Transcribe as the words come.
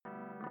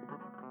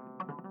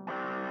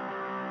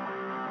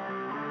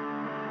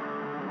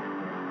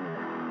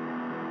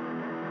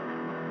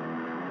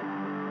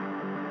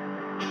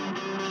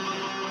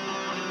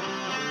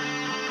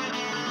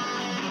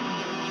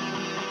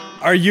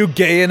Are you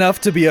gay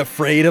enough to be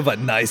afraid of a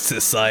nice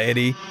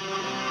society?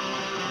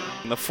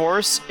 The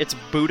Force, it's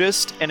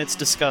Buddhist, and it's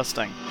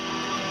disgusting.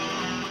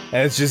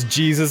 And it's just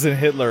Jesus and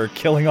Hitler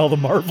killing all the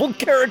Marvel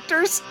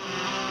characters?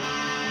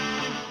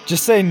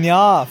 Just say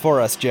nya for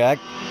us, Jack.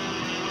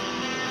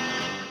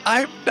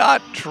 I'm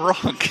not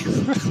drunk.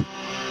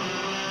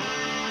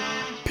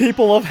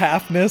 People of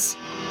halfness.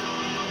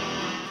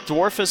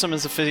 Dwarfism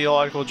is a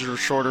physiological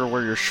disorder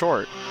where you're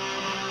short.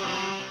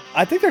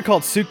 I think they're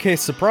called suitcase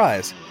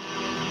surprise.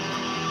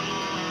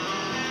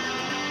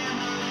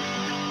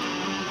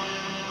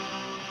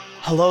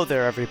 Hello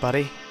there,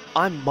 everybody.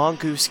 I'm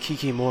Mongoose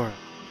Kikimura,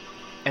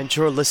 and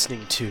you're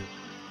listening to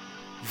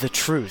The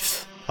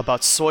Truth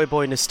About Soy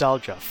Boy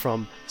Nostalgia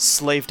from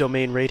Slave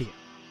Domain Radio.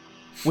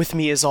 With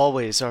me, as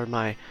always, are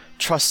my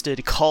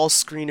trusted call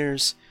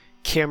screeners,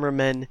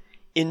 cameramen,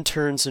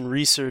 interns, and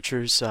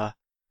researchers,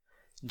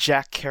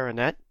 Jack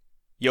Caranet.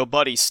 Yo,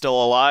 buddy,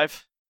 still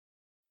alive?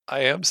 I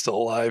am still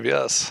alive,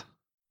 yes.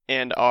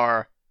 And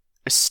our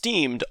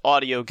esteemed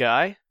audio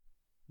guy,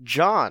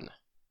 John.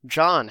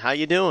 John, how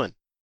you doing?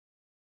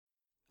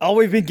 All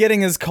we've been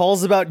getting is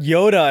calls about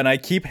Yoda, and I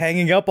keep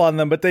hanging up on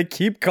them, but they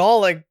keep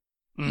calling.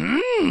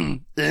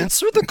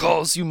 Answer the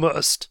calls you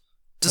must.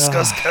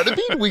 Discuss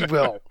ketamine we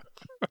will.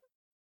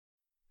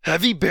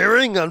 Heavy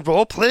bearing on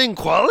role-playing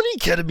quality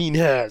ketamine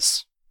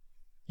has.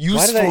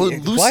 Useful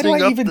in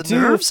loosening up the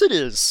nerves it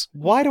is.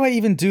 Why do I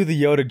even do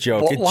the Yoda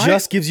joke? Well, it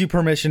just gives you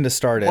permission to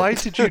start it. Why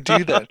did you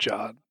do that,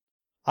 John?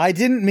 I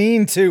didn't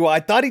mean to. I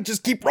thought he'd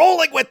just keep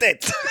rolling with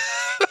it.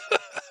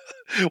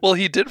 Well,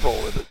 he did roll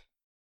with it.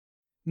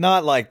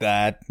 Not like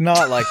that.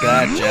 Not like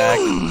that,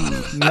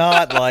 Jack.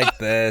 Not like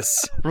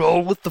this.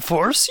 Roll with the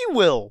Force you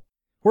will.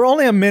 We're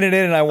only a minute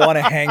in and I want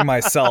to hang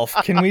myself.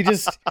 Can we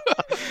just...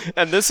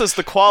 And this is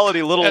the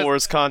quality Little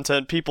Wars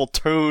content people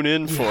tune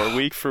in for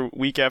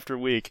week after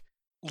week.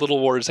 Little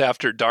Wars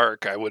After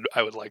Dark, I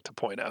would like to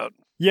point out.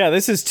 Yeah,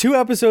 this is 2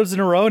 episodes in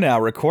a row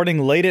now, recording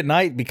late at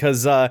night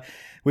because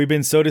we've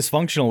been so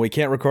dysfunctional we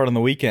can't record on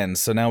the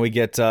weekends. So now we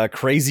get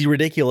crazy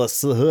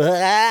ridiculous.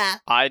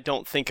 I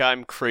don't think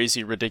I'm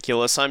crazy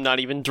ridiculous. I'm not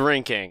even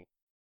drinking.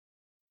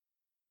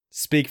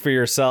 Speak for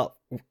yourself.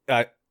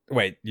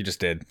 Wait, you just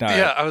did. All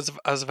Yeah, right.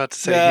 I was about to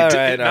say, All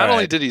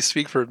only right. did he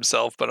speak for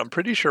himself, but I'm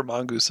pretty sure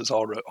Mongoose is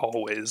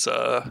always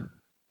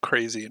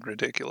crazy and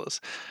ridiculous.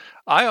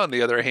 I, on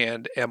the other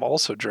hand, am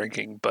also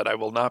drinking, but I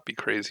will not be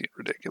crazy and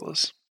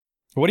ridiculous.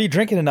 What are you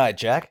drinking tonight,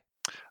 Jack?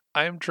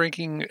 I am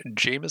drinking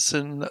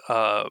Jameson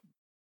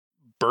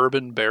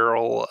bourbon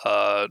barrel.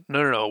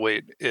 No,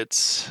 wait.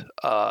 It's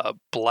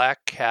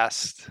black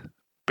cast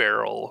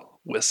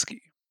barrel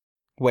whiskey.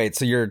 Wait,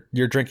 so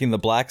you're drinking the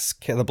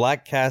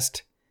black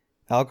cast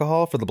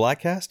alcohol for the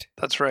black cast?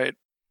 That's right.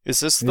 Is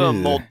this the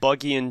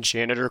Moldbuggian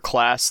janitor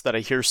class that I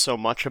hear so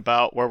much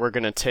about, where we're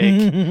going to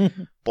take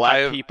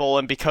black people,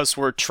 and because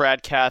we're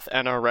Tradcath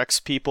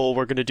NRX people,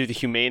 we're going to do the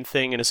humane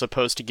thing, and as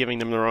opposed to giving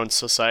them their own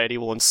society,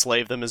 we'll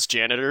enslave them as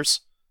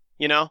janitors?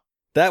 You know?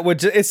 That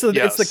would it's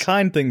the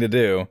kind thing to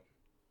do.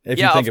 If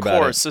you think about it. Yeah,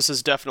 of course. This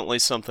is definitely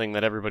something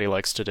that everybody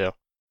likes to do.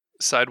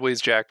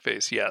 Sideways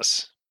Jackface,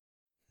 yes.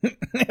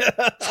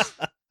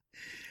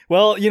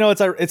 Well, you know,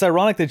 it's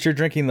ironic that you're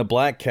drinking the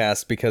black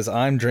cast because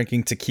I'm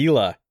drinking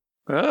tequila.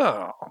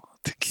 Oh,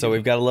 tequila. So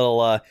we've got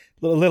a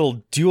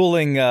little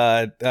dueling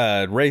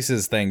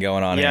races thing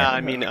going on here. Yeah,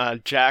 I mean,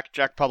 Jack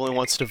probably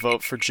wants to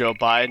vote for Joe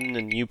Biden,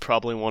 and you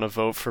probably want to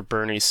vote for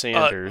Bernie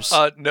Sanders.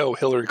 No,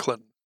 Hillary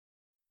Clinton.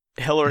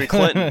 Hillary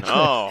Clinton.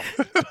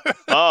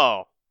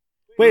 Oh.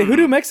 Wait, who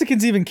do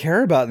Mexicans even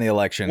care about in the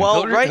election?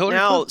 Well, Hillary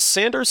now Clinton?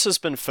 Sanders has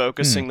been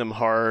focusing them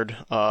hard.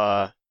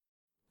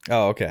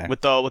 Oh, okay.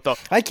 With the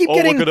I keep we're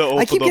getting gonna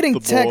open up the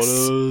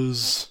texts.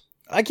 borders.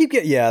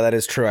 Yeah, that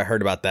is true. I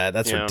heard about that.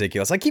 That's Yeah.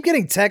 ridiculous. I keep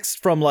getting texts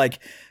from like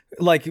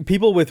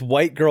people with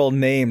white girl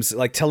names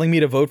like telling me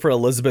to vote for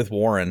Elizabeth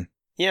Warren.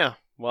 Yeah.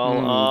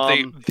 Well,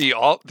 The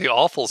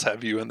awfuls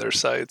have you in their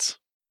sights.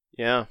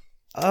 yeah.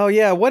 Oh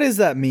yeah, what is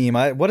that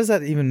meme? What does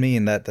that even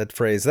mean? That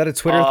phrase? Is that a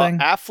Twitter thing?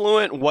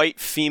 Affluent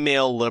white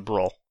female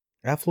liberal.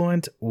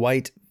 Affluent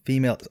white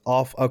female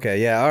off.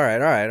 Okay, yeah. All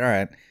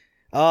right.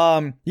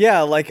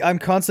 Yeah, like I'm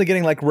constantly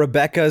getting like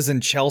Rebecca's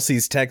and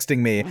Chelsea's texting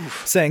me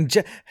saying,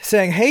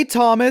 "Hey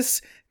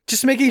Thomas,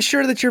 just making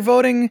sure that you're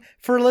voting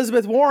for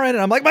Elizabeth Warren."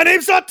 And I'm like, "My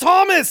name's not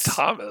Thomas."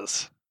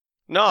 Thomas.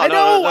 No, I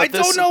know. I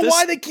this- don't know this-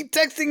 why they keep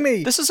texting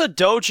me. This is a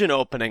Dojin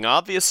opening.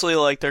 Obviously,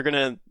 like they're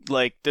gonna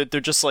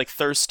they're just like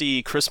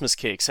thirsty Christmas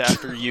cakes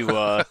after you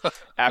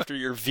after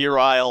your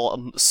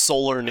virile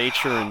solar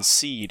nature and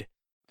seed.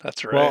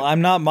 That's right. Well,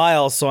 I'm not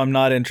Miles, so I'm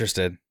not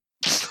interested.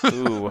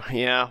 Ooh,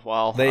 yeah.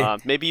 Well,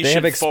 maybe you they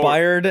should have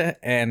expired,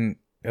 and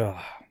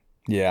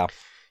yeah.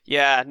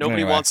 Yeah,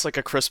 nobody Anyway. wants like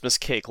a Christmas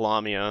cake,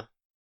 Lamia.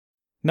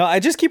 No, I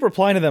just keep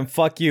replying to them,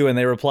 "Fuck you," and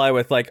they reply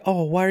with like,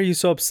 "Oh, why are you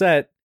so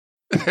upset?"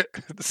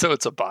 So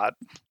it's a bot.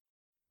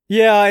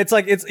 Yeah,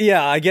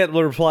 I get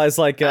replies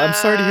like, "I'm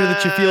sorry to hear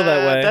that you feel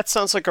that way." That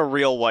sounds like a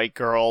real white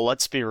girl.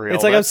 Let's be real.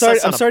 It's like, That's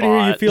I'm not sorry a to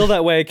hear you bot. feel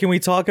that way. Can we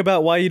talk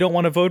about why you don't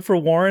want to vote for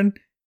Warren?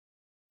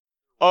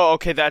 Oh,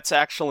 okay. That's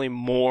actually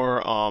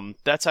more.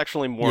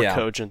 Yeah.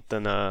 Cogent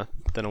than a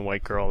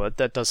white girl.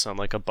 That does sound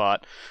like a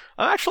bot.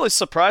 I'm actually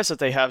surprised that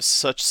they have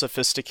such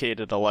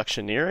sophisticated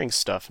electioneering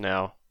stuff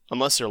now.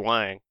 Unless you're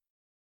lying.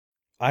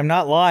 I'm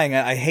not lying.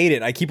 I hate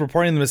it. I keep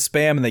reporting them as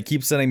spam, and they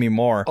keep sending me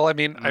more. Well, I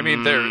mean,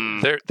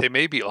 they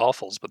may be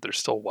awfuls, but they're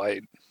still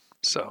white.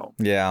 So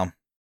Yeah.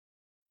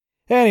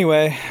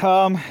 Anyway,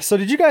 so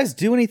did you guys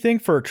do anything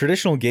for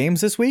traditional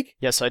games this week?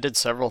 Yes, I did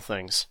several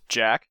things.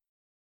 Jack,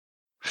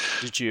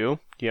 did you?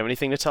 Do you have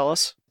anything to tell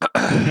us?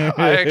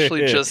 I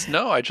actually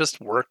I just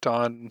worked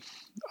on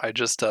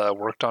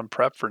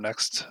prep for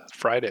next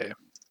Friday.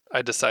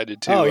 I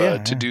decided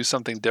to do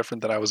something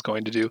different than I was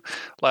going to do.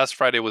 Last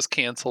Friday was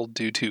canceled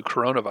due to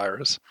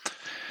coronavirus.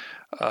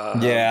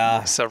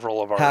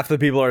 Several of our half the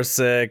people are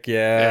sick.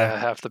 Yeah,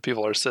 half the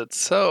people are sick.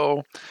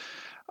 So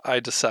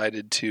I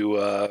decided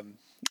to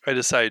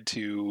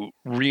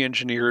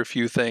re-engineer a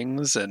few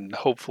things, and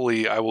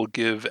hopefully I will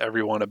give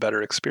everyone a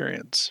better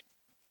experience.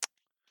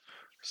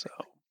 So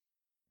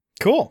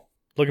cool.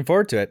 Looking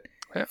forward to it.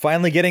 Yeah.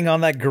 Finally getting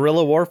on that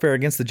guerrilla warfare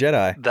against the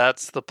Jedi.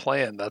 That's the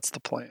plan.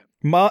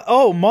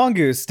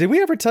 Mongoose, did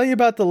we ever tell you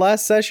about the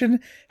last session?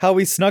 How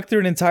we snuck through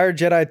an entire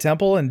Jedi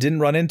temple and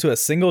didn't run into a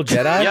single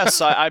Jedi?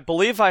 Yes, I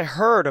believe I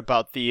heard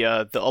about the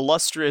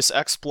illustrious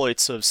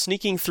exploits of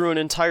sneaking through an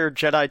entire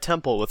Jedi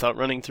temple without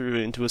running through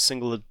into a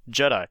single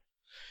Jedi.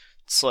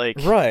 It's like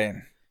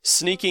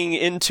sneaking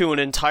into an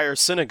entire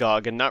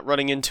synagogue and not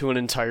running into an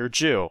entire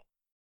Jew.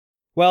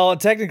 Well,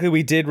 technically,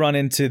 we did run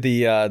into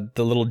the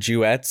little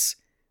Jewettes,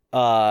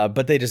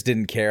 but they just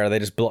didn't care.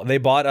 They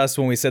bought us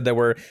when we said that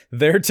we're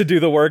there to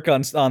do the work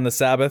on the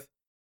Sabbath.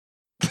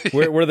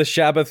 We're the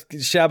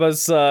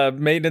Shabbos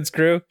maintenance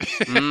crew.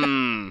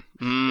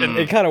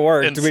 It kind of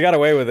worked. We got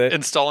away with it.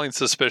 Installing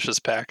suspicious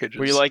packages.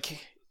 Were you like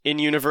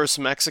in-universe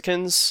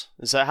Mexicans?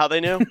 Is that how they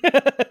knew?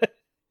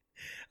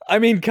 I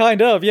mean,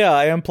 kind of. Yeah,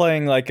 I am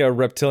playing like a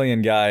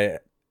reptilian guy.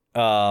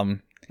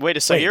 Wait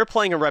a second, you're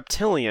playing a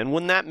reptilian.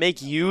 Wouldn't that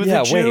make you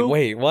the Jew? Yeah,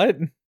 wait, what?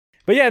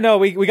 But yeah, no,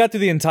 we got through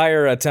the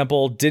entire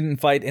temple, didn't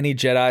fight any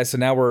Jedi, so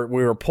now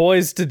we were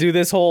poised to do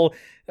this whole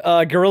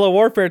guerrilla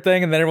warfare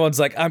thing, and then everyone's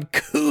like, I'm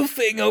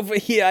koofing over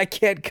here, I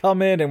can't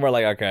come in, and we're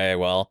like, okay,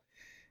 well,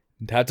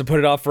 have to put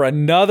it off for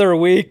another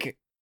week.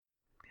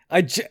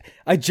 I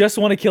just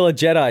want to kill a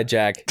Jedi,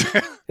 Jack.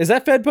 Is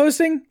that Fed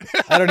posting?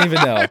 I don't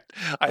even know.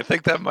 I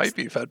think that might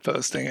be Fed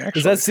posting,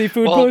 actually. Is that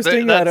seafood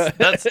posting?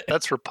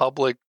 That's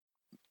Republic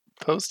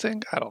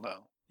posting? I don't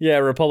know. Yeah,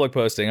 Republic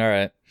posting. All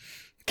right.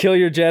 Kill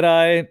your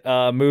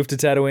Jedi, move to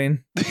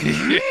Tatooine.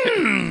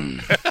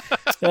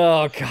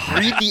 Oh, God.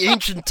 Read the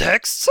ancient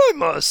texts, I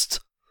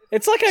must.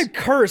 It's like a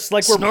curse.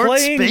 Like we're Snort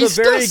playing the space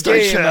very dust, game.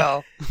 I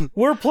shall.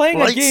 We're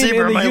playing a game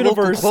in the my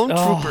universe. Local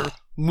clone trooper.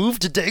 Move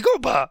to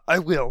Dagobah, I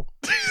will.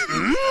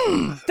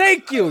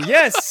 Thank you.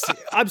 Yes.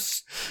 I'm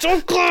so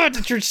glad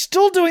that you're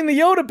still doing the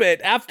Yoda bit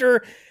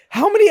after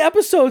how many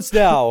episodes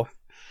now?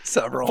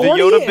 Several. The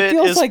Yoda bit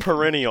is like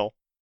perennial.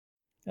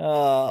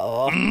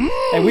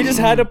 And we just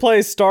had to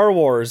play Star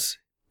Wars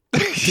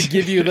to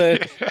give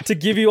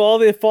you all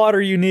the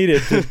fodder you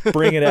needed to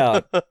bring it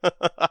out.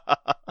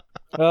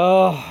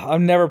 Oh,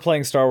 I'm never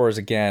playing Star Wars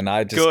again.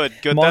 Good.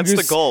 Mongoose, that's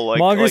the goal.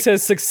 Mongoose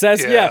has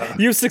success. Yeah,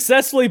 you've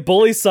successfully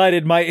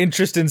bully-sided my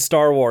interest in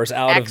Star Wars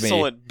out of me.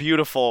 Excellent,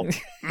 beautiful.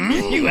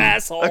 You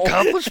asshole.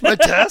 Accomplished my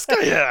task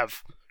I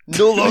have.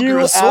 No longer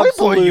a soy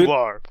boy you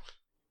are.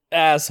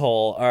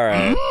 Asshole. All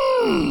right.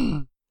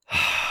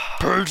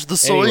 Purge the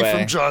soy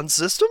from John's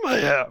system I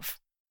have.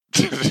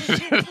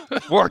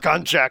 Work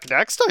on Jack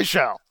next I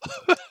shall.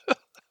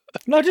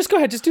 No, just go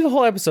ahead. Just do the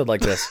whole episode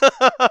like this.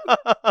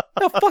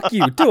 No, fuck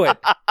you. Do it.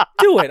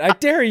 Do it. I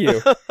dare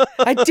you.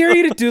 I dare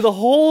you to do the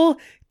whole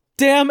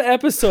damn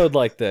episode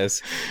like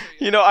this.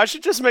 You know, I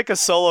should just make a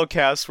solo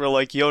cast where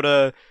like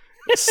Yoda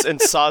and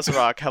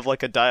Sazerac have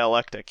like a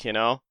dialectic, you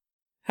know?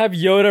 Have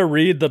Yoda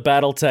read the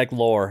BattleTech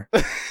lore.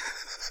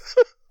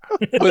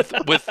 with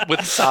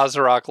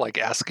Sazerac like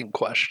asking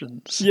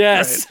questions.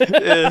 Yes.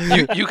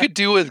 Right? you could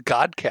do a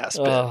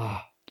Godcast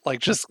bit. Like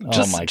just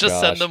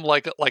send them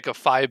like a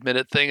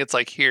 5-minute thing. It's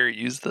like, here,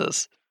 use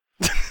this.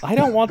 I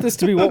don't want this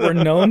to be what we're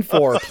known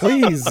for.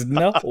 Please,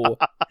 no.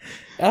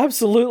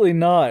 Absolutely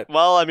not.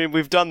 Well, I mean,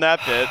 we've done that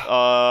bit.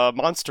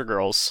 Monster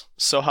Girls.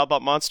 So how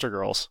about Monster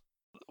Girls?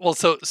 Well,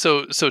 so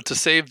to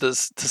save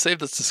this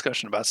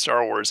discussion about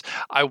Star Wars,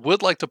 I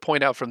would like to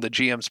point out from the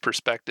GM's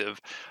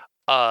perspective,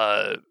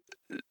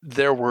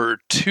 there were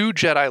 2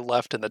 Jedi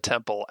left in the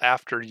temple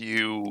after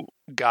you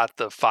got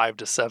the 5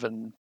 to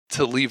 7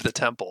 to leave the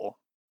temple.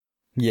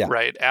 Yeah.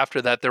 Right.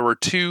 After that, there were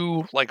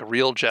 2 like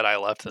real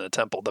Jedi left in the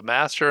temple, the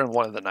Master and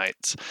one of the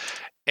Knights.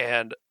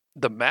 And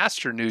the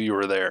Master knew you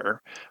were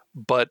there,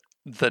 but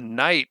the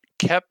Knight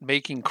kept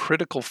making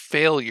critical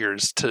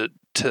failures to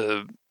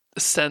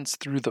sense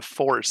through the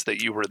Force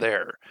that you were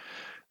there.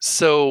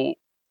 So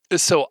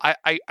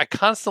I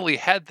constantly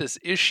had this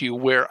issue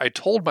where I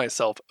told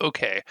myself,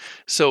 okay,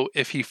 so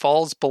if he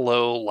falls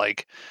below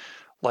like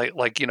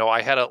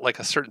I had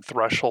a certain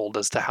threshold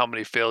as to how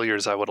many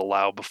failures I would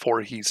allow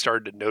before he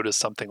started to notice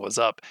something was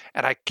up,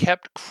 and I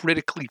kept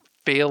critically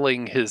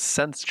failing his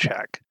sense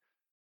check.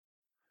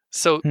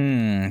 So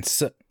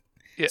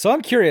So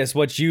I'm curious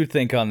what you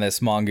think on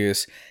this,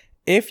 Mongoose.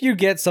 If you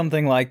get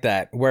something like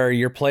that, where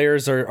your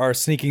players are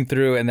sneaking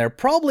through and there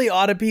probably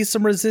ought to be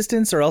some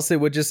resistance, or else it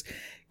would just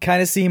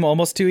kind of seem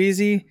almost too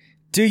easy,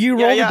 do you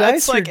roll the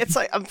dice? It's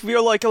like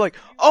you're like,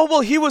 oh,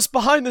 well, he was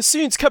behind the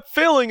scenes, kept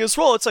failing his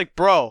roll. It's like,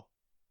 bro,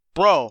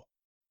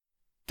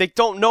 they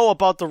don't know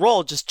about the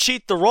roll. Just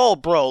cheat the roll,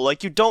 bro.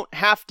 Like, you don't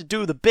have to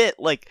do the bit.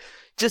 Like,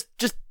 just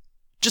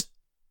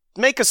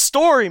make a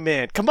story,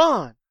 man. Come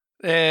on.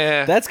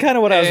 That's kind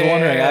of what I was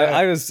wondering.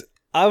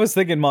 I was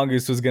thinking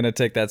Mongoose was going to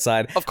take that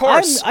side. Of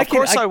course,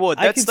 I would.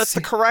 That's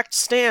the correct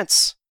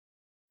stance.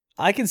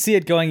 I can see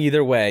it going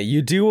either way.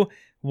 You do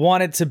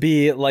want it to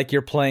be like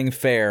you're playing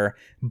fair,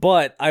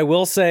 but I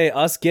will say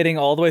us getting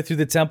all the way through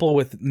the temple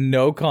with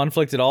no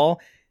conflict at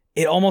all,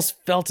 it almost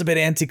felt a bit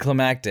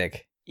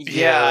anticlimactic.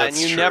 Yeah, and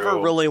you never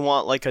really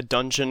want like a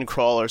dungeon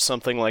crawl or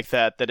something like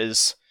that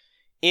is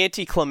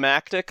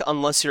anticlimactic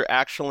unless you're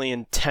actually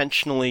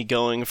intentionally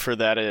going for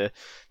that.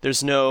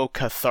 There's no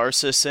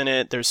catharsis in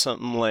it. There's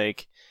something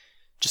like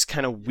just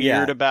kind of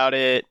weird about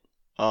it.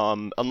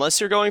 Unless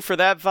you're going for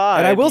that vibe.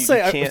 And I will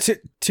say,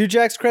 to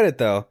Jack's credit,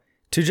 though,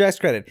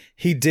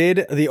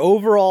 the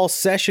overall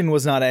session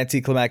was not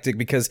anticlimactic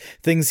because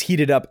things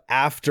heated up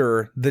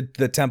after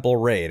the temple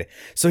raid.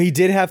 So he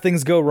did have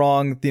things go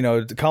wrong.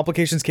 The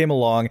complications came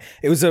along.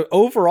 It was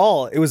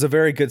a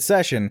very good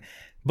session.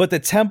 But the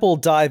temple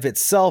dive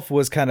itself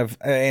was kind of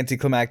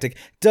anticlimactic.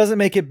 Doesn't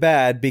make it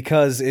bad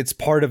because it's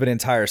part of an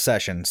entire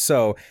session.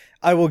 So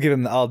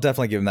I'll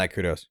definitely give him that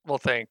kudos. Well,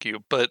 thank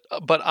you. But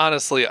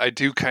honestly, I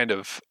do kind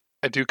of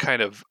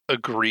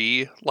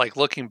agree. Like,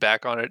 looking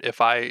back on it, if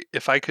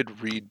I could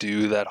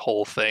redo that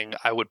whole thing,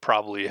 I would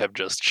probably have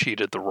just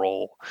cheated the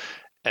roll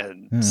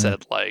and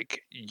said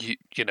like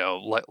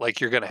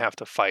you're gonna have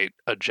to fight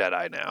a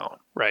Jedi now,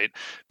 right?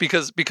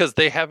 Because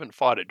they haven't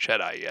fought a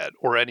Jedi yet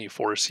or any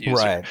Force user.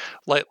 Right.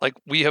 Like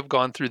we have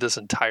gone through this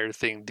entire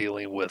thing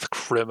dealing with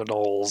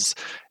criminals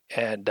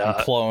and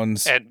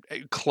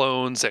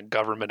clones and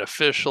government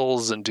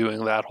officials and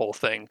doing that whole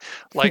thing.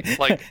 Like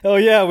oh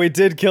yeah, we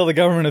did kill the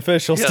government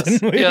officials,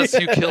 didn't we? Yes,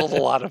 you killed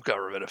a lot of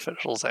government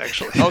officials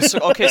actually.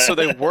 So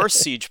they were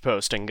siege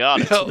posting.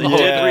 Got it. So they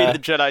did read the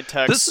Jedi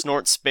text,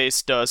 snort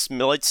space dust,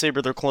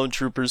 lightsaber their clone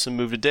troopers, and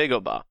move to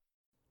Dagobah.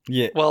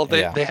 Yeah. Well,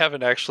 they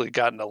haven't actually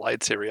gotten a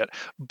lightsaber yet,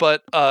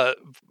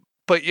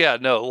 but yeah,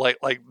 no,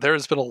 like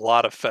there's been a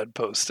lot of Fed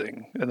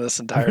posting in this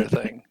entire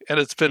thing, and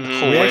it's been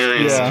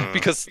hilarious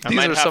because these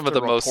are some of the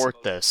most.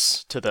 Report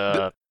this to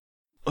the.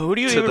 Who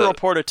do you even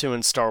report it to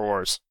in Star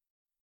Wars?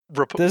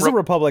 There's a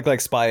Republic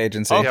spy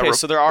agency. Okay,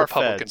 so there are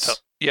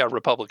Feds.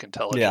 Republic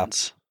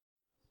intelligence.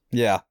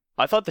 Yeah.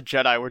 I thought the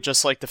Jedi were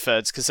just like the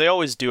Feds because they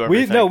always do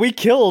everything.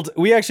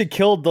 We actually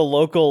killed the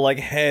local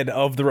head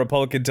of the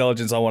Republic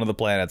intelligence on one of the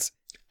planets.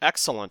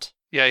 Excellent.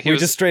 Yeah, we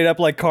just straight up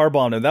car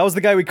bombed him. That was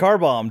the guy we car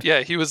bombed.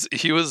 Yeah, he was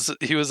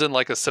in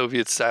a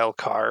Soviet style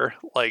car,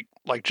 like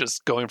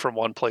just going from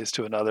one place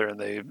to another, and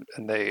they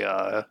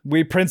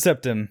we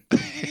principed him.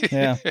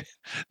 Yeah,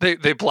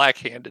 they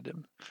black-handed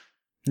him.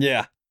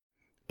 Yeah,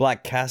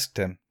 black casked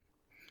him.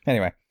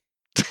 Anyway.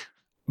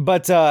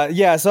 But so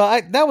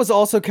that was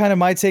also kind of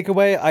my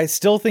takeaway. I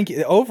still think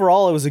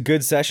overall it was a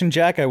good session,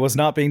 Jack. I was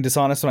not being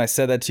dishonest when I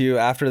said that to you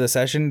after the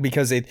session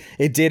because it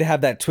did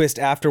have that twist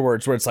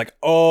afterwards where it's like,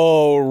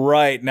 oh,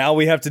 right, now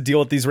we have to deal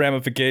with these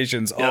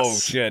ramifications. Yes. Oh,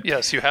 shit.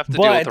 Yes, you have to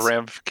deal with the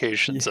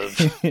ramifications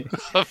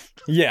of...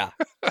 Yeah.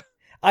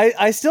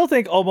 I still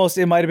think almost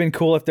it might have been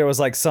cool if there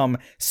was some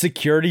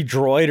security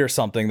droid or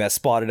something that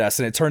spotted us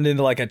and it turned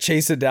into a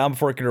chase it down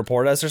before it could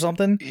report us or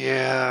something.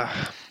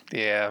 Yeah.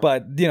 Yeah,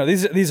 but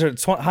these are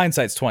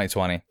hindsight's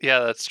 2020.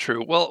 Yeah, that's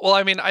true. Well,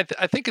 I mean, I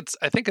think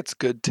it's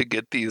good to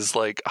get these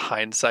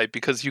hindsight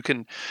because you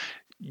can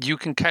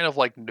kind of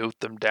note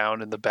them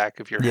down in the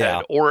back of your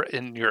head or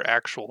in your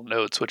actual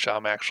notes, which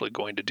I'm actually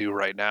going to do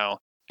right now,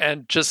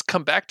 and just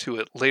come back to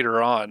it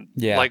later on.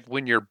 Yeah, like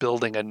when you're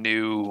building a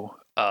new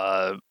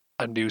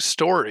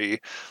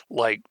story,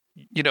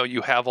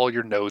 you have all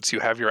your notes, you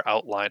have your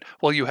outline.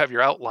 Well, you have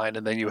your outline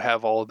and then you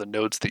have all of the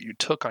notes that you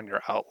took on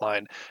your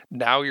outline.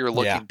 Now you're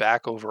looking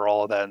back over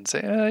all of that and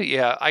saying,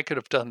 I could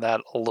have done that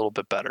a little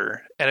bit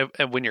better.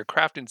 And when you're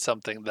crafting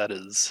something that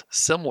is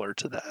similar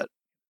to that.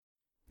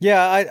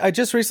 Yeah, I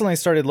just recently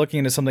started looking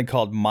into something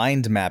called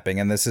mind mapping,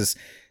 and this is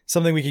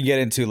something we can get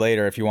into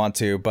later if you want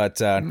to, but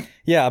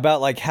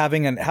about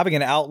having an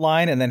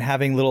outline and then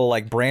having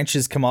little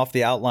branches come off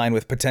the outline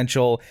with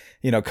potential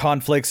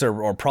conflicts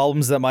or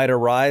problems that might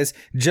arise,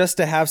 just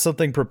to have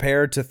something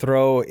prepared to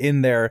throw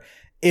in there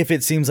if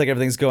it seems like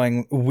everything's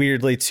going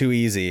weirdly too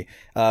easy,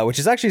 which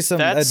is actually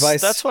some advice.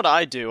 That's what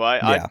I do.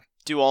 I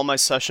do all my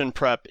session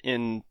prep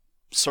in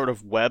sort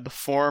of web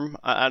form.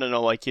 I don't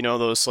know,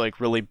 those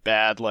really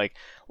bad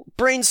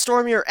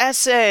brainstorm your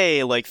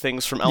essay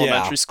things from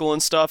elementary school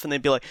and stuff, and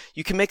they'd be like,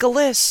 you can make a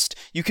list,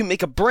 you can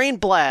make a brain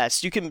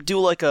blast, you can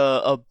do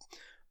a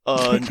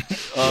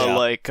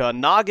like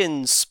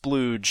noggin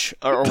splooge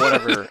or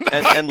whatever,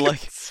 and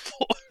like,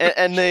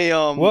 and they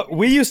What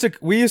we used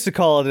to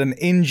call it an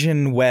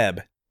engine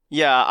web.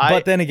 Yeah,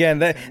 but then again,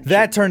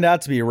 that turned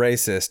out to be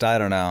racist. I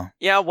don't know.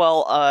 Yeah,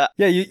 well,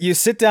 yeah, you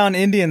sit down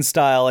Indian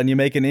style and you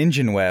make an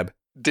engine web.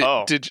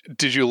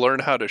 Did you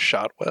learn how to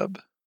shot web?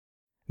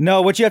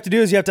 No, what you have to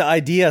do is you have to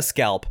ID a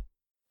scalp.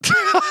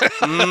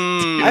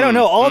 I don't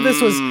know. All of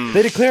this was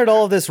they declared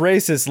all of this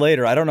racist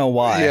later. I don't know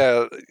why.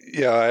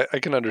 Yeah, I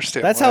can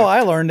understand. That's why. how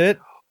I learned it.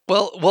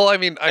 Well, I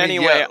mean,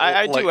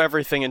 I do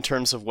everything in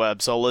terms of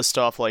webs. I'll list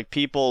off like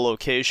people,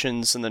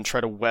 locations, and then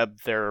try to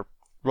web their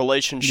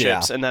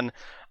relationships, and then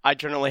I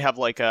generally have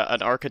like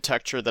an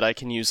architecture that I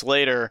can use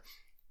later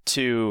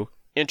to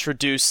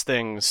introduce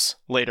things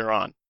later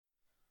on.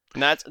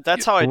 And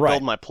that's how I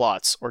build my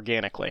plots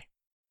organically.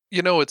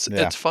 You know, it's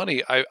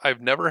funny.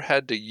 I've never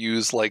had to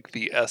use like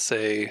the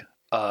essay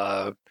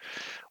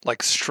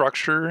like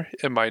structure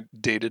in my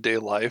day-to-day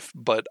life,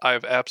 but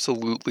I've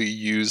absolutely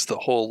used the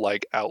whole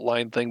like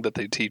outline thing that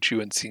they teach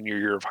you in senior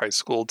year of high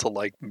school to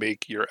like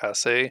make your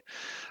essay.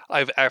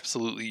 I've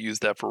absolutely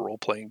used that for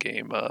role-playing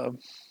game.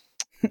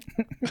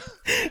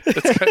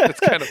 It's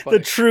kind of funny.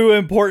 The true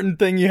important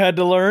thing you had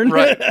to learn.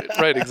 Right,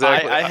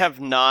 exactly. I have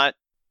not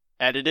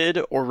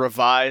edited or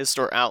revised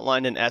or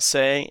outlined an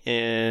essay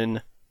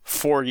in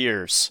 4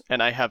 years,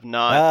 and I have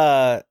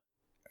not.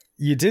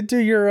 You did do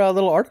your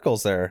little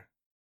articles there.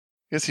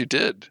 Yes, you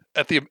did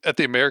at the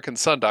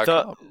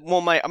AmericanSun.com. Well,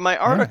 my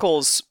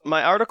articles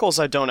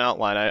I don't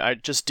outline. I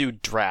just do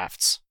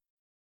drafts.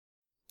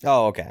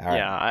 Oh, okay. All right.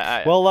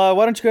 Yeah. Well,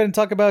 why don't you go ahead and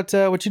talk about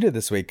what you did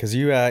this week? Because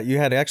you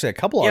had actually a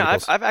couple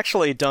articles. Yeah, I've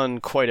actually done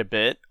quite a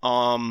bit.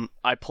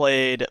 I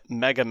played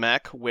Mega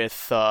Mech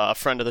with a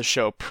friend of the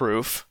show,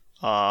 Proof.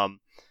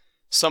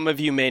 Some of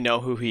you may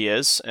know who he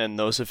is, and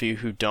those of you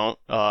who don't,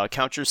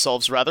 count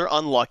yourselves rather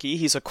unlucky.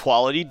 He's a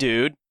quality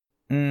dude.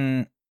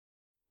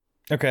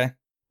 Okay.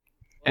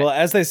 Well,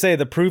 as they say,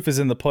 the proof is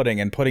in the pudding,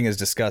 and pudding is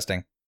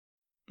disgusting.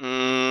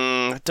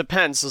 It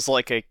depends. Does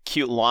like a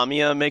cute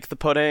Lamia make the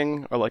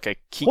pudding, or like a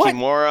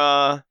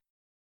Kikimora?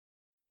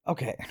 What?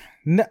 Okay,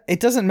 no, it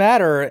doesn't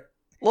matter.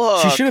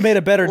 Look, she should have made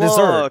a better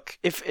dessert.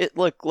 If the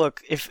Lamia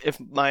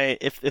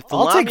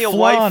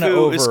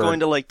waifu is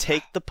going to like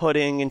take the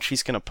pudding and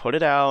she's going to put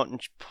it out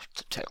and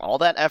take all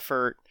that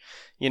effort,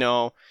 you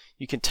know.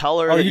 You can tell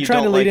her. Are you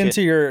trying to lead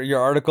into your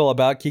article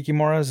about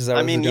Kikimoras? Is that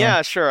what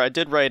yeah, sure. I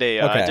did write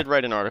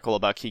an article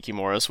about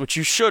Kikimoras, which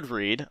you should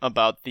read,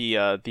 about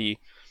the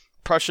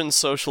Prussian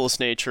socialist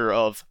nature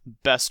of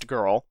Best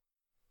Girl.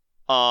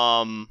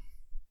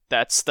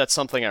 That's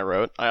something I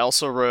wrote. I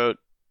also wrote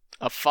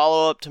a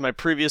follow-up to my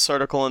previous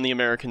article in the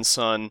American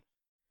Sun,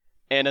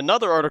 and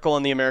another article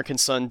in the American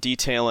Sun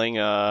detailing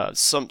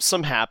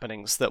some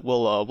happenings that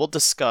we'll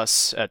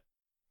discuss at.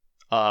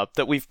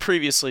 That we've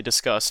previously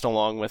discussed,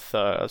 along with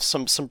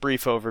some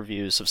brief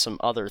overviews of some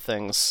other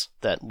things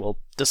that we'll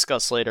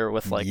discuss later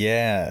with like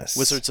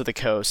Wizards of the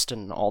Coast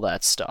and all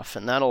that stuff.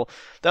 And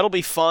that'll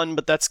be fun,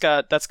 but that's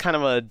kind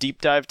of a deep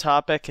dive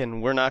topic,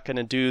 and we're not going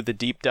to do the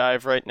deep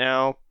dive right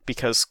now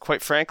because,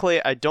 quite frankly,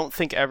 I don't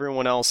think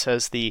everyone else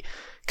has the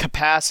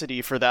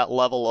capacity for that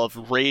level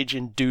of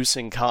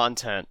rage-inducing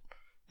content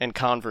and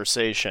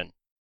conversation.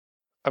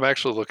 I'm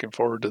actually looking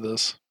forward to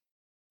this.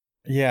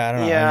 Yeah, I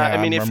don't know. Yeah, I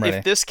mean,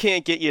 if this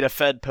can't get you to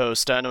Fed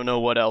Post, I don't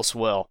know what else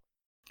will.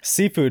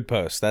 Seafood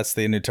Post, that's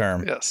the new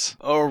term. Yes.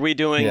 Or are we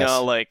doing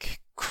like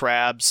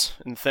crabs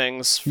and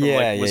things from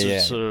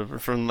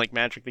Wizards from like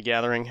Magic the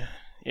Gathering?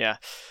 Yeah.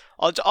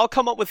 I'll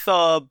come up with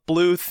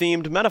blue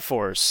themed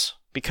metaphors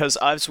because,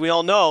 as we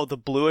all know, the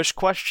bluish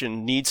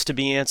question needs to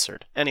be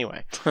answered.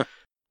 Anyway.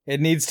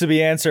 It needs to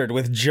be answered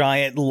with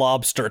giant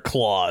lobster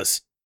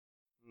claws.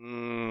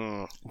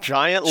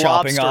 Giant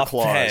chopping lobster off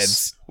claws.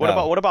 Heads.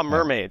 What about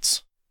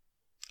mermaids?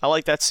 I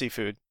like that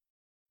seafood.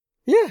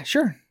 Yeah,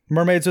 sure.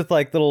 Mermaids with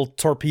like little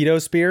torpedo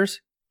spears.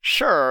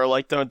 Sure,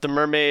 like the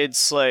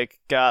mermaids like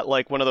got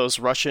like one of those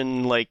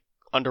Russian like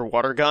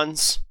underwater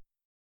guns.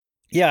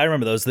 Yeah, I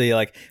remember those. The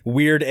like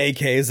weird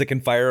AKs that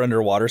can fire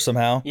underwater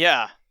somehow.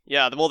 Yeah.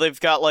 Well, they've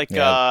got like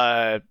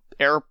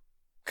air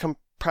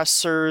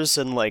compressors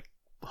and like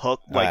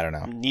I don't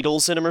know.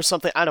 Needles in them or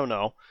something. I don't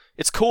know.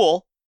 It's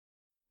cool.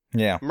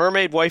 Yeah.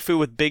 Mermaid waifu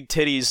with big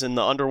titties in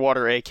the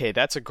underwater AK.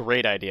 That's a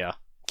great idea.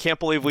 Can't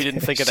believe we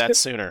didn't think of that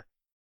sooner.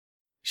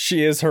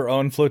 She is her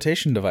own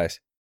flotation device.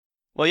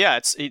 Well, yeah,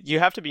 you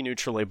have to be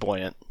neutrally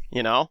buoyant,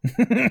 you know?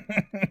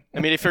 I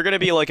mean, if you're going to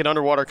be like an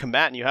underwater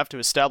combatant, you have to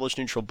establish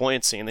neutral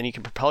buoyancy, and then you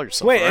can propel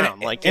yourself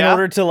around. In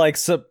order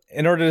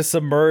to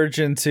submerge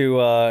into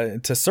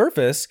to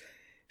surface,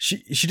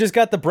 she just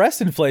got the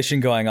breast inflation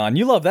going on.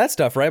 You love that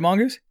stuff, right,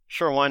 Mongoose?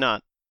 Sure, why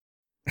not?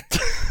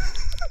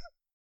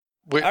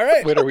 Wait, all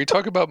right. Wait, are we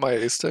talking about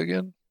Maesta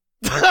again?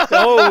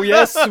 Oh,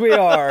 yes, we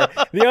are.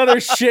 The other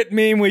shit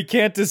meme we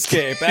can't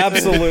escape.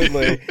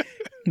 Absolutely.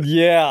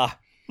 Yeah.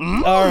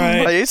 All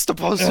right. Maesta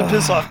supposed to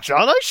piss off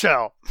John? I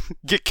shall.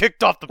 Get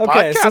kicked off the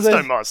podcast,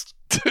 I must.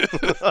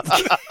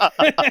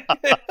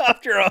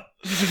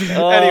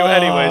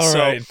 Anyway,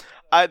 so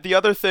the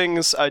other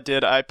things I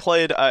did, I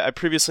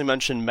previously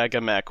mentioned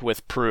MegaMech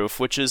with Proof,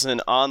 which is an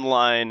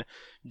online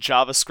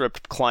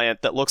JavaScript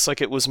client that looks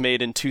like it was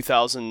made in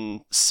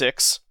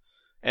 2006,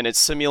 and it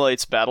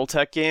simulates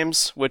BattleTech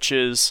games, which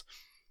is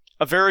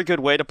a very good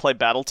way to play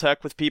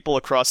BattleTech with people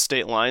across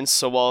state lines.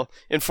 So while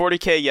in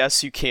 40K,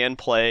 yes, you can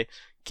play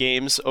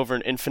games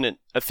over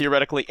a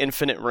theoretically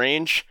infinite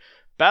range,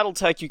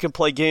 BattleTech, you can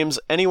play games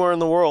anywhere in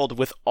the world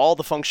with all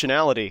the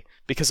functionality,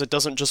 because it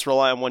doesn't just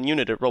rely on one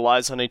unit, it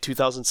relies on a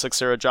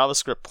 2006 era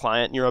JavaScript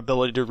client and your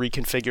ability to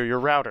reconfigure your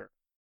router.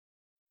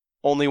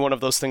 Only one of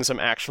those things I'm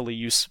actually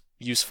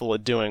useful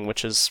at doing,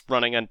 which is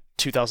running a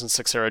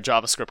 2006 era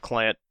JavaScript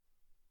client,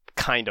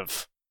 kind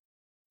of.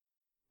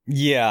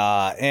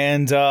 Yeah,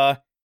 and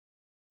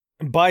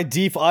by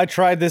default, I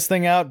tried this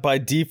thing out. By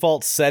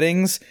default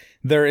settings,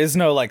 there is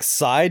no like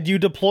side you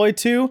deploy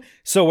to.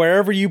 So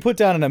wherever you put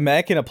down in a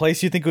mech in a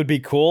place you think would be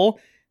cool,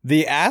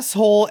 the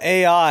asshole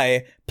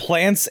AI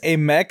plants a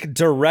mech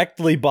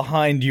directly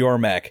behind your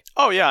mech.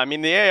 Oh yeah, I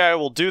mean the AI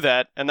will do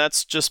that, and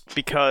that's just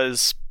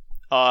because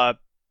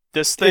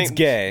this thing, it's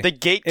gay. The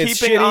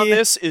gatekeeping on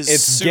this is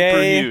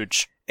super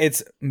huge.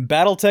 It's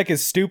BattleTech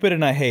is stupid,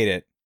 and I hate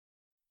it.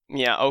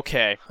 Yeah.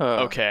 Okay.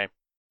 Okay.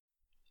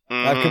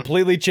 I've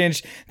completely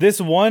changed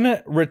this one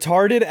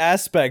retarded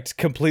aspect.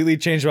 Completely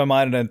changed my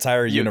mind on an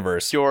entire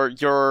universe.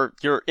 Your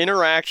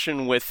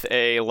interaction with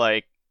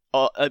an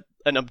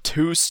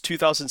obtuse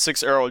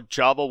 2006 era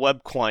Java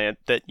web client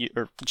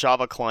or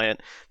Java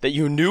client that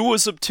you knew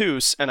was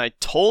obtuse, and I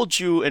told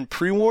you and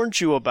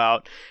pre-warned you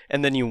about,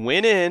 and then you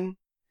went in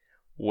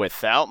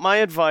without my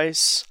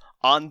advice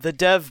on the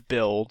dev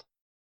build,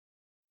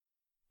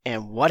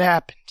 and what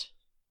happened?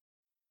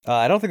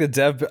 I don't think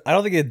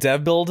the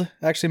dev build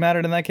actually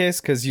mattered in that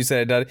case, because you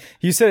said it does.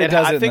 You said it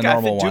does it in the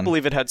normal one. I do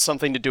believe it had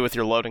something to do with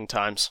your loading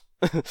times.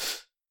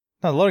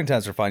 No, loading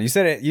times are fine. You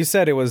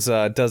said it was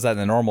does that in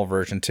the normal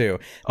version too.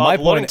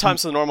 Loading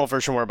times in the normal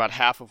version were about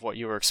half of what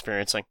you were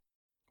experiencing.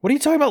 What are you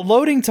talking about?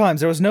 Loading times?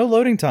 There was no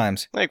loading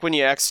times. Like when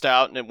you X'd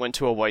out and it went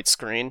to a white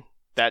screen.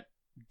 That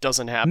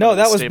doesn't happen. No, in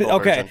the that was stable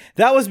okay. version.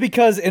 That was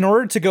because in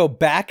order to go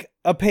back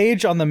a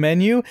page on the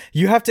menu,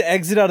 you have to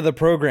exit out of the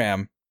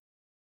program.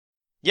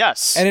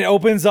 Yes. And it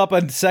opens up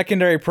a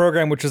secondary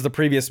program, which is the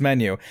previous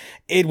menu.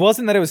 It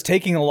wasn't that it was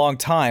taking a long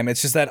time.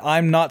 It's just that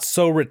I'm not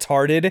so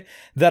retarded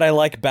that I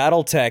like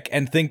BattleTech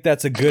and think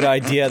that's a good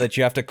idea that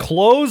you have to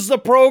close the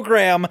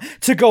program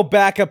to go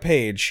back a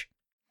page.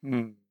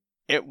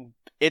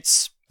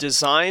 It's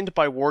designed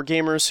by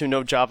wargamers who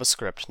know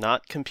JavaScript,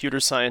 not computer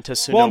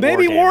scientists who know Well,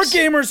 maybe wargames.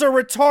 wargamers are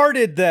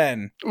retarded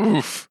then.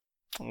 Oof.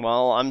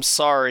 Well, I'm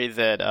sorry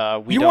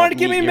that we You don't wanted to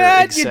get meet me your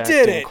mad? You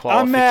did exacting it.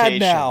 I'm mad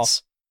now.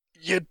 qualifications.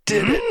 You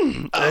did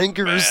it.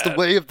 Anger is the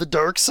way of the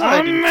dark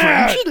side, and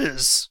cringe it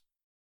is.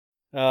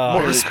 More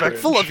Very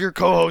respectful cringe. of your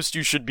co-host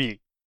you should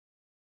be.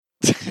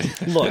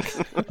 Look,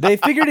 they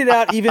figured it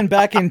out even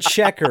back in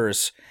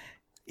checkers.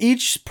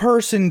 Each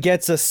person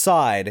gets a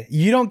side.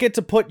 You don't get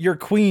to put your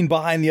queen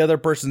behind the other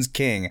person's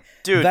king.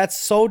 Dude, that's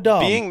so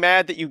dumb. Being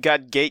mad that you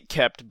got gate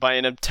kept by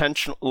an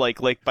intentional, like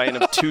by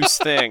an obtuse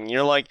thing.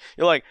 You're like,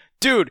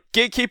 dude,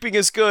 gatekeeping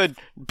is good,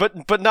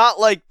 but not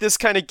like this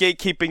kind of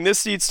gatekeeping.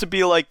 This needs to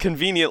be like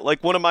convenient,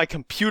 like one of my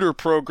computer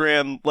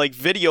program, like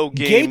video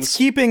games.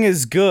 Gatekeeping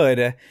is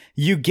good.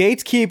 You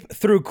gatekeep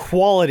through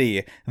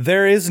quality.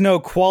 There is no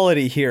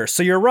quality here.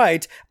 So you're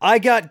right. I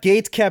got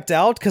gate kept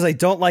out because I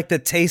don't like the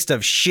taste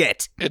of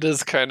shit. It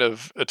is kind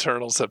of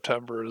Eternal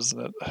September, isn't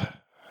it?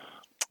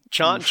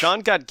 John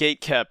got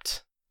gate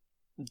kept,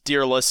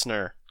 dear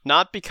listener,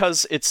 not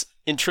because it's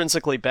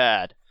intrinsically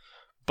bad,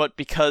 but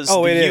because the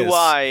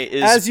UI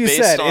is as you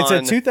based said, on,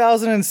 it's a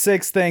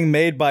 2006 thing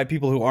made by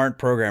people who aren't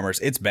programmers.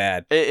 It's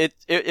bad. It's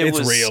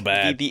was real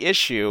bad. The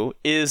issue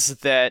is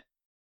that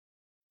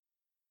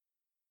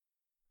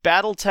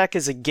BattleTech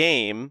as a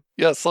game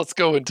Yes, let's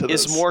go into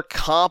this. is more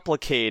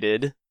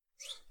complicated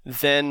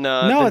than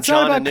No, it's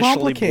John not about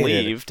initially complicated.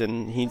 believed,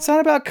 and It's not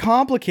about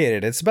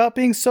complicated. It's about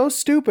being so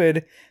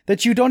stupid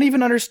that you don't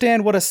even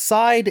understand what a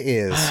side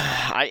is.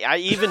 I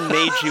even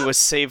made you a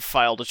save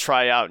file to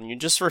try out, and you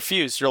just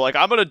refused. You're like,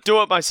 I'm gonna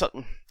do it myself.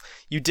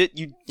 You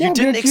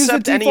didn't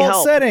accept any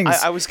help. Settings,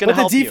 I was gonna but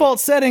help the you. default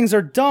settings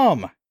are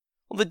dumb.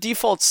 Well, the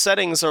default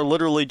settings are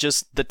literally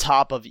just the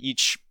top of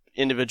each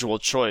individual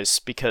choice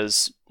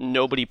because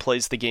nobody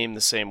plays the game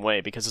the same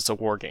way because it's a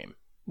war game.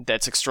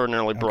 That's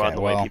extraordinarily broad Okay,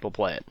 the way well. people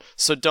play it.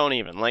 So don't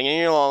even. Like,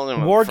 you're all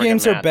War friggin'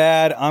 games are mad.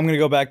 bad. I'm gonna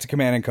go back to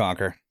Command and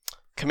Conquer.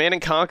 Command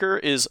and Conquer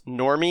is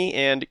normie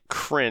and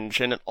cringe,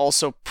 and it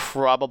also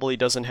probably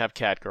doesn't have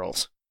cat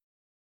girls.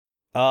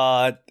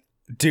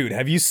 Dude,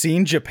 have you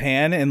seen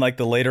Japan in like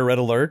the later red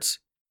alerts?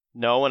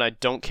 No, and I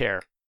don't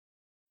care.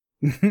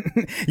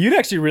 You'd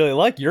actually really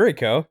like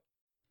Yuriko.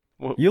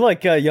 Wh- You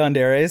like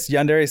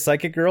Yandere's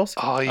psychic girls?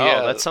 Oh,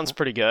 yeah. Oh, that sounds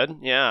pretty good.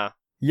 Yeah.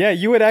 Yeah,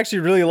 you would actually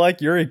really like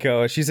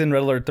Yuriko. She's in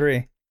Red Alert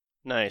 3.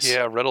 Nice.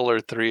 Yeah, Red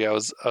Alert 3. I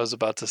was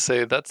about to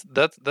say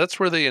that's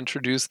where they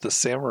introduced the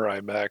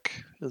samurai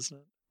mech, isn't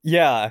it?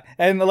 Yeah,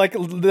 and like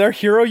their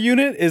hero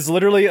unit is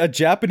literally a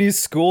Japanese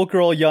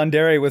schoolgirl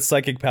Yandere with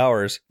psychic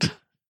powers.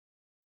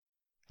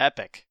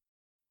 Epic.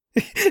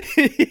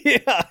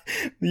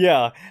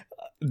 yeah.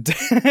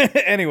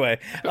 Anyway,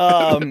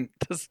 I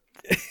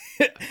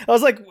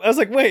was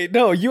like, wait,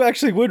 no, you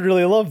actually would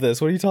really love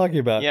this. What are you talking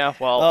about? Yeah,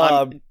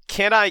 well,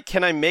 can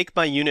I make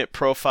my unit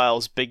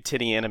profiles big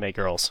titty anime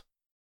girls?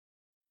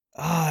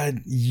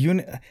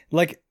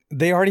 Like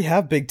they already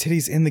have big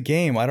titties in the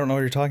game. I don't know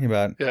what you're talking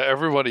about. Yeah,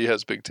 everybody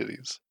has big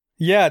titties.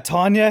 Yeah,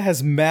 Tanya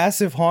has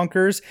massive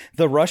honkers.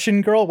 The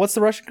Russian girl, what's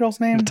the Russian girl's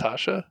name?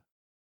 Natasha?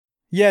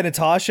 Yeah,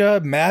 Natasha,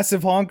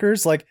 massive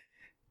honkers. Like,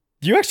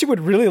 you actually would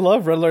really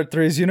love Red Alert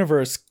 3's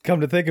universe,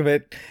 come to think of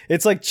it.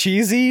 It's like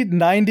cheesy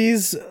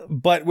 90s,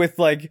 but with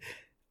like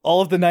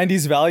all of the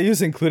 90s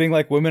values, including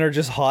like women are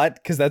just hot,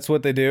 because that's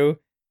what they do.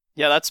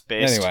 Yeah, that's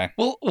based. Anyway.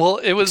 Well,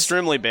 it was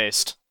extremely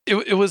based.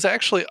 It was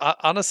actually,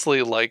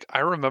 honestly, like, I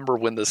remember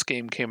when this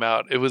game came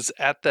out, it was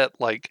at that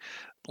like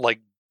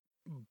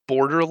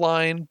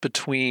borderline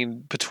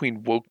between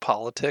woke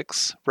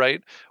politics,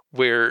 right?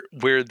 Where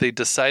they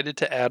decided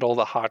to add all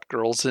the hot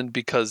girls in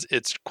because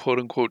it's quote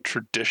unquote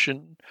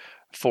tradition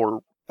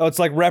for. Oh, it's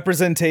like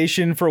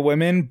representation for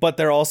women, but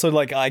they're also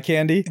like eye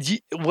candy.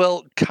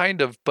 Well,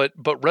 kind of, but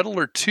Red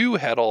Alert 2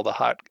 had all the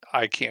hot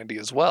eye candy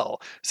as well.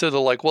 So they're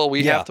like, well,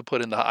 we have to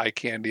put in the eye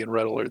candy in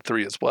Red Alert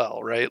 3 as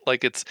well, right?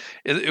 Like it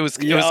was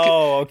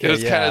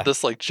kind of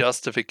this like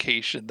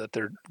justification that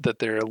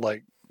they're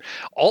like.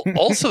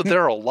 Also,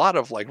 there are a lot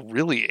of like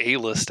really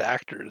A-list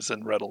actors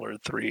in Red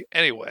Alert 3.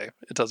 Anyway,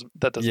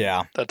 that doesn't.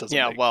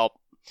 Yeah, well,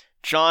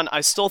 John,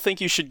 I still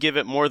think you should give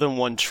it more than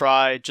one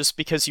try. Just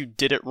because you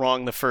did it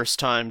wrong the first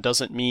time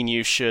doesn't mean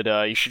you should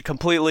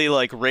completely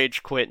like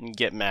rage quit and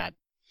get mad.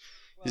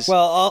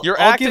 Well, you're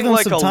I'll acting give them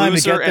like some a time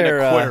loser to get their,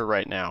 and a quitter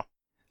right now.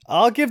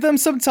 I'll give them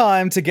some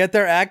time to get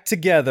their act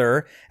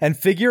together and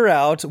figure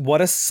out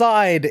what a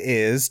side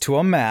is to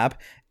a map.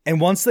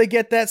 And once they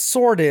get that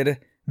sorted,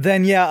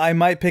 then yeah, I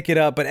might pick it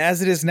up. But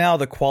as it is now,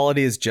 the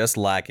quality is just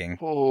lacking.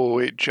 Oh,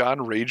 wait,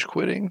 John rage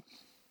quitting?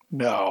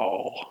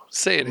 No.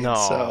 Say it ain't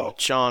so.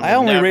 John, I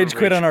only rage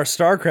quit on our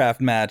StarCraft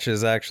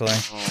matches, actually.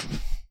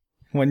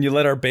 When you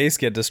let our base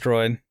get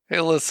destroyed. Hey,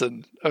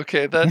 listen.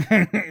 Okay,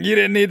 that you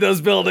didn't need those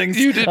buildings.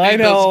 You didn't need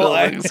those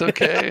buildings.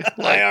 Okay,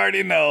 I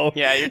already know.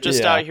 Yeah, you're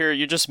just out here.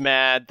 You're just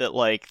mad that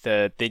like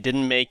they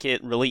didn't make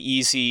it really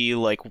easy,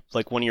 like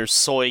one of your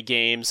soy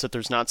games. That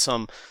there's not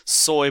some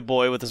soy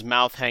boy with his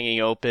mouth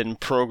hanging open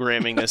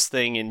programming this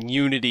thing in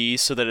Unity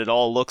so that it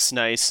all looks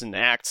nice and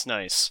acts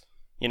nice.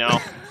 You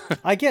know,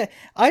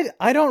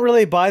 I don't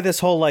really buy this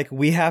whole like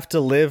we have to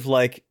live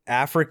like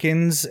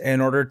Africans in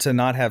order to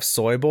not have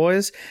soy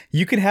boys.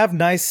 You can have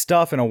nice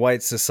stuff in a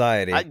white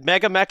society.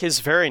 Mega Mech is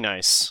very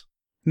nice.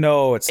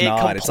 No, it's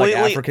not. It's like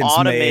Africans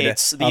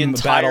automates the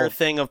entire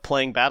thing of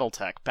playing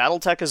BattleTech.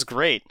 BattleTech is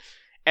great,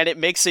 and it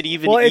makes it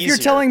even easier. Well, if you're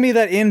telling me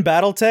that in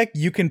BattleTech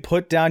you can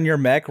put down your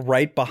mech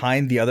right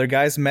behind the other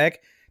guy's mech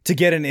to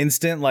get an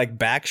instant like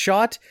back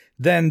shot,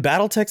 then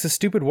BattleTech's a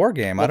stupid war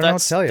game. I don't know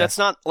what to tell you. That's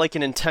not like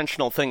an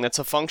intentional thing. That's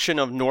a function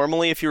of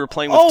normally if you were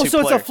playing with two players. Oh,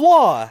 so it's a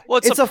flaw. Well,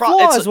 it's a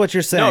flaw is what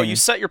you're saying. No, you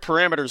set your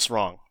parameters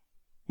wrong.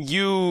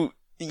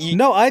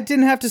 No, I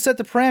didn't have to set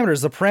the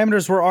parameters. The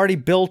parameters were already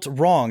built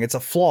wrong. It's a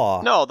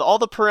flaw. No, all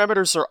the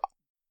parameters are...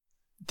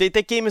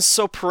 That game is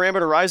so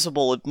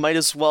parameterizable, it might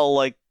as well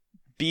like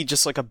be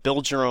just like a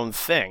build your own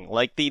thing.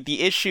 Like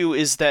the issue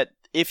is that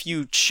if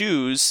you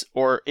choose,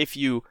 or if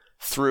you...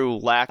 through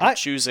lack of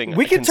choosing.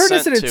 We can turn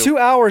this into 2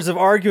 hours of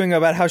arguing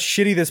about how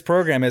shitty this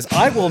program is.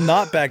 I will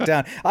not back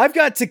down. I've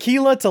got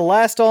tequila to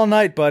last all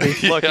night, buddy.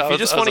 Look, if you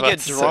just want to get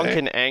drunk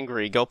and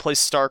angry, go play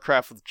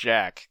StarCraft with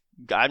Jack.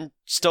 I'm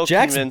still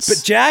convinced.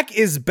 But Jack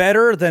is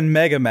better than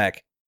Mega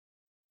Mech.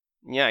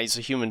 Yeah, he's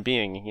a human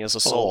being. He has a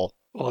soul.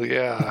 Well,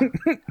 yeah.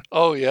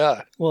 Oh,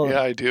 yeah. Well,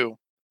 yeah, I do.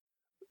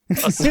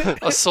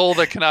 A soul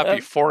that cannot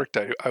be forked,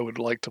 I would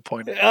like to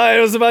point out. I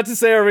was about to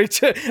say, are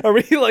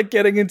we like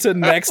getting into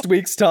next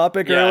week's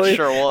topic early? Yeah,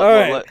 sure. Well,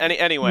 right.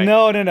 Anyway.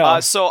 No.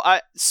 So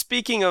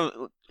speaking of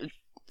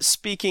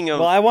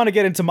well, I want to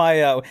get into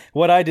my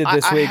what I did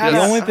this week. The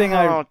only thing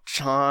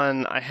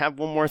John, I have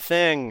one more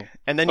thing,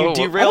 and then you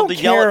derailed to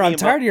yell yell at me. I'm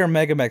tired of your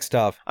Mega Mech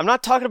stuff. I'm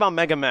not talking about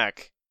Mega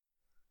Mech.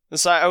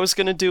 So I was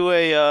gonna do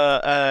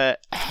a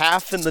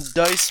half in the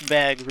dice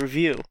bag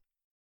review.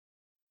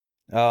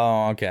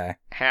 Oh, okay.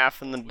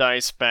 Half in the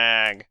dice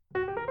bag.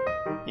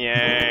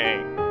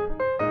 Yay.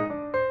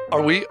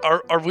 Are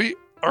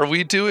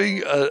we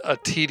doing a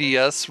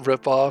TDS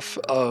ripoff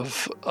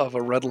of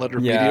a Red Letter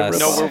Media ripoff?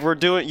 No, we're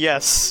doing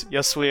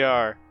yes we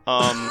are.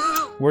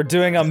 We're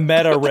doing a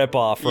meta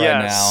ripoff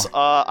right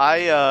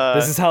now.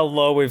 This is how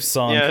low we've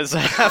sunk. Yeah, it's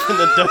half in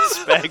the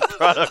dice bag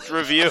product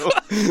review.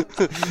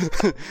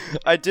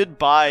 I did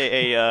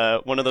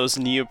buy one of those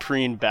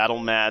neoprene battle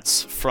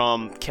mats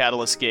from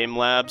Catalyst Game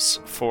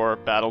Labs for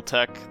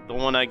BattleTech. The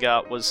one I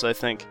got was, I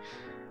think,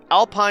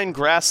 Alpine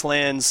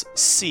Grasslands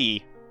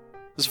C.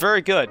 It was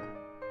very good.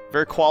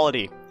 Very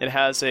quality. It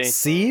has a...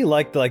 C?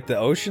 Like the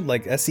ocean?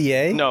 Like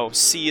SEA? No,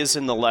 C is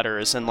in the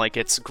letters, and like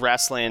it's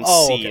Grasslands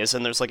C, okay. as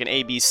in there's like an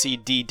A, B, C,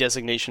 D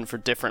designation for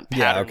different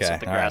patterns of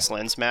the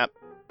Grasslands map.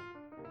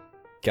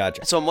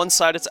 Gotcha. So on one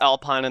side it's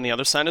alpine, and the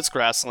other side it's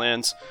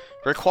grasslands.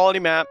 Very quality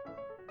map,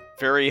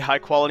 very high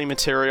quality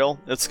material.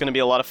 It's going to be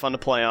a lot of fun to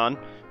play on.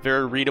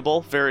 Very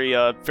readable, very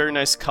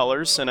nice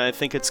colors, and I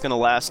think it's going to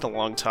last a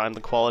long time.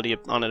 The quality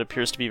on it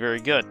appears to be very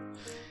good.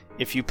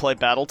 If you play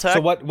BattleTech, So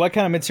what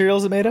kind of material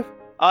is it made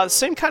of?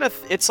 same kind of.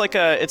 It's like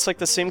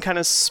the same kind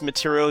of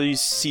material you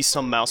see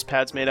some mouse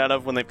pads made out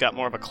of when they've got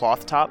more of a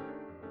cloth top.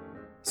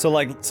 So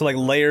like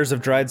layers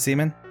of dried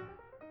semen?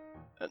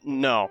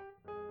 No,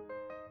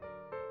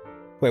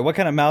 Wait, what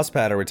kind of mouse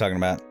pad are we talking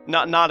about?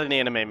 not an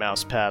anime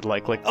mouse pad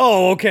like.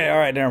 Oh, okay. All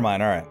right, never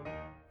mind. All right.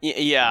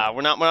 Yeah,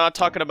 we're not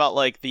talking about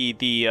like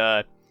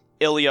the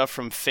Ilya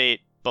from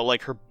Fate, but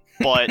like her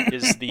butt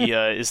is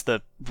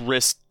the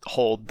wrist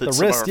hold that The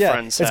some wrist, of our yeah.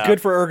 friends It's have.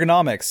 good for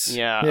ergonomics.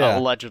 Yeah,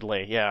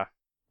 allegedly, yeah.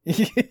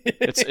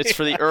 It's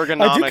for the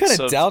ergonomics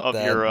kinda doubt of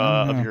that.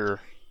 your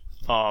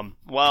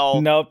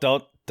well Nope,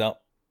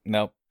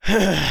 nope.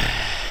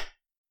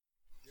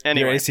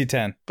 anyway. Your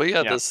AC-10. But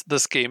yeah, Yeah. this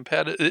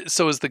gamepad.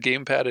 So is the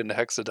gamepad in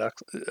hex?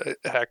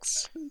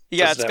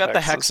 Yeah, Does it's it got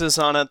have the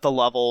hexes on it, the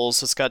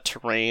levels, it's got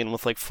terrain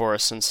with like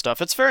forests and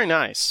stuff. It's very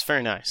nice,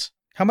 very nice.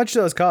 How much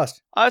do those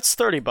cost? It's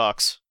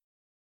 $30.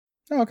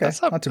 Oh, okay.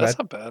 That's not too that's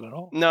bad. not bad at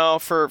all. No,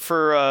 for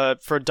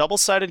a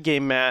double-sided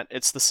game mat,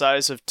 it's the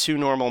size of 2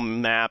 normal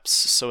maps,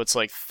 so it's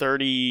like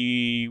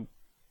 30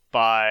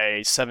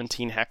 by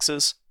 17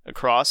 hexes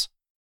across.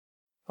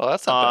 Well,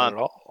 that's not bad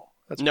at all.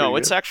 That's No, pretty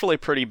it's good. actually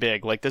pretty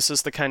big. Like, this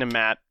is the kind of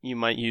mat you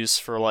might use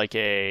for like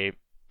a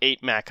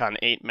 8 mech on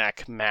 8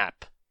 mech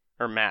map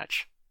or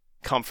match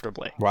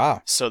comfortably.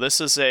 Wow. So this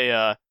is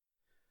a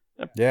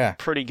Yeah.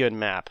 pretty good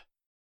map.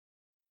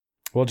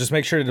 Well, just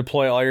make sure to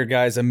deploy all your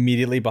guys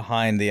immediately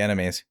behind the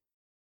enemies.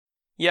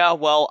 Yeah,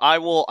 well, I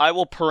will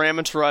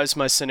parameterize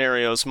my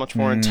scenarios much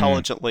more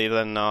intelligently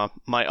than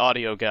my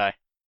audio guy.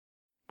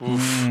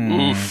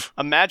 Oof.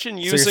 Imagine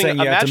you're using saying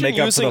you have to make up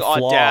for using the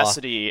flaw.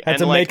 Audacity Had and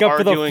to like make up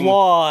for the arguing.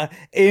 flaw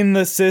in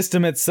the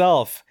system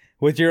itself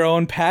with your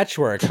own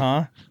patchwork,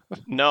 huh?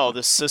 No,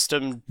 the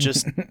system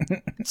just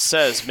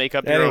says make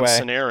up your own Anyway.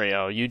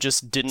 scenario. You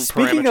just didn't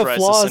Speaking of parameterize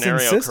flaws the in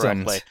scenario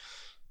systems, correctly.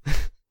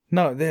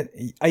 No,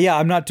 yeah,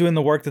 I'm not doing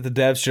the work that the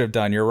devs should have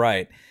done. You're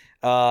right.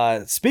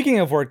 Speaking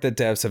of work that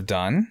devs have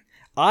done,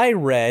 I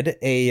read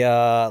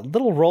a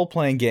little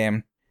role-playing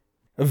game,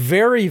 a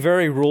very,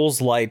 very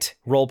rules-light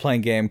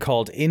role-playing game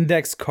called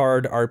Index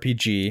Card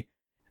RPG.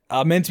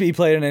 Meant to be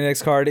played on an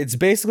index card. It's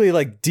basically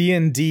like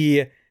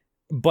D&D,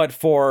 but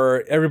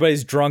for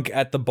everybody's drunk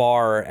at the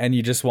bar, and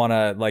you just want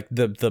to, like,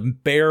 the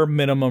bare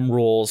minimum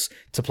rules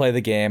to play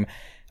the game.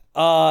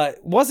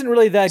 Wasn't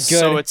really that good.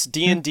 So it's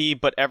D&D,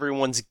 but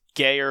everyone's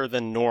gayer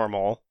than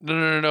normal.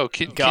 No.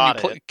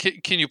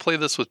 Can you play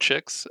this with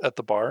chicks at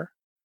the bar?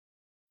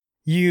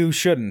 You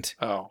shouldn't.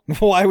 Oh,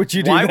 Why would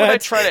you do Why that? would I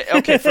try to...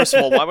 Okay, first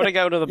of all, why would I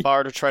go to the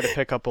bar to try to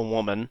pick up a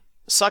woman?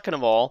 Second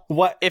of all,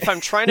 What? if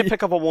I'm trying to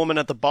pick up a woman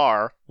at the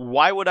bar,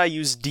 why would I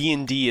use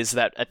D&D as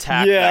that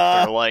attack Yeah.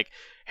 vector? Like,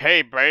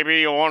 hey,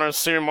 baby, you want to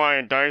see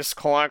my dice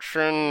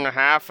collection?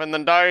 Half in the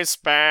dice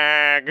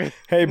bag.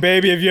 Hey,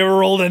 baby, have you ever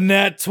rolled a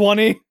nat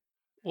 20?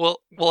 well,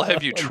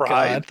 have you Oh, God.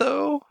 tried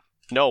though?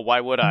 No,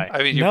 why would I?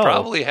 I mean, you No.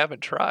 probably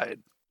haven't tried.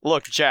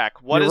 Look, Jack,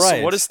 what You're is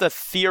right. what is the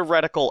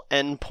theoretical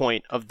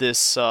endpoint of this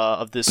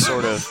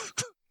sort of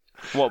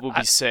what would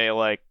we say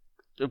like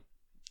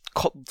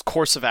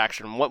course of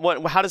action?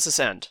 What how does this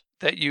end?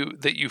 That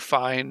you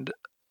find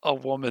a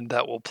woman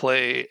that will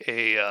play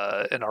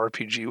an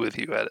RPG with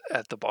you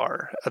at the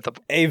bar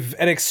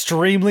An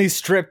extremely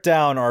stripped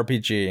down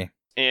RPG.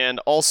 And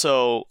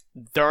also,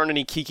 there aren't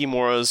any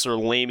Kikimoras or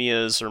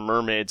Lamias or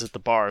mermaids at the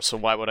bar, so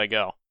why would I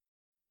go?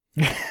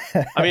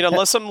 I mean,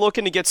 unless I'm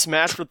looking to get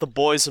smashed with the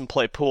boys and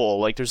play pool,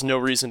 like there's no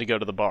reason to go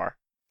to the bar.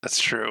 That's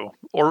true.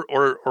 Or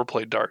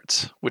play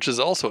darts, which is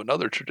also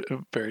another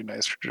very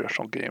nice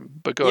traditional game.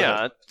 But go Yeah,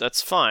 ahead.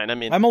 that's fine. I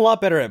mean, I'm a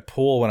lot better at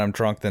pool when I'm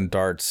drunk than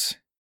darts.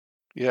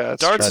 Yeah,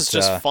 it's darts true. is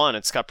just But, fun.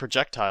 It's got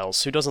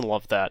projectiles. Who doesn't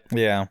love that?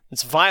 Yeah.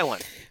 It's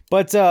violent.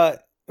 But,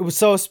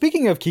 so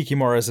speaking of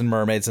Kikimoras and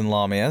mermaids and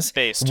lamias,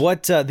 Based.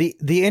 what the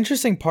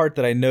interesting part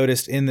that I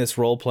noticed in this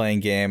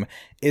role-playing game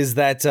is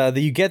that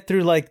you get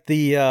through like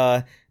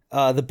the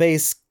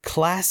base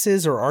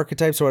classes or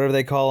archetypes or whatever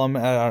they call them.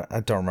 I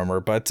don't remember,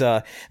 but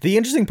the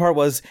interesting part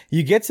was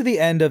you get to the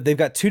end of, they've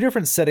got two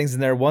different settings in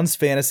there. One's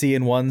fantasy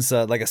and one's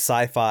like a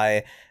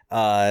sci-fi,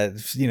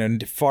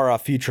 far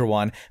off future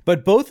one.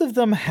 But both of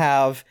them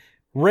have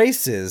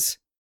races,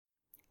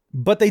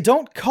 but they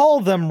don't call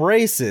them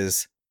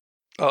races.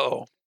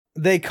 Oh.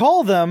 They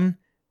call them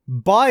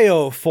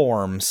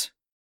bioforms.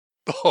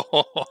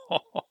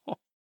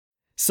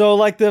 So,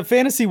 like, the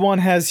fantasy one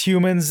has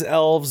humans,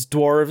 elves,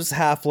 dwarves,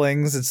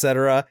 halflings,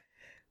 etc.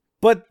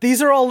 But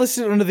these are all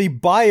listed under the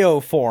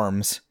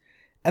bioforms.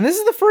 And this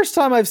is the first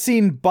time I've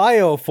seen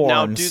bioforms.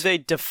 Now, do they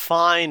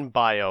define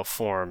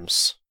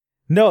bioforms?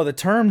 No, the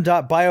term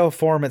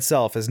bioform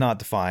itself is not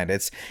defined.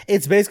 It's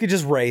basically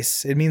just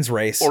race. It means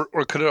race.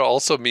 or could it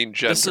also mean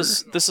gender?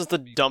 This is the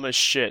dumbest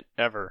shit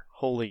ever.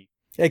 Holy.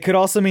 It could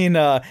also mean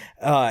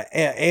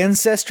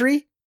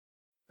ancestry.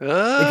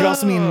 It could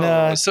also mean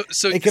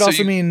it could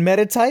also mean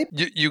metatype.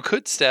 You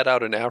could stat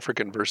out an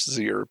African versus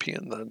a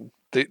European.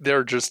 Then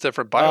they're just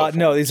different bioforms.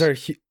 No, these are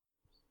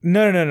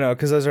no,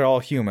 because those are all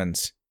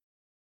humans.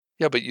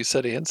 Yeah, but you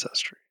said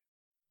ancestry.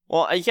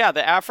 Well, yeah,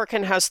 the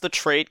African has the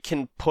trait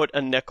can put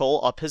a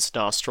nickel up his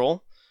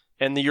nostril,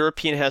 and the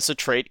European has the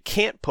trait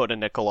can't put a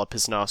nickel up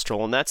his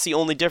nostril, and that's the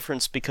only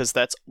difference because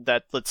that's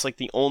like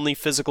the only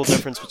physical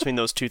difference between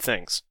those two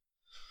things.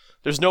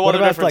 There's no other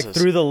differences. What about like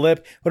through the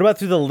lip? What about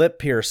through the lip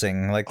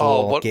piercing? Like the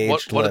little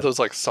gauged what lip? are those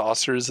like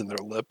saucers in their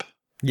lip?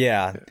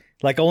 Yeah,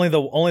 like only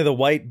the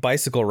white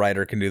bicycle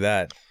rider can do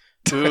that.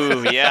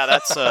 Ooh, yeah,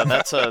 that's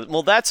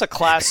a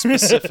class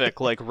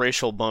specific like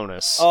racial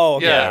bonus. Oh,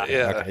 okay.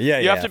 Yeah. Okay. Yeah,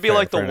 you have to be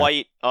like the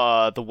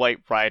enough. white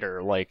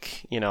rider,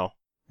 like, you know.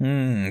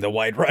 The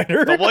white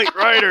rider. The white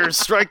rider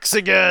strikes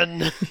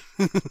again.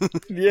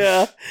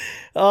 Yeah.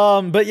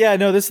 But yeah,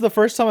 no, this is the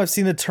first time I've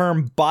seen the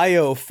term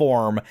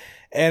bioform.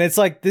 And it's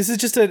like, this is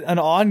just an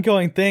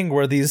ongoing thing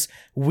where these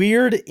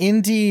weird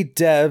indie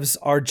devs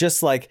are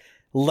just like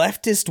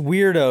leftist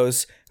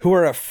weirdos who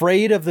are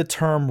afraid of the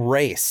term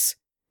race.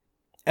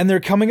 And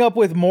they're coming up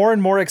with more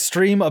and more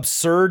extreme,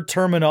 absurd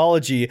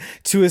terminology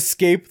to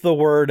escape the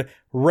word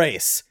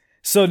race.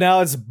 So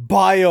now it's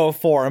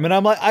bioform. And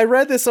I'm like, I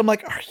read this, I'm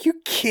like, are you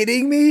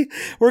kidding me?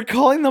 We're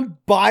calling them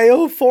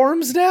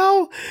bioforms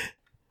now?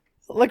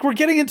 Like, we're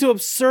getting into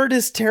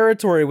absurdist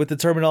territory with the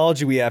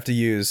terminology we have to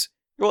use.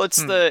 Well, it's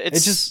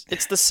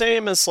the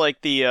same as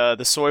like the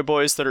soy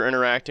boys that are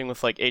interacting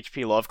with like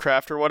H.P.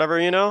 Lovecraft or whatever,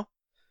 you know?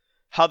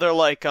 How they're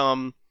like,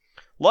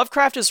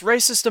 Lovecraft is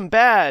racist and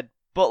bad,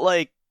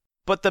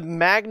 but the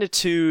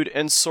magnitude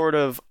and sort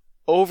of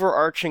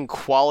overarching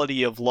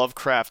quality of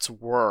Lovecraft's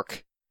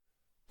work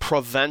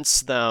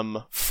prevents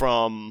them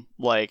from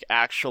like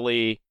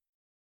actually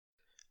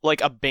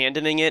like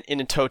abandoning it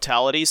in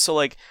totality. So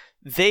like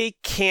they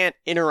can't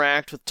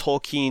interact with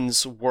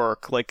Tolkien's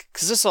work, like,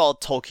 because this is all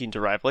Tolkien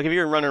derived. Like if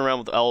you're running around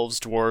with elves,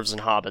 dwarves,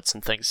 and hobbits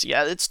and things,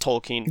 yeah, it's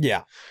Tolkien.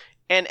 Yeah.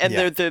 And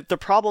yeah. The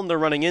problem they're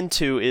running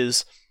into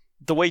is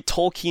the way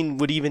Tolkien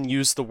would even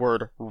use the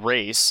word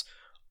race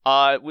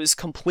was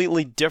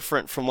completely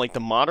different from like the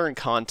modern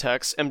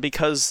context, and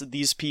because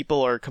these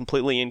people are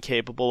completely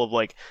incapable of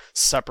like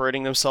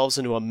separating themselves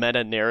into a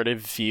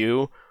meta-narrative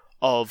view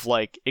of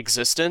like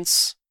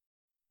existence,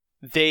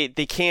 they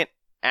can't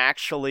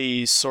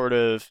actually sort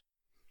of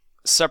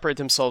separate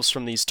themselves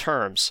from these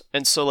terms,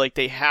 and so like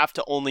they have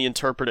to only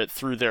interpret it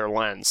through their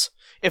lens.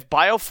 If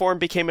bioform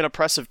became an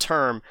oppressive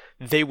term,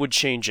 they would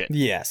change it.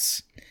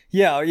 Yes.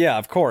 Yeah,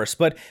 of course.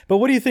 But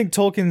what do you think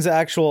Tolkien's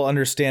actual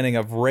understanding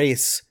of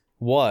race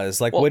was?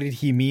 Like, what did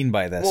he mean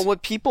by this?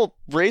 Well,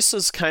 race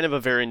is kind of a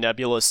very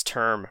nebulous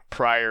term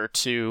prior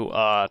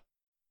to,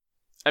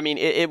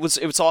 it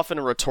was often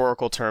a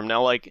rhetorical term.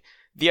 Now, like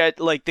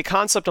the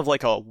concept of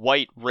like a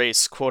white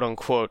race, quote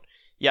unquote,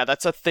 yeah,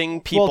 that's a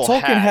thing people Well,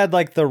 Tolkien had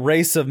like the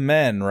race of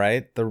men,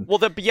 right? But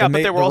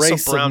there were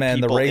also brown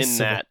people in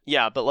that.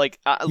 Yeah, but like,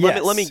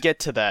 let me get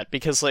to that,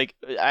 because like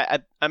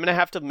I'm gonna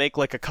have to make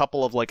like a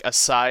couple of like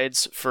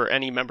asides for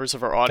any members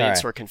of our audience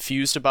who are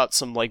confused about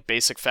some like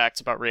basic facts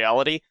about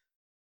reality.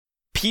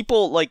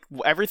 People, like,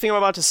 everything I'm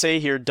about to say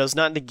here does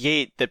not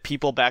negate that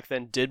people back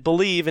then did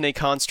believe in a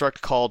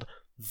construct called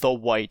the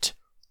white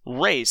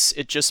race.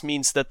 It just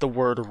means that the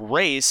word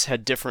race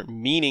had different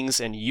meanings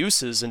and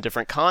uses in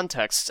different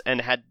contexts, and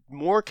had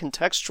more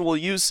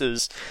contextual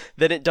uses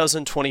than it does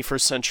in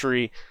 21st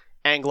century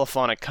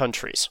Anglophonic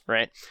countries,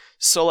 right?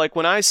 So, like,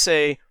 when I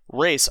say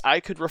race, I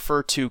could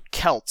refer to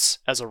Celts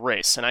as a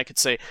race, and I could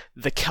say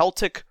the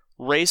Celtic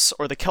race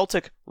or the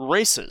Celtic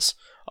races.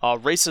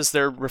 Races,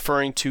 they're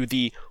referring to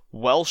the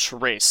Welsh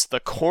race,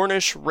 the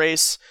Cornish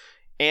race,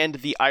 and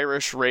the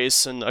Irish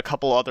race, and a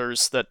couple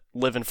others that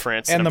live in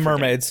France. And the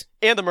mermaids.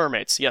 And the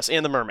mermaids, yes,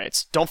 and the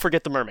mermaids. Don't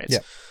forget the mermaids. Yeah.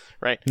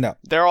 Right? No.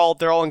 They're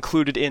all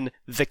included in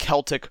the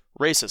Celtic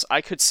races.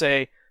 I could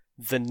say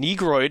the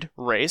Negroid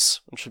race,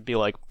 which would be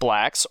like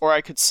blacks, or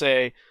I could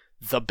say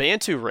the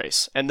Bantu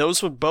race, and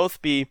those would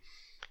both be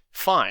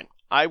fine.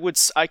 I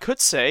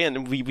could say,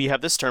 and we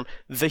have this term,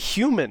 the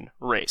human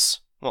race.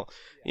 Well,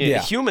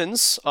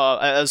 humans,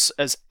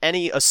 as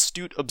any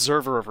astute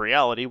observer of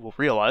reality will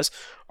realize,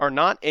 are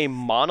not a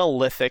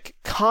monolithic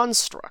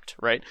construct,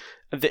 right?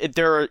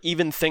 There are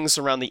even things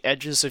around the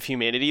edges of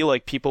humanity,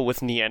 like people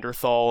with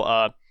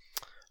Neanderthal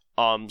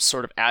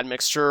sort of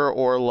admixture,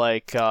 or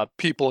like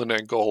people in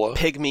Angola,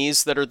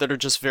 pygmies that are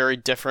just very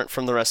different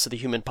from the rest of the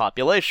human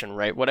population,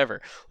 right? Whatever.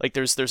 Like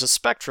there's a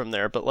spectrum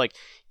there, but like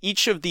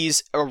each of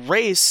these, a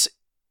race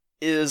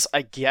is,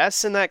 I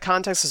guess, in that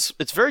context,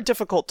 it's very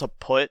difficult to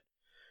put.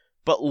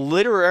 But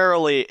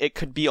literally, it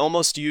could be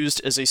almost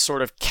used as a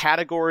sort of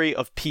category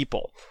of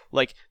people,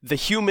 like the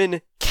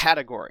human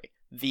category,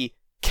 the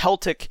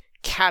Celtic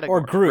category,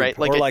 or group, right?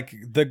 Like, or like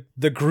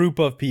the group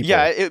of people.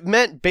 Yeah, it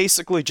meant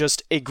basically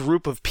just a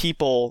group of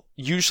people,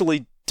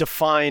 usually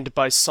defined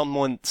by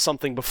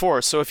something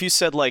before. So if you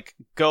said like,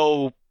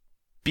 go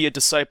be a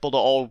disciple to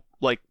all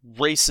like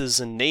races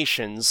and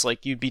nations,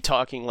 like you'd be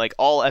talking like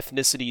all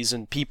ethnicities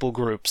and people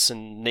groups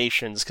and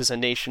nations, because a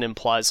nation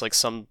implies like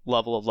some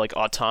level of like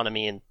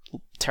autonomy and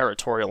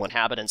territorial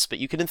inhabitants, but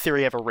you could in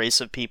theory have a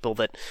race of people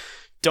that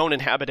don't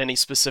inhabit any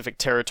specific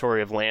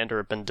territory of land or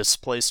have been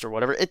displaced or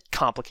whatever. It's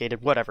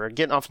complicated, whatever,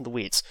 getting off in the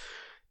weeds.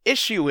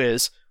 Issue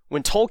is,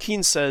 when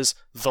Tolkien says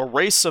the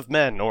race of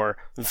men or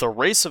the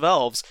race of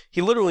elves,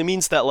 he literally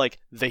means that like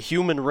the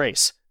human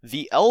race,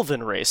 the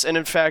elven race. And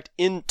in fact,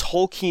 in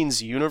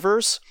Tolkien's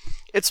universe,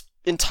 it's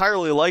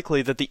entirely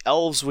likely that the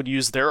elves would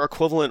use their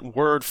equivalent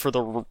word for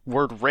the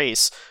word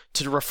race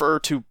to refer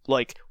to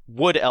like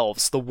wood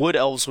elves. The wood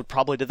elves would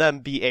probably to them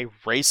be a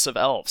race of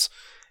elves.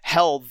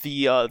 Hell,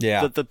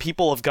 the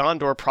people of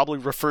Gondor probably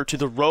refer to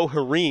the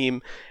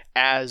Rohirrim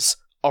as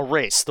a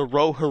race. The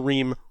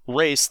Rohirrim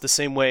race, the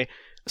same way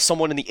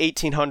someone in the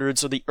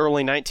 1800s or the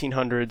early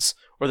 1900s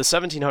or the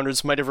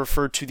 1700s might have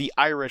referred to the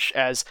Irish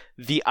as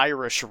the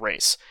Irish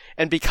race.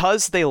 And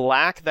because they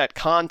lack that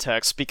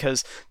context,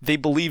 because they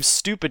believe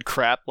stupid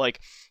crap like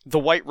the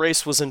white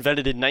race was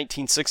invented in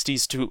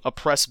 1960s to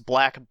oppress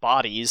black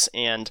bodies,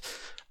 and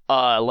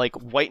like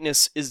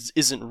whiteness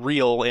isn't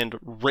real and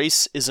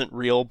race isn't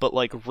real, but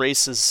like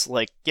race is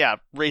like, yeah,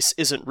 race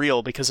isn't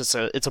real because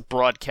it's a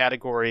broad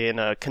category and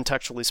a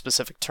contextually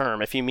specific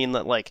term. If you mean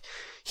that like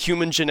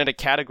human genetic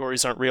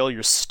categories aren't real,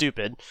 you're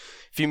stupid.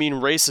 If you mean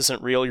race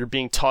isn't real, you're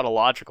being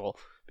tautological,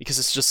 because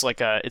it's just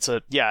like it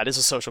is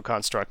a social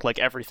construct like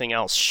everything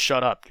else.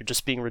 Shut up, you're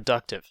just being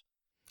reductive.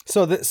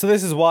 So this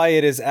is why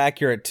it is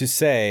accurate to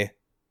say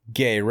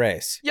gay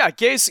race. Yeah,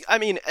 gays, I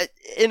mean,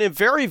 in a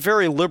very,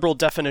 very liberal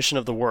definition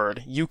of the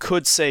word, you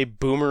could say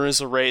boomer is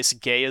a race,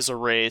 gay is a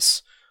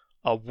race,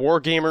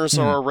 wargamers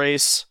are a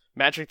race,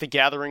 Magic the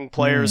Gathering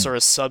players are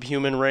a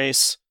subhuman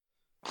race.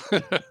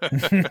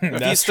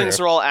 These things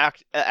are all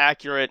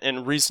accurate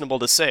and reasonable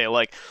to say.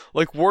 Like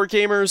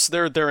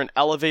wargamers, they're an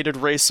elevated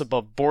race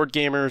above board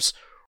gamers.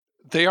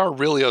 They are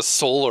really a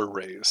solar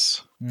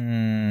race.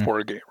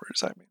 Board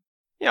gamers, I mean.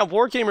 Yeah,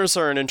 wargamers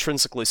are an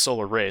intrinsically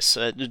solar race.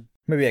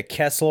 Maybe a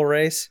Kessel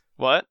race?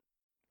 What?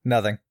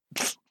 Nothing.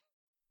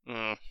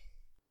 I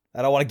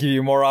don't want to give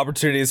you more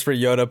opportunities for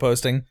Yoda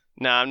posting.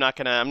 No, I'm not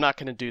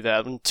gonna do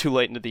that. I'm too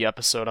late into the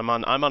episode. I'm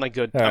on a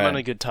good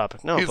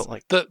topic. No, but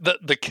like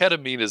the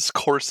ketamine is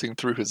coursing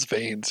through his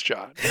veins,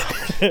 John.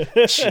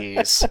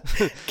 Jeez.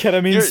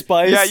 Ketamine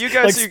spice. Yeah, you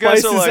guys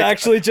spice are like, is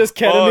actually just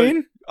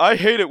ketamine. I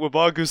hate it when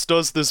Mongoose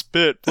does this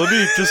bit. Let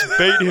me just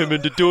bait him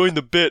into doing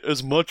the bit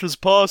as much as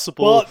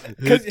possible. Well,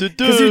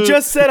 because you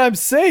just said I'm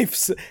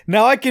safe.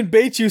 Now I can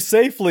bait you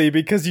safely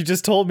because you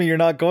just told me you're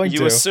not going to.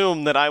 You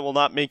assume that I will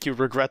not make you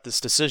regret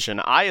this decision.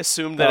 I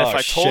assume that if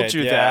I told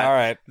you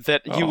that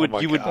you would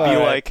be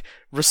like,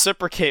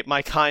 reciprocate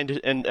my kind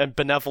and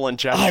benevolent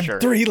gesture.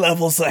 I'm 3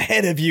 levels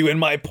ahead of you in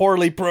my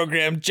poorly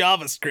programmed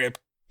JavaScript.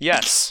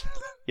 Yes.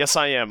 Yes,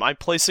 I am. I'm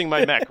placing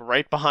my mech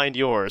right behind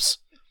yours.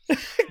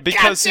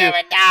 Because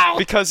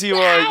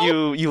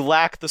you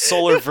lack the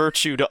solar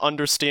virtue to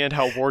understand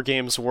how war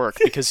games work,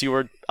 because you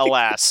are,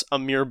 alas, a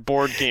mere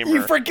board gamer.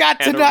 You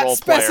forgot to not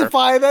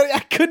specify that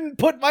I couldn't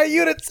put my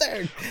units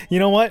there. You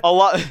know what?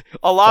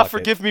 Allah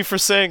forgive me for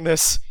saying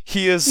this.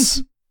 He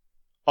is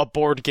a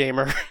board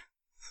gamer.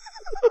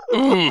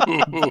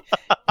 You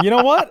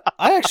know what?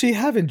 I actually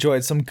have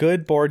enjoyed some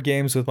good board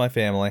games with my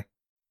family.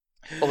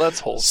 Well, that's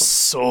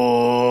wholesome.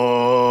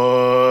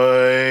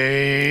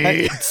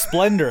 Hey,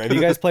 Splendor. Have you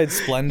guys played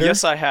Splendor?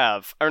 Yes, I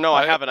have. Or no,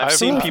 I haven't. I've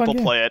seen people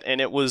play it, and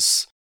it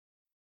was...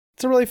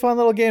 It's a really fun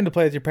little game to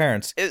play with your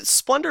parents.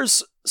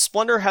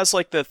 Splendor has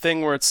like the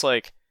thing where it's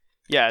like,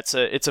 yeah,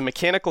 it's a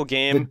mechanical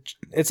game.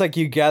 It's like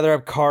you gather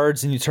up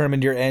cards and you turn them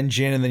into your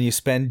engine, and then you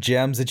spend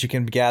gems that you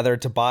can gather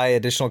to buy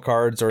additional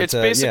cards. Or it's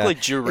basically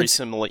jewelry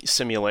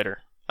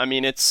simulator. I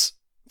mean, it's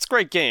a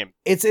great game.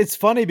 It's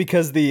funny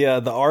because the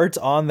art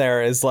on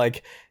there is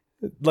like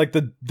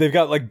they've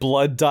got like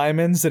blood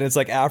diamonds, and it's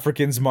like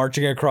Africans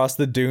marching across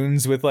the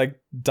dunes with like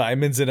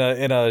diamonds in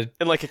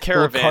like a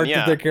caravan cart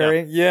that they're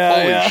carrying.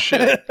 Yeah. Holy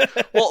shit.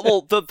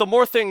 well, the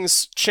more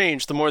things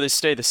change, the more they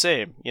stay the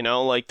same. You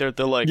know, like they're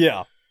like,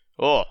 yeah.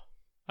 Oh,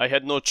 I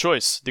had no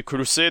choice. The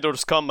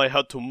Crusaders come. I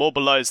had to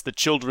mobilize the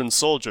children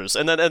soldiers,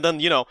 and then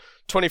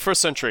 21st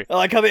century. I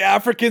like how the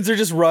Africans are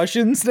just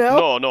Russians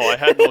now. No, I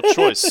had no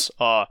choice.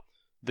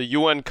 The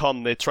UN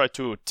come, they try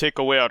to take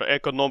away our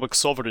economic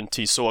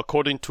sovereignty, so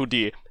according to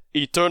the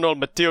eternal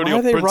material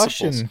principles,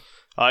 Russian?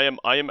 I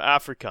am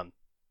African.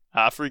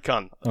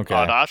 Okay.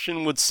 A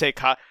Russian would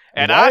take a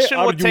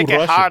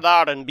hard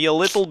R and be a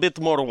little bit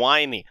more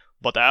whiny,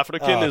 but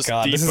African is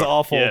deeper. This is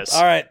awful. Yes.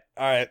 All right.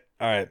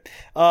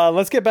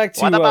 Let's get back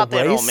to what about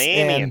the race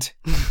Romanian?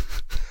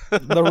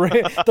 And the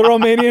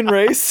Romanian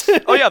race.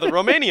 Oh yeah, the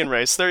Romanian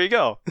race. There you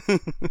go.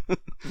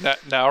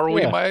 Now are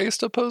we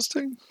Maesta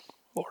posting?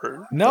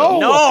 Or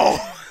No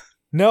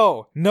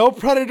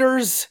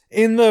predators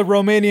in the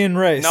Romanian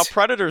race. Now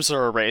predators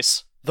are a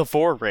race. The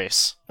Vor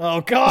race.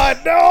 Oh God,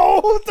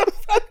 no! The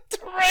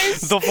predator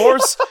race. The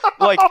Vors,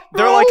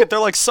 they're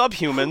like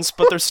subhumans,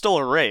 but they're still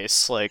a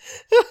race. Like,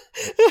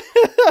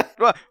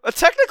 well,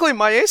 technically,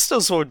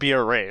 Maestas would be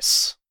a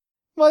race.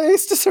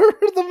 Maester,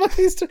 the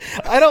Maester.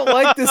 I don't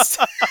like this.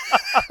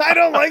 I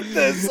don't like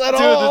this at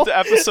all. Dude, the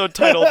episode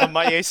title, The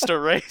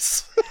Maester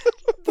Race.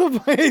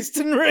 The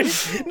Maester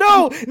race.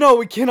 No,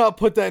 we cannot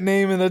put that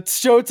name in the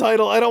show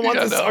title. I don't want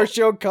our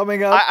show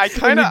coming up. I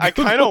kind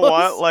of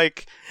want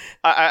like.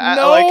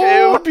 No. Like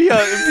it would be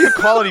a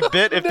quality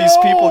bit if these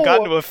people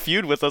got into a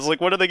feud with us. Like,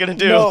 what are they gonna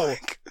do? No.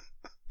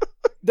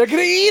 They're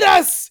gonna eat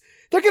us.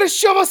 They're gonna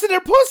shove us in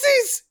their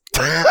pussies.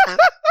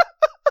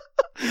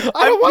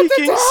 I'm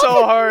peeking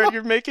so hard.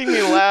 You're making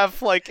me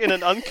laugh like in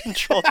an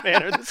uncontrolled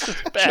manner. This is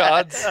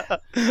bad.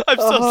 I'm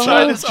so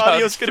sorry. This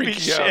audio's gonna be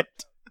shit.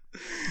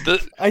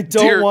 I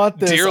don't want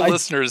this. Dear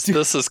listeners,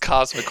 this is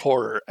cosmic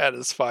horror at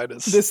its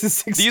finest. This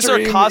is extreme. These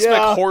are cosmic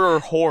horror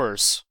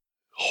whores.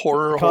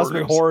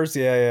 Cosmic horrors,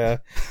 yeah.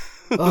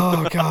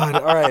 Oh god,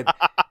 all right.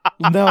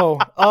 No.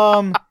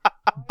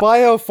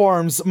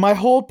 Bioforms. My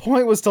whole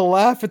point was to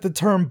laugh at the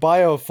term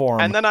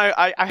bioform. And then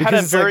I had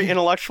a very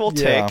intellectual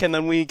take, and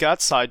then we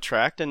got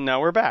sidetracked, and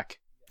now we're back.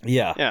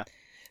 Yeah.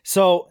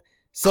 So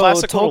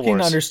Classic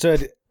Tolkien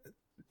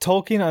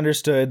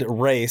understood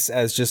race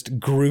as just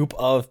group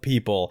of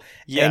people.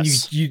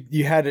 Yes. And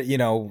you had it,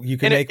 you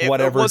can make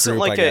whatever it wasn't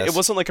group, like I guess. It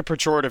wasn't like a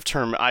pejorative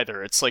term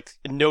either. It's like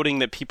noting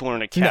that people are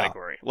in a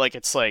category. No. Like,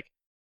 it's like,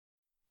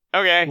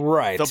 okay,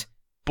 right. The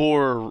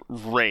Boer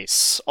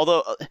race.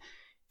 Although,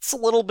 it's a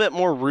little bit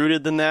more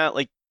rooted than that.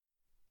 Like,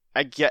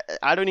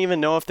 I don't even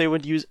know if they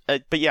would use,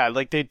 but yeah,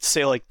 like they'd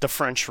say like the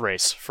French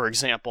race, for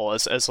example,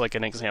 as like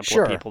an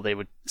example of people. They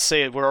would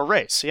say we're a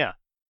race, yeah.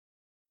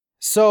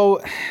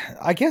 So,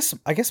 I guess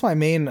my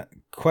main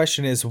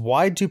question is,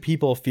 why do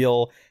people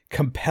feel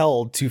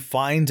compelled to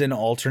find an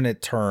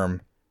alternate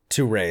term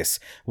to race?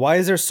 Why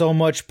is there so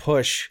much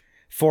push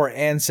for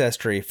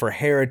ancestry, for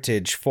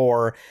heritage,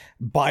 for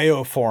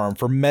bioform,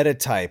 for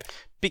metatype?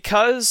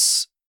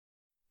 Because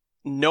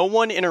no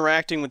one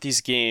interacting with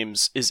these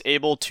games is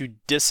able to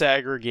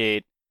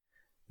disaggregate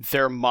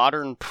their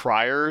modern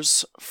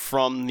priors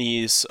from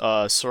these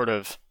sort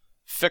of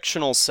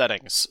fictional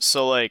settings.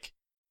 So, like,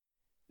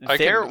 I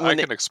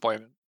can explain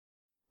it.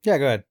 Yeah,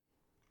 go ahead.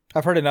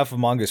 I've heard enough of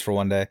Mongoose for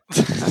one day.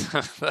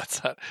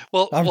 That's not...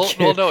 Well,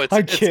 kidding. no,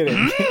 I'm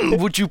kidding.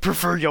 Would you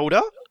prefer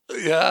Yoda?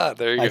 Yeah,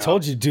 there you go. I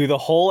told you, do the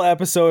whole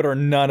episode or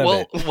none of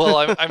it.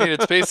 Well, I mean,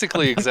 it's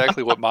basically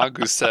exactly what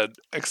Mongoose said,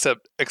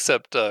 except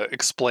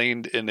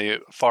explained in a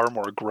far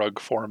more grug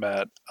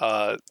format.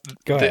 Go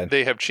ahead.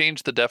 They have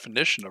changed the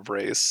definition of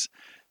race,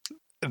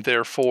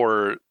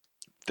 therefore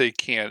they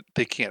can't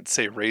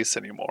say race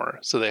anymore.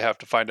 So they have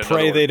to find another.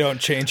 Pray they don't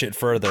change it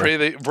further.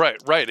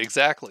 Right,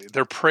 exactly.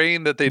 They're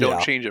praying that they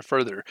don't change it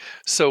further.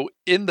 So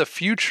in the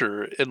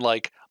future, in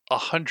like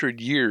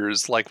 100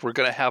 years, like we're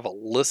gonna have a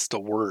list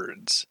of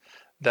words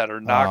that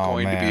are not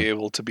going to be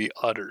able to be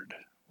uttered,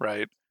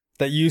 right?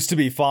 That used to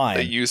be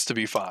fine. You used to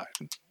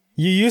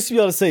be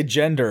able to say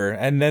gender,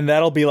 and then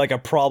that'll be like a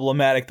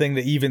problematic thing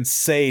to even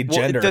say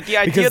gender. The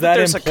idea that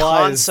there's a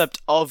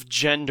concept of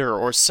gender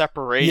or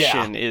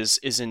separation is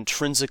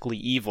intrinsically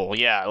evil.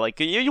 Yeah, like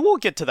you will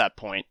get to that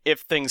point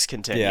if things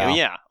continue.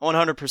 Yeah,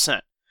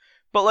 100%.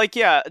 But like,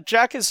 yeah,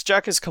 Jack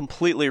is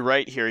completely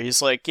right here.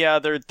 He's like, yeah,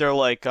 they're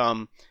like,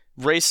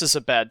 race is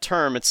a bad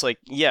term. It's like,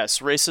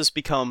 yes, race has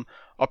become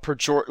a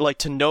like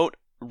to note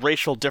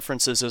racial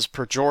differences is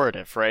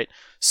pejorative, right?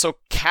 So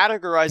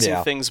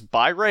categorizing things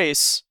by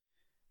race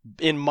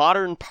in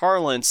modern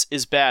parlance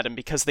is bad, and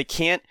because they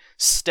can't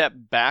step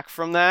back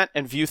from that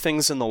and view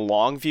things in the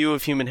long view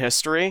of human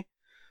history.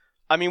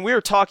 I mean, we are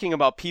talking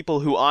about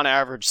people who on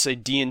average say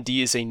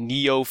D&D is a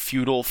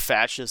neo-feudal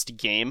fascist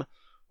game,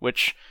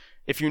 which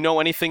if you know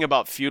anything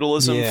about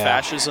feudalism,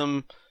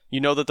 fascism,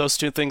 you know that those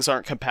two things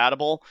aren't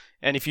compatible,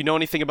 and if you know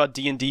anything about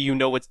D&D, you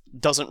know it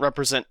doesn't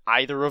represent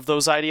either of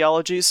those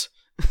ideologies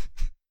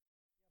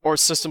or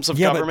systems of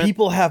government. But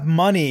people have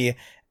money.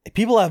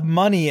 People have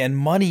money, and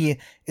money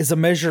is a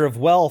measure of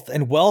wealth,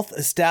 and wealth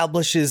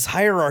establishes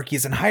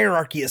hierarchies, and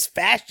hierarchy is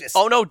fascist.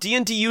 Oh no,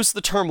 D&D used the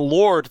term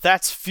lord.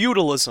 That's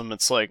feudalism.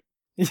 It's like,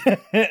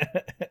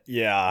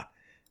 yeah,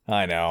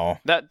 I know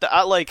that.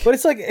 I like, but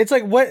it's like,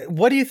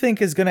 what do you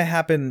think is going to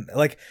happen?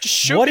 Like,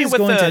 just what is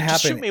going to happen?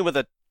 Just shoot me with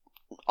a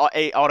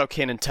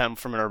autocannon 10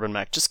 from an urban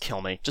mech. Just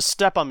kill me. Just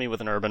step on me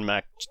with an urban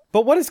mech.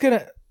 But what is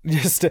gonna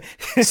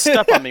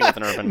step on me with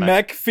an urban mech?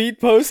 Mech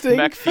feet posting.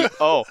 Mech feet.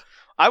 Oh.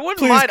 I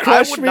wouldn't mind.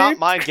 I would not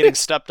mind getting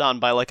stepped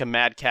on by like a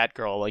mad cat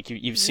girl. Like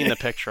you've seen the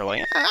picture.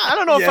 Like I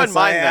don't know if I'd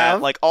mind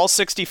that. Like all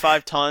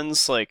 65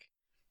 tons. Like.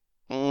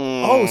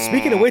 Oh,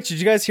 speaking of which, did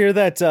you guys hear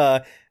that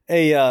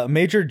a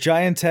major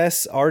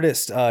giantess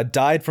artist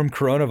died from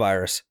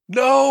coronavirus?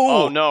 No.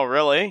 Oh no,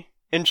 really?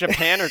 In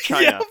Japan or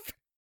China?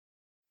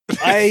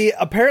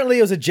 Apparently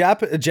it was a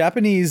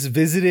Japanese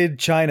visited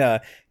China,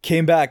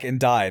 came back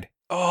and died.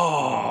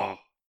 Oh.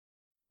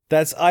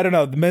 That's, I don't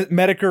know. The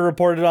Medicare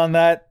reported on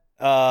that.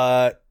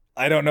 I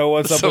don't know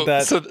what's up with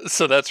that.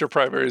 So that's your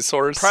primary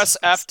source? Press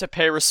F to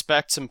pay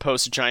respects and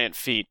post giant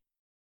feet.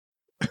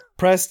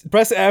 Press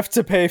F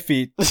to pay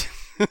feet.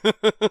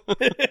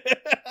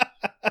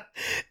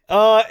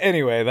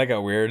 Anyway, that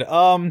got weird.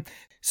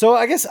 So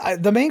I guess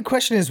the main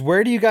question is,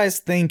 where do you guys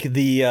think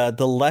the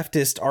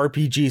leftist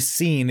RPG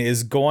scene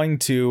is going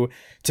to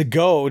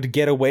go to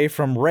get away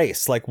from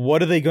race? Like,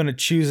 what are they going to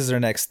choose as their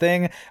next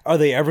thing? Are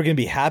they ever going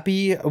to be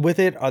happy with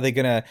it? Are they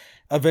going to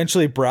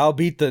eventually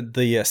browbeat the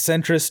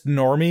centrist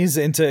normies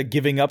into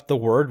giving up the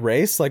word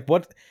race? Like,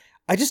 what?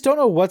 I just don't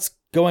know what's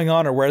going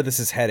on or where this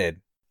is headed.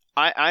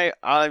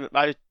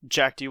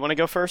 Jack, do you want to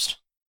go first?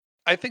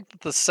 I think that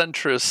the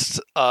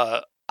centrist,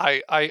 I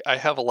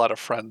have a lot of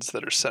friends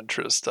that are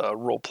centrist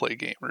role-play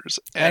gamers.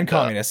 And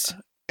communists.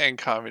 And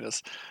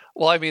communists.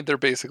 Well, I mean, they're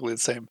basically the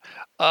same.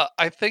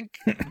 I think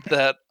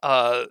that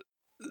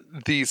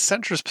the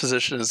centrist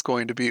position is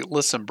going to be,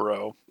 listen,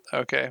 bro,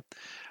 okay?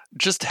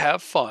 Just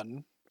have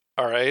fun,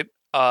 all right?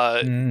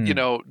 You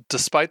know,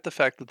 despite the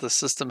fact that the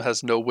system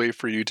has no way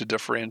for you to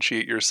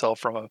differentiate yourself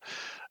from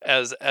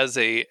as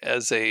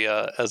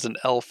an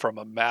elf from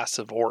a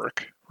massive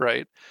orc,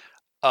 right?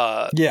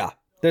 Yeah.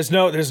 There's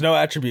no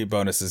attribute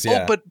bonuses.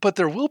 Yeah. Oh, but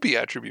there will be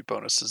attribute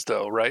bonuses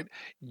though, right?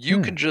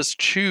 You can just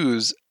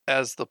choose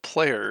as the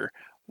player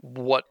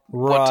what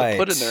to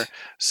put in there.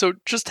 So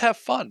just have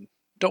fun.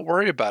 Don't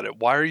worry about it.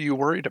 Why are you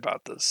worried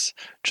about this?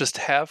 Just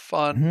have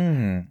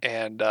fun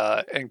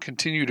and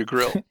continue to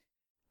grill.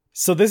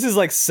 So this is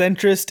like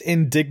centrist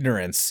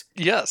indignorance.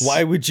 Yes.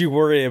 Why would you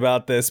worry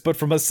about this? But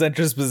from a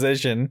centrist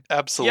position.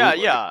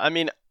 Absolutely. Yeah. I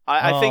mean,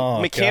 I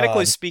think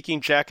mechanically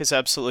speaking, Jack is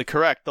absolutely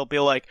correct. They'll be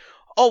like,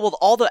 oh, well,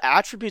 all the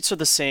attributes are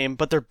the same,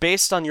 but they're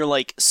based on your,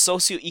 like,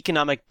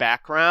 socioeconomic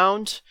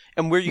background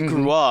and where you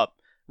grew up,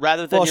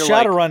 rather than your,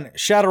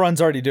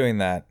 Shadowrun's already doing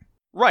that.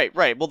 Right.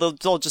 Well,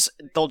 they'll just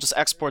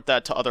export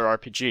that to other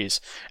RPGs,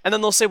 and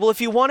then they'll say, well,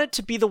 if you want it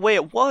to be the way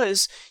it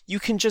was, you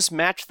can just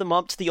match them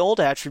up to the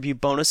old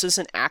attribute bonuses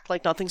and act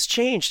like nothing's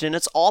changed, and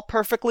it's all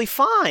perfectly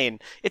fine.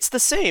 It's the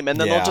same, and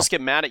then they'll just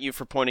get mad at you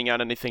for pointing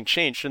out anything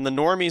changed, and the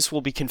normies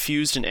will be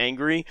confused and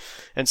angry,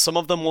 and some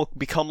of them will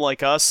become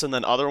like us, and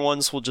then other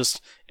ones will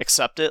just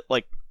accept it,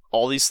 like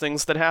all these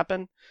things that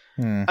happen.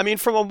 I mean,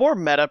 from a more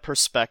meta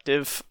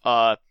perspective,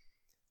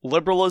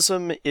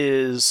 liberalism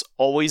is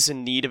always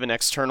in need of an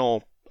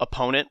external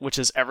opponent, which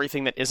is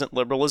everything that isn't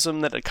liberalism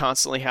that it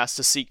constantly has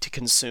to seek to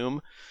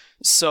consume.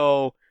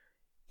 So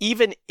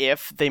even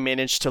if they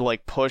manage to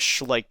like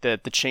push like the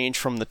change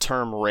from the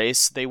term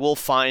race, they will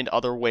find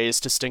other ways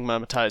to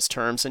stigmatize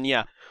terms, and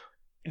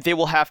they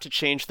will have to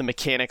change the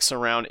mechanics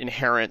around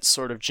inherent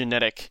sort of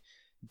genetic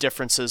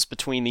differences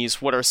between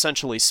these what are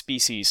essentially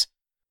species.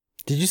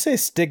 Did you say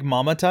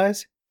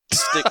stigmatize?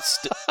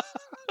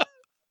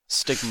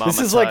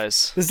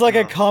 Stigmatize. This is like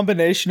a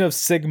combination of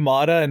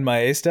Sigmata and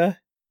Maesta.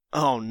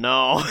 Oh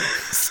no.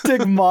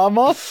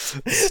 Stigmama?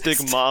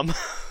 Stigmom.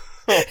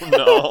 Oh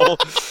no.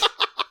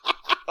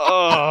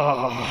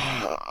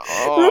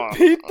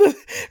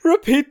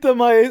 Repeat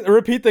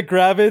the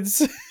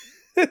gravids.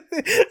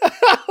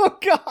 Oh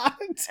god.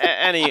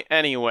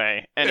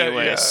 Anyway,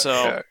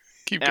 so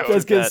keep going.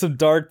 Let's get some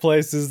dark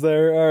places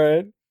there. All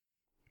right.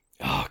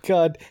 Oh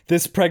god,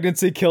 this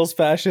pregnancy kills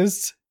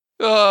fascists.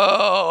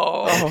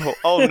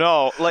 Oh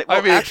no! Like, well,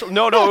 I mean, actually,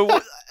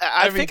 no.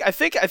 I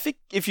think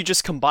if you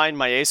just combine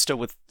Maesta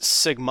with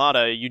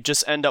Sigmata, you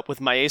just end up with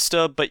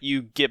Maesta, but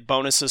you get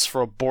bonuses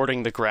for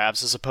aborting the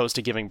grabs as opposed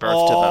to giving birth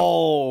to them.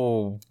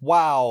 Oh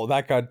wow,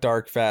 that got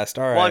dark fast.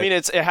 All right. Well, I mean,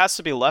 it has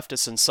to be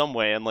leftist in some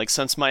way, and like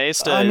since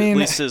Maesta at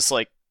least is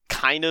like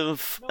kind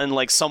of in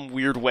like some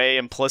weird way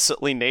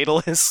implicitly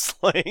natalist,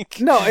 like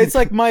no, it's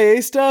like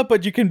Maesta,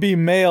 but you can be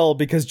male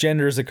because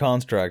gender is a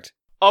construct.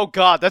 Oh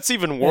god, that's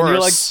even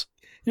worse.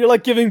 You're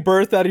like giving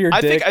birth out of your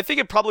dick. I think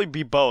it'd probably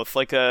be both,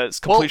 like a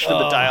completion of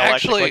the dialectic.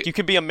 Actually, like you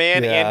could be a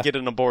man and get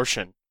an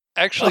abortion.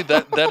 Actually,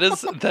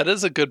 that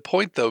is a good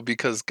point though,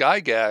 because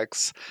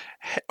Gygax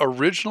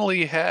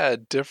originally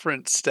had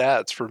different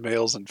stats for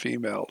males and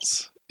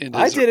females.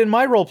 I did in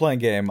my role playing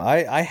game.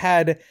 I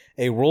had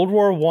a World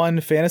War I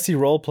fantasy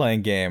role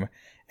playing game,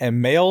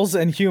 and males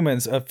and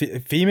humans,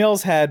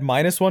 females had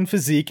 -1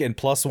 physique and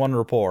 +1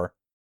 rapport.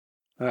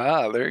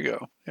 Ah, there you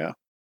go. Yeah,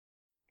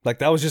 like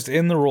that was just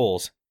in the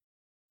rules.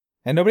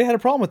 And nobody had a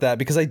problem with that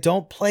because I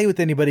don't play with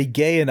anybody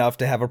gay enough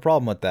to have a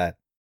problem with that.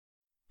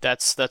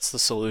 That's the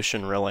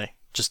solution, really.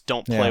 Just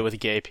don't play with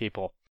gay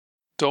people.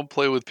 Don't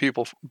play with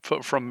people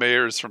from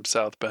mayors from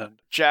South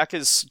Bend. Jack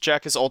is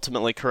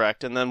ultimately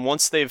correct. And then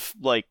once they've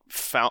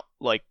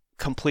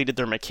completed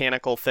their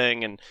mechanical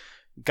thing and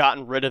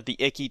gotten rid of the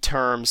icky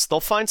terms, they'll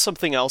find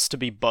something else to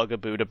be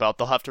bugabooed about.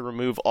 They'll have to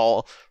remove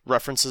all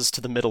references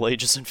to the Middle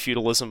Ages and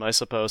feudalism, I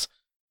suppose.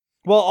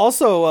 Well,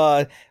 also,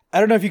 I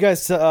don't know if you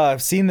guys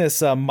have seen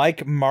this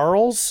Mike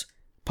Marles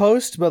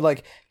post, but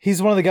like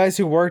he's one of the guys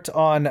who worked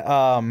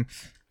on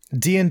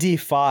D&D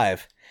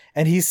 5,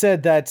 and he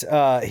said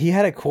that he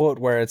had a quote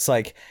where it's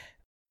like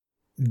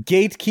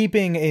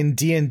gatekeeping in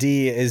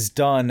D&D is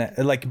done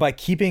like by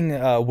keeping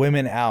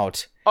women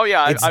out. Oh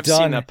yeah, I've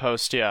seen that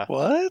post. Yeah.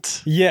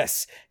 What?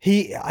 Yes,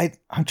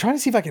 I'm trying to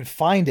see if I can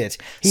find it.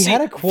 He had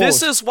a quote.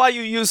 This is why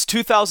you use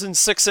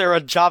 2006 era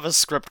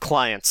JavaScript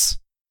clients.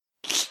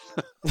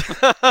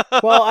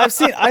 Well, I've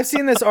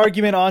seen this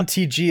argument on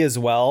TG as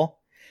well,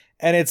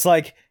 and it's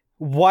like,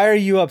 why are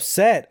you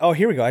upset? Oh,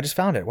 here we go. I just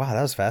found it. Wow,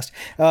 that was fast.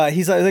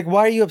 He's like, why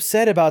are you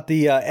upset about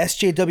the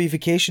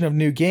SJWification of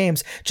new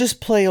games?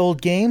 Just play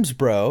old games,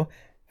 bro.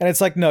 And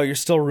it's like, no, you're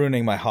still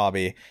ruining my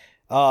hobby.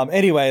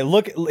 Anyway,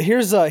 look,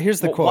 here's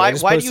the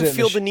quote. Why do you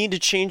feel the need to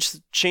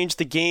change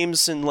the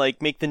games and like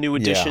make the new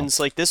additions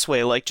like this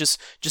way? Like just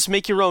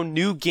make your own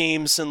new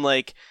games and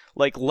like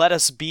let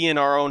us be in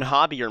our own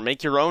hobby or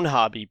make your own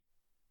hobby,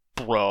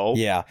 bro.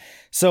 Yeah.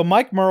 So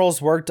Mike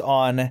Mearls worked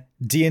on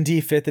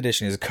D&D 5th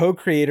edition. He's a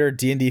co-creator,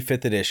 D&D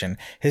 5th edition.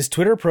 His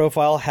Twitter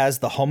profile has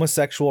the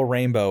homosexual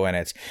rainbow in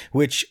it,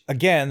 which,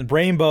 again,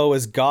 rainbow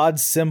is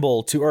God's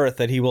symbol to Earth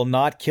that he will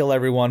not kill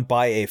everyone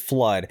by a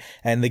flood,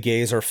 and the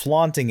gays are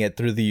flaunting it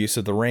through the use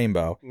of the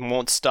rainbow. It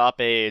won't stop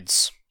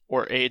AIDS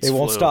or AIDS It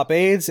won't stop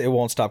AIDS, it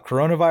won't stop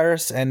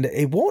coronavirus, and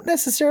it won't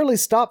necessarily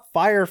stop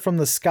fire from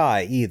the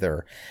sky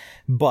either.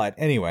 But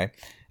anyway...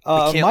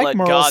 we can't Mike let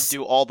Mearls, God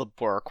do all the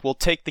work. We'll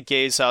take the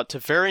gays out to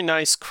very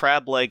nice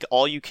crab leg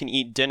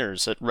all-you-can-eat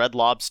dinners at Red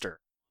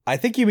Lobster. I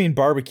think you mean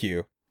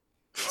barbecue.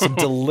 Some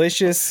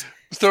delicious,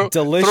 Throw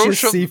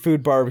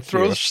seafood barbecue.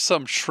 Throw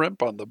some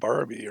shrimp on the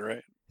Barbie,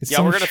 right?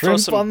 Some we're gonna throw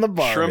some on the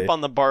Barbie. shrimp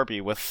on the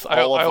Barbie with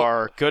all of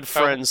our good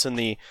friends in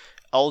the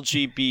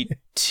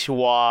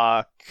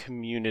LGBTQI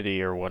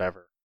community or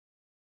whatever.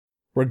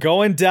 We're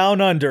going down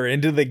under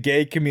into the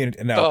gay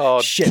community. No,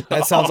 shit,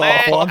 that sounds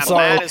awful. I'm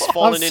sorry. A man is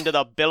falling into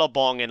the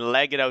Billabong in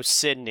Legado,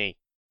 Sydney.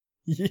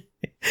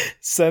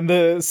 Send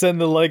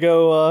the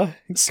Lego.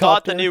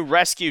 Start the new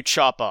rescue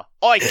chopper.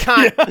 Oi,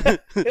 cunt!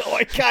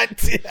 I can't.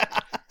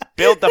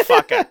 Build the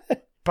fucker.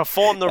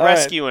 Perform the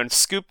rescue and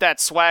scoop that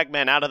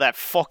swagman out of that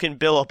fucking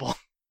Billabong.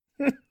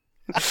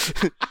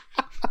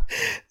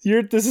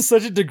 This is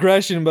such a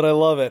digression, but I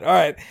love it. All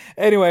right.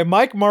 Anyway,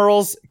 Mike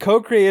Mearls,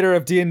 co-creator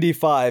of D&D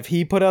 5,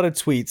 he put out a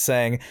tweet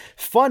saying,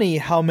 "Funny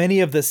how many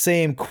of the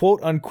same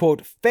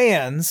quote-unquote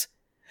fans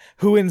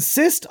who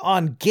insist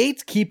on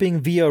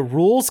gatekeeping via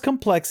rules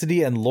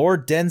complexity and lore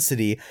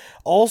density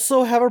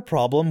also have a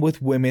problem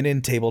with women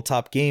in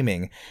tabletop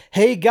gaming.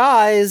 Hey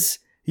guys,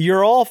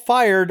 you're all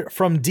fired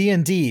from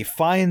D&D.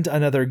 Find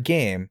another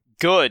game."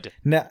 Good.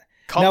 Now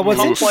come what's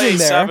play interesting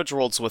there... Savage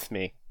Worlds with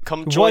me.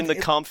 Come join the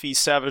comfy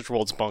Savage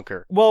Worlds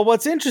bunker. Well,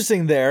 what's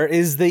interesting there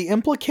is the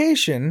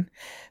implication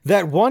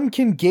that one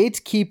can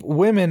gatekeep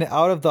women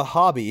out of the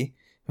hobby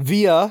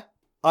via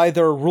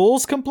either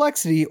rules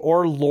complexity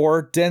or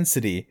lore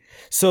density.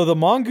 So the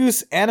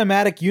Mongoose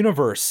animatic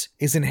universe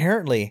is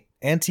inherently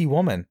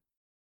anti-woman.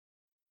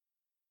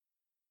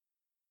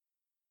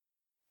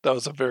 That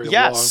was a very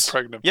long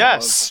pregnant pause.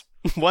 Yes.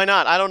 Why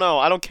not? I don't know.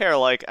 I don't care.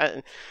 Like,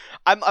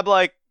 I'm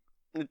like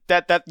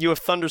that. You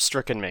have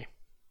thunderstricken me.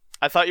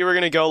 I thought you were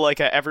gonna go like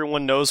a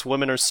 "everyone knows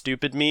women are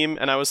stupid" meme,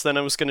 and I was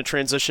gonna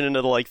transition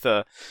into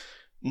the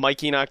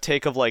Mikey Knock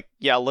take of like,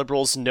 yeah,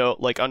 liberals know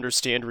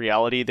understand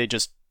reality. They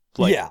just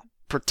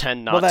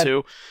pretend not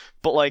to.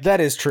 But like that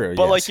is true.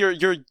 But yes. like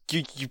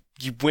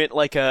you went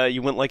like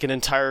an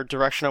entire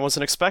direction I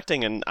wasn't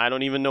expecting, and I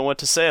don't even know what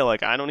to say.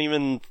 Like I don't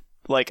even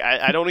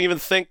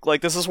think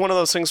like this is one of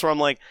those things where I'm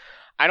like,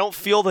 I don't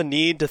feel the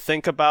need to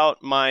think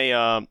about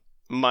my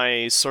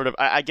my sort of,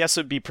 I guess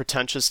it would be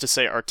pretentious to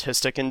say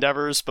artistic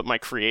endeavors, but my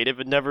creative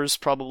endeavors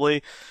probably.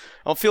 I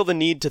don't feel the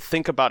need to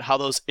think about how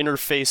those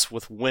interface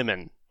with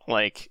women,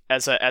 like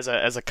as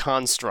a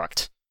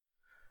construct.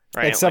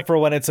 Right? Except for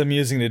when it's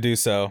amusing to do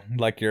so,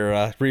 like your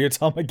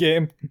Ryutama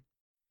game.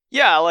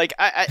 Yeah, like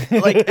I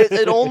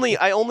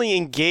only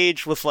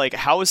engage with like,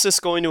 how is this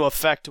going to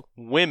affect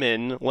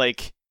women?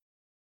 Like,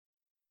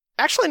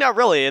 actually, not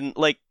really. And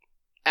like,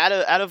 out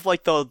of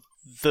like the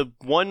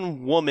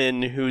one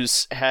woman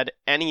who's had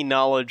any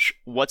knowledge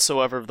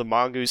whatsoever of the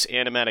Mongoose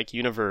animatic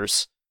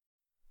universe,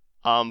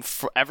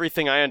 for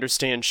everything I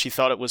understand, she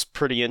thought it was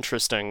pretty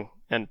interesting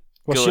and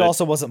well, good. She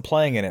also wasn't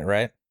playing in it,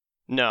 right?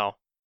 No.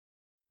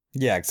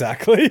 Yeah,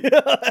 exactly.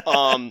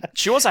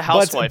 She was a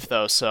housewife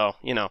though, so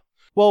you know.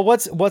 Well,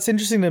 what's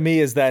interesting to me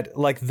is that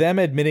like them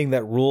admitting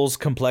that rules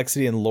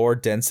complexity and lore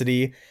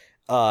density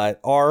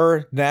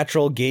are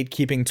natural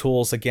gatekeeping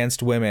tools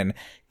against women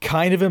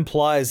kind of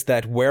implies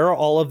that where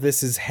all of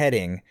this is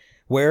heading,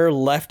 where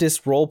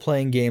leftist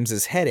role-playing games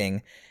is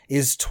heading,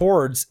 is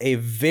towards a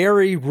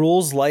very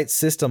rules-light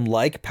system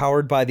like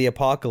Powered by the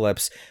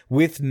Apocalypse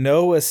with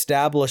no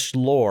established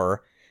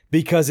lore,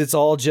 because it's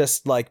all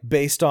just like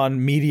based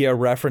on media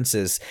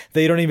references.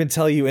 They don't even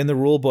tell you in the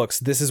rule books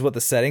this is what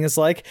the setting is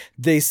like.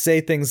 They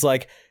say things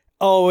like,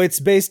 oh, it's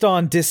based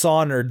on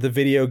Dishonored, the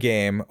video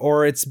game,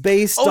 or it's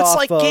based off of... Oh,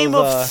 it's like Game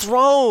of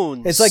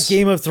Thrones! It's like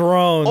Game of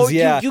Thrones, oh,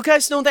 yeah. You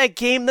guys know that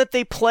game that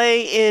they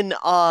play in,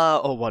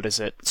 what is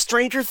it?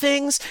 Stranger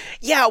Things?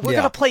 Yeah, we're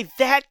gonna play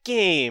that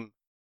game!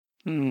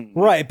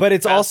 Right, but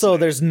it's also,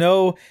 there's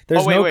no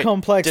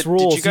complex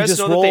rules. Did you guys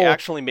know that they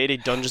actually made a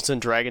Dungeons &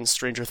 Dragons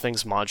Stranger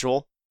Things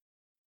module?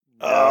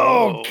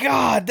 Oh,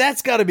 God,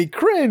 that's gotta be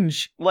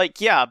cringe!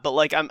 Like, yeah, but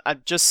like, I'm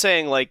just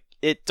saying, like,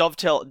 it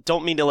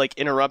don't mean to like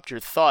interrupt your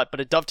thought, but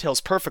it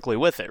dovetails perfectly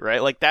with it,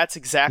 right? Like that's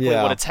exactly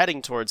what it's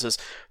heading towards, is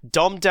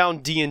dumbed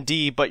down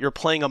D&D, but you're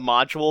playing a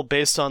module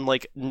based on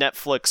like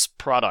Netflix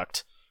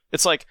product.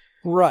 It's like,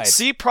 Right.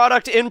 See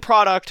product in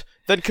product,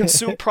 then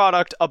consume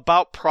product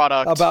about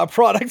product. About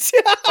products.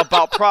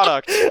 About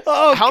product.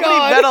 Oh, How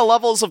God. many meta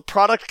levels of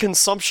product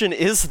consumption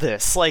is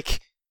this? Like,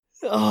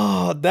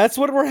 Oh, that's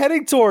what we're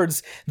heading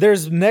towards.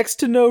 There's next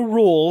to no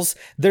rules.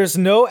 There's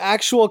no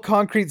actual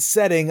concrete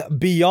setting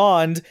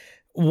beyond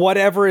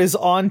whatever is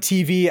on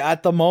TV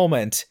at the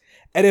moment.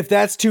 And if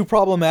that's too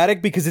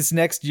problematic because it's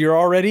next year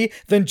already,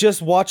 then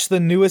just watch the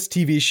newest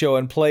TV show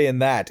and play in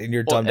that in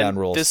your dumbed down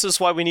rules. This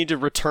is why we need to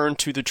return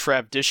to the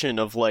tradition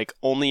of like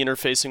only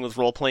interfacing with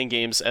role-playing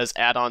games as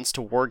add-ons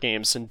to war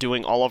games and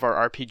doing all of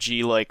our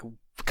RPG like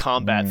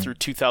combat through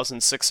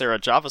 2006 era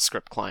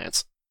JavaScript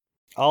clients.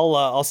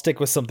 I'll stick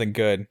with something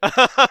good.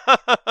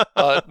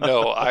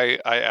 No, I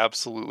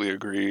absolutely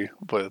agree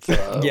with.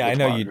 Yeah, I with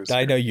know Mongoose you. I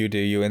here. know you do.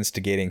 You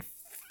instigating.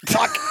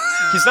 Fuck.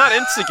 He's not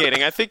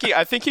instigating. I think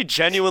he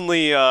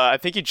genuinely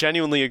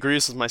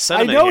agrees with my I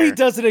sentiment know here. he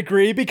doesn't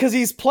agree because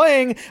he's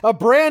playing a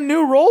brand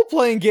new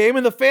role-playing game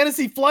in the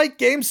Fantasy Flight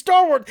game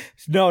Star Wars.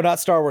 No, not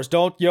Star Wars.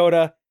 Don't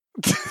Yoda.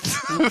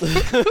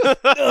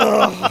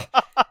 Ugh.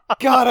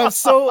 God, I'm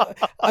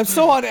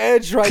so on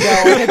edge right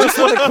now. I just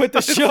want to quit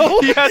the show.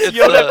 He has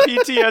Yoda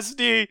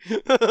PTSD.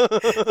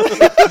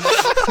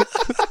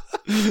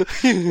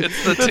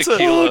 It's the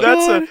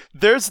tequila.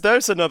 There's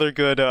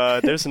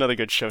another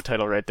good show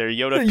title right there.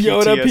 Yoda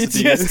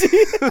PTSD.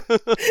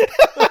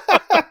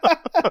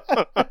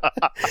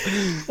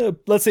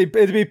 Let's say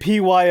it'd be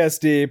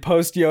PYSD,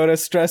 post Yoda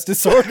stress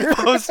disorder.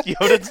 Post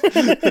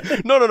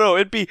Yoda. No.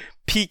 It'd be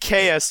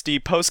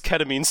PKSD, post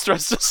ketamine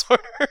stress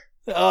disorder.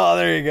 Oh,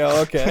 there you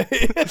go. Okay.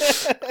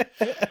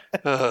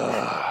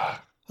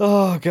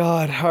 Oh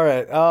God. All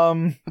right.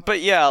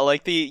 But yeah,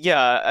 like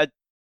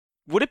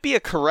would it be a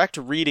correct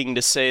reading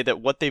to say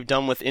that what they've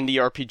done with indie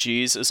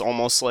RPGs is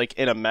almost like,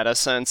 in a meta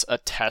sense, a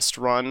test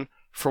run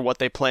for what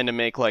they plan to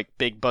make like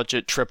big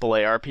budget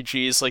AAA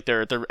RPGs? Like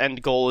their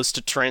end goal is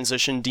to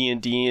transition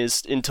D&D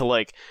into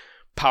like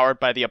powered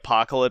by the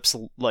apocalypse,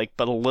 like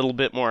but a little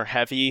bit more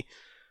heavy,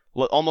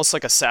 almost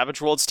like a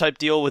Savage Worlds type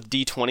deal with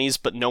D20s,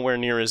 but nowhere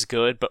near as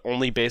good, but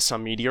only based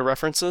on media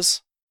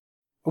references.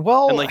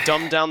 Well, And like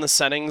dumb down the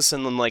settings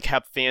and then like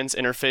have fans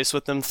interface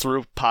with them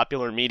through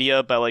popular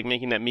media by like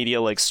making that media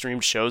like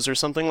streamed shows or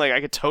something. Like I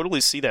could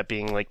totally see that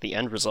being like the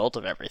end result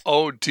of everything.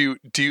 Oh, do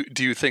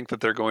you think that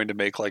they're going to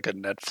make like a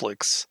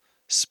Netflix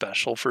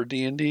special for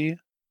D&D? At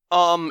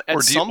Or do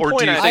you- some or do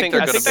point, you I think think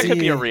they're that gonna could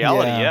be a make-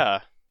 reality, Yeah. yeah.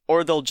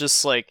 Or they'll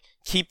just like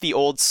keep the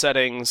old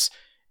settings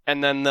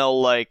and then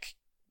they'll like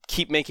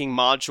keep making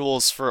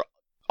modules for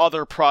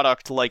other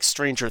product like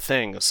Stranger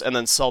Things and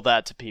then sell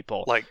that to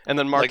people. Like And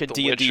then like market The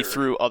D&D Witcher.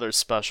 through other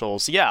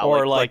specials. Yeah,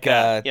 Or like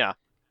that. Yeah.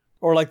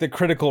 or like the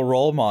Critical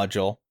Role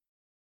module.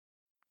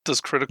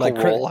 Does Critical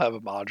like Role have a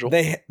module?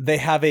 They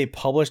have a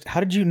published. How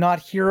did you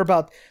not hear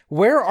about?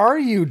 Where are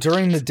you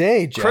during the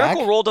day, Jack?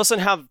 Critical Role doesn't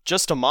have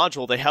just a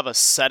module. They have a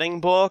setting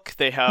book.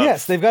 They have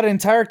Yes, they've got an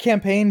entire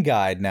campaign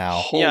guide now.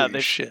 Holy yeah,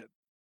 they- shit!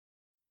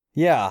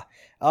 Yeah.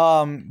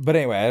 But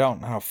anyway, I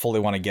don't fully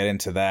want to get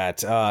into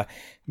that.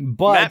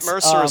 But Matt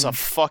Mercer is a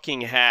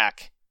fucking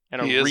hack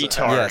and a He is a retard.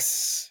 hack.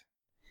 yes.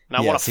 And I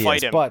want Yes, to he fight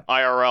is, him but-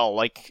 IRL.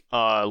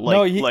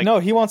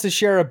 He wants to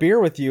share a beer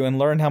with you and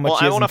learn how much Well,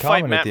 he I has in want to fight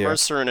common Matt with you.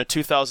 Mercer in a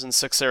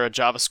 2006 era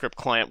JavaScript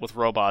client with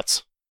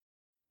robots.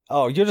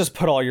 Oh, you'll just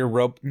put all your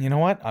rope. You know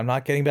what? I'm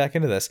not getting back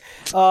into this.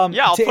 Yeah, I'll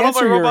to put all my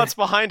answer your- robots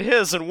behind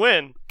his and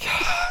win.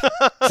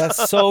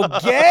 That's so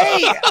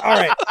gay. All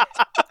right.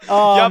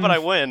 Yeah, but I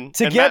win.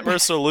 to And get- Matt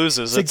Mercer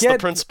loses. to It's the get-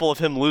 principle of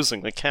him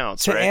losing that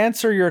counts, To right?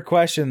 answer your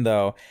question,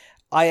 though,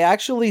 I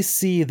actually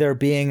see there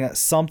being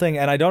something,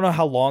 and I don't know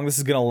how long this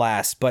is going to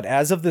last, but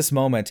as of this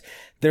moment,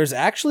 there's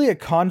actually a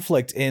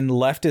conflict in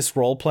leftist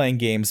role-playing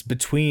games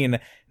between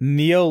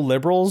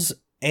neoliberals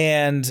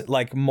and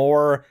like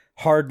more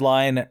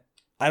hardline.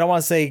 I don't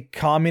want to say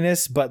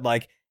communists, but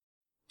like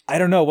I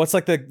don't know what's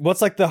like the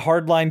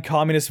hardline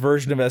communist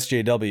version of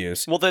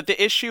SJWs. Well,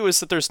 the issue is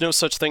that there's no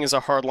such thing as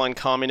a hardline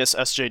communist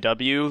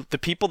SJW. The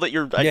people that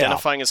you're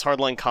identifying as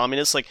hardline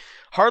communists, like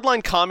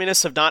hardline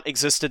communists have not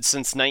existed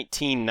since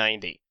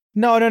 1990.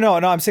 No.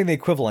 I'm saying the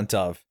equivalent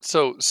of.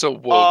 So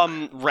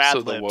woke. Rad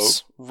So the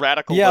libs,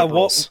 radical Yeah,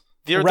 liberals.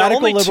 There are radical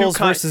only two liberals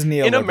kinds versus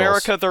neoliberals. in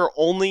America. There are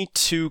only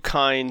two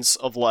kinds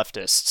of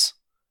leftists.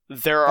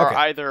 There are Okay.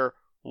 either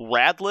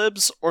rad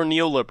libs or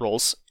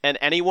neoliberals, and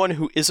anyone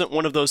who isn't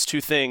one of those two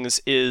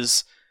things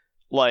is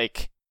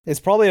like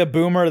It's probably a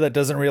boomer that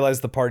doesn't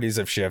realize the parties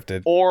have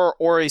shifted. or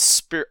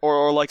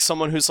like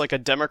someone who's like a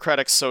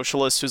democratic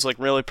socialist who's like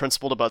really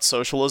principled about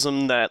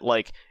socialism that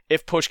like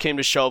if push came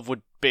to shove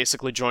would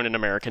basically join an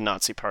American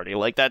Nazi party.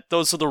 Like that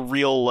those are the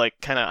real like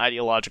kind of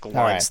ideological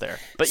All lines right. there.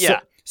 But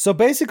yeah. So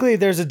basically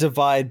there's a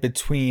divide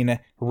between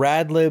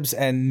radlibs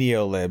and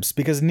neolibs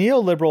because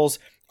neoliberals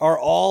are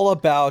all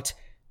about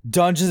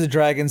Dungeons and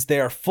Dragons. They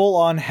are full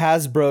on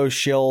Hasbro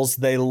shills.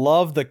 They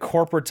love the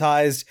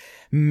corporatized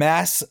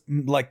mass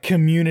like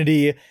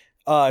community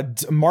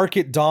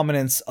market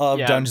dominance of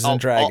Dungeons and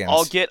Dragons.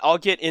 I'll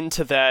get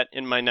into that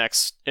in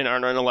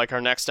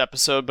our next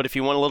episode. But if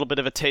you want a little bit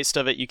of a taste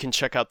of it, you can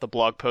check out the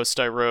blog post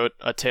I wrote,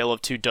 A Tale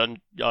of Two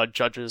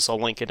Judges. I'll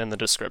link it in the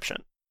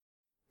description.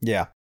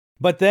 Yeah,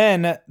 but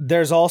then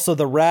there's also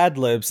the Rad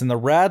Libs, and the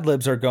Rad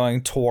Libs are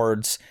going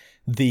towards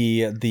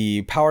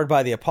the Powered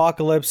by the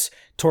Apocalypse,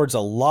 towards a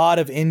lot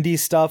of indie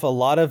stuff. A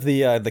lot of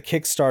the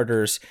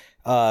Kickstarters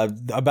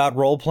about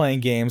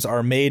role-playing games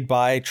are made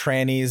by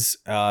trannies.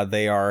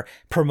 They are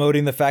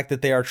promoting the fact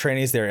that they are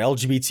trannies. They're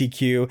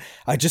LGBTQ.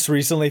 I just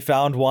recently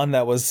found one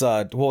that was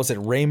what was it,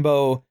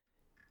 Rainbow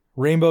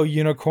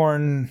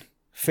Unicorn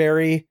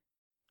Fairy.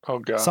 Oh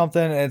god,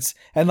 something.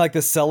 And like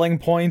the selling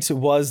point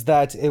was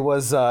that it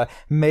was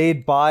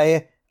made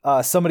by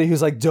somebody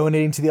who's like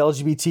donating to the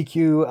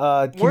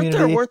LGBTQ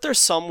community. Weren't there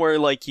somewhere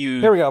like you?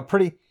 There we go.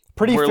 Pretty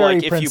where, fairy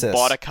like, princess. If you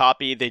bought a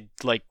copy, they'd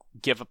like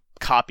give a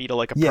copy to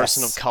like a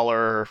person of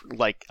color,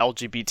 like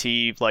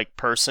LGBT like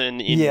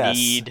person in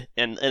need,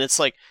 and it's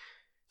like,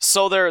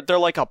 so they're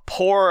like a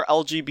poor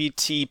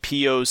LGBT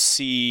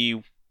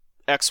POC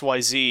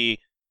XYZ,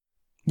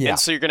 and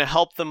so you're gonna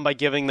help them by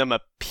giving them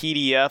a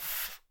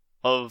PDF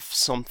of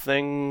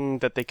something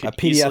that they could a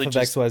PDF easily of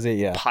just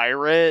XYZ,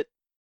 pirate.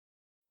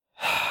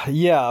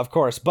 Yeah, of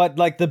course. But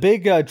like the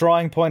big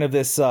drawing point of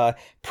this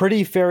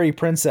pretty fairy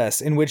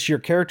princess, in which your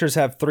characters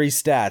have 3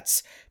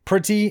 stats: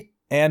 pretty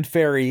and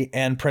fairy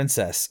and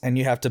princess, and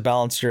you have to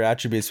balance your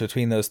attributes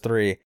between those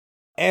 3.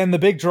 And the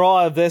big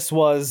draw of this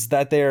was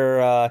that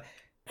they're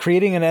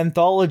creating an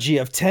anthology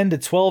of 10 to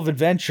 12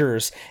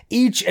 adventures,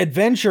 each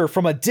adventure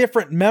from a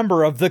different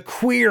member of the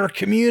queer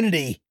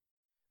community.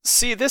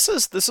 See, this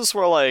is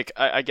where, like,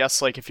 I guess,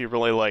 like, if you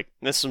really, like,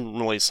 this isn't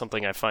really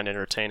something I find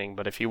entertaining,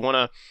 but if you want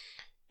to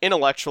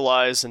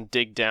intellectualize and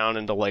dig down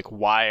into, like,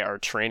 why are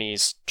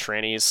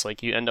trannies,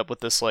 like, you end up with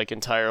this, like,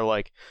 entire,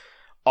 like,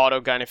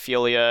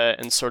 autogynephilia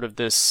and sort of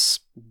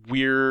this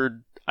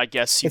weird, I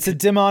guess it's a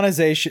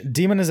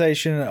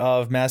demonization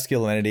of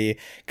masculinity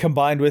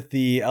combined with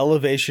the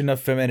elevation of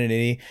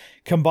femininity,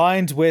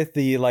 combined with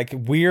the like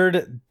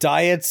weird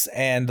diets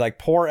and like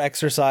poor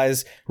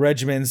exercise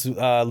regimens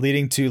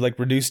leading to like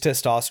reduced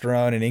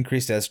testosterone and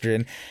increased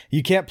estrogen.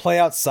 You can't play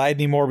outside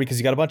anymore because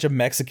you got a bunch of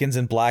Mexicans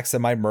and blacks that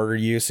might murder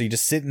you, so you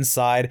just sit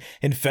inside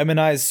in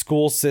feminized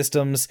school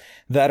systems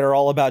that are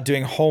all about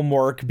doing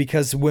homework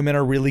because women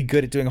are really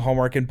good at doing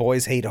homework and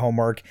boys hate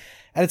homework.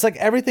 And it's like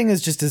everything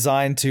is just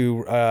designed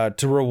to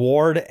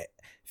reward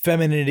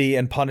femininity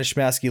and punish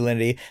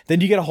masculinity.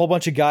 Then you get a whole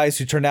bunch of guys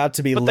who turn out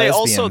to be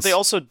lesbians. But they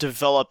also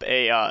develop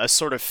a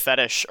sort of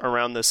fetish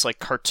around this like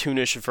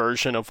cartoonish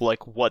version of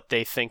like what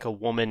they think a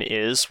woman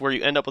is, where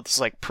you end up with this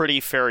like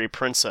pretty fairy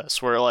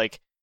princess, where like.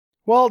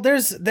 Well,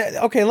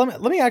 okay. Let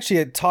me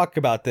actually talk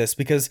about this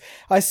because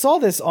I saw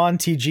this on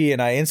TG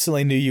and I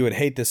instantly knew you would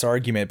hate this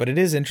argument, but it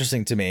is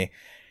interesting to me.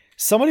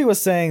 Somebody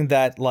was saying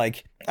that,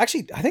 like,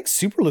 actually, I think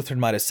Super Lutheran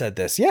might have said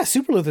this. Yeah,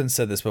 Super Lutheran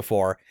said this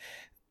before.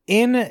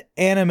 In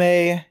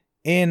anime,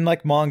 in,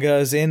 like,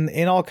 mangas,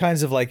 in all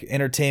kinds of, like,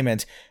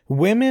 entertainment,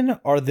 women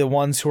are the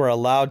ones who are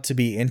allowed to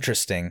be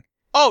interesting.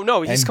 Oh,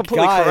 no, he's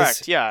completely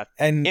correct, yeah.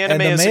 And anime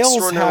and the is males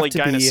extraordinarily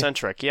have to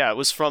gynocentric. Yeah, it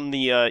was from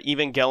the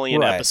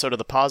Evangelion episode of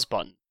the Pause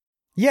Button.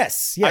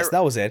 Yes,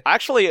 that was it.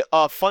 Actually,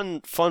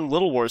 fun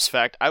Little Wars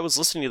fact, I was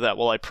listening to that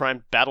while I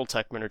primed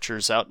Battletech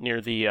miniatures out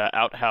near the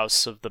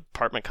outhouse of the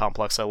apartment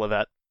complex I live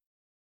at.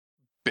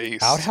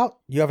 Base. Outhouse?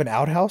 You have an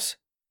outhouse?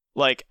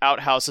 Like,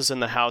 outhouses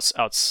in the house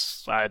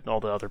outside and all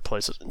the other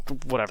places.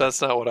 Whatever.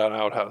 That's not what an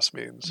outhouse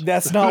means.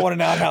 That's not what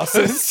an outhouse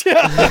is.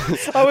 Yeah.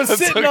 I was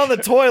sitting on the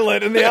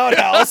toilet in the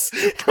outhouse.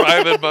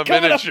 Priming my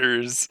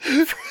miniatures.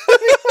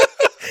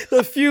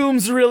 The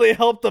fumes really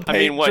help the paint I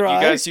mean, what,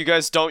 dry. you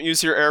guys don't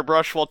use your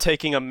airbrush while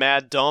taking a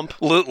mad dump?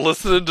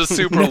 Listening to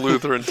Super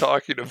Lutheran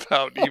talking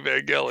about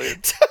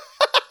Evangelion.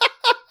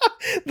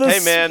 Hey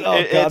man,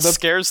 it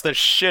scares the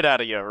shit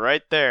out of you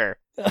right there.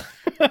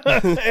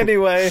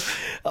 Anyway,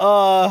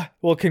 well,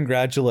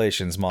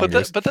 congratulations,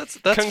 Mongoose. But that's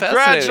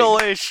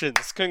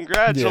congratulations.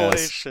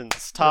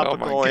 Yes.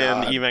 Topical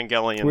and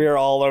Evangelion. We are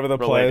all over the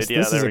place. Yeah,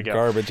 this is a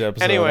garbage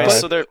episode. Anyway,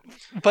 so there.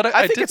 But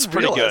I think didn't it's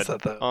pretty realize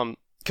good. That, though.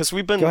 Because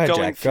we've been Go ahead,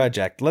 going. Jack. Go ahead,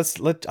 Jack.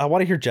 I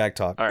want to hear Jack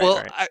talk. All right, well,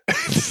 all right.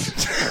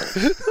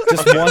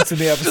 Just once in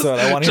the episode,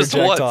 I want to hear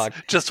Jack once, talk.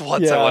 Just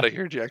once, Yeah. I want to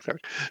hear Jack talk.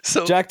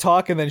 So Jack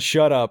talk and then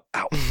shut up.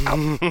 Ow!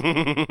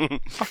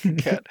 Fucking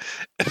cat.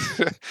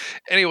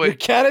 Anyway, Your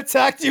cat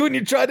attacked you when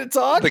you tried to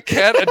talk. the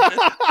cat.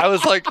 I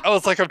was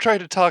like, I'm trying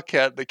to talk,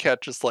 cat. The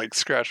cat just like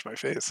scratched my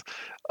face.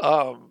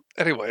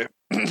 Anyway,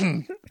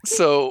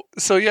 so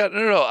yeah,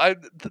 no.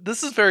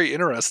 This is very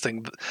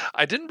interesting.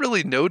 I didn't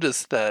really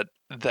notice that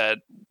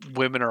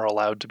women are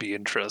allowed to be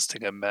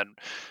interesting and men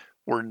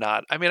were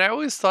not. I mean, I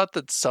always thought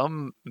that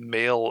some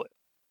male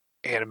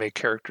anime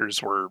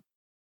characters were,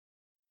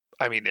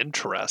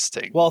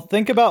 interesting. Well,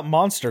 think about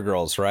Monster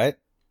Girls, right?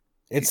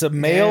 It's a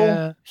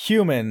male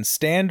human,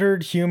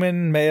 standard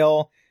human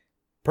male,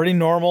 pretty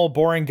normal,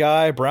 boring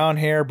guy, brown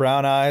hair,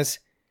 brown eyes.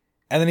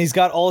 And then he's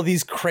got all of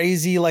these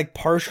crazy, like,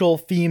 partial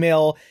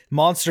female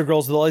monster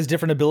girls with all these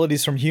different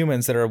abilities from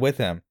humans that are with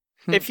him.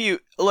 If you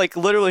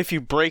literally, if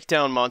you break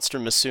down Monster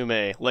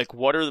Musume, like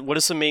what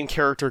is the main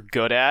character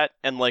good at,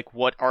 and like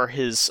what are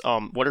his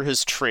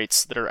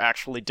traits that are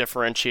actually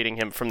differentiating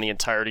him from the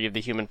entirety of the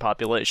human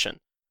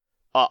population?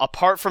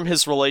 Apart from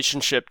his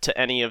relationship to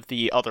any of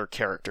the other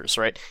characters,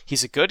 right?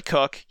 He's a good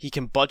cook, he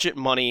can budget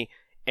money,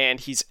 and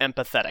he's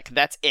empathetic.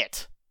 That's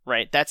it,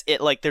 right? That's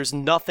it. Like, there's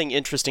nothing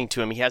interesting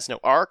to him. He has no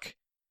arc.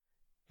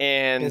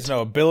 And he has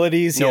no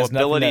abilities. He has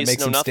nothing that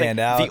makes him stand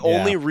out. The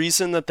only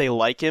reason that they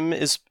like him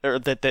is, or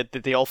that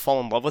they all fall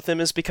in love with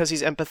him, is because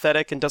he's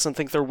empathetic and doesn't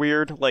think they're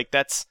weird. Like,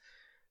 that's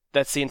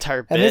the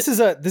entire bit. And this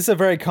is a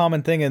very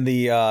common thing in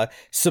the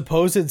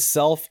supposed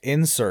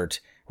self-insert,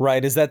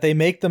 right? Is that they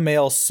make the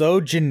male so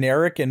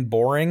generic and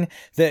boring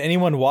that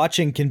anyone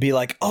watching can be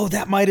like, oh,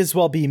 that might as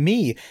well be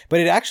me.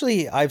 But it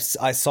actually, I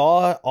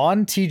saw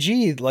on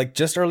TG, like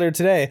just earlier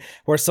today,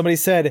 where somebody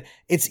said,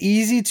 it's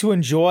easy to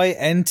enjoy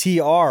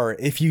NTR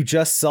if you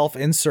just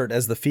self-insert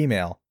as the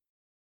female.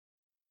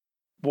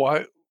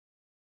 Why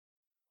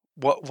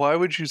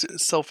would you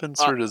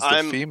self-insert as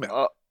the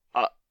female?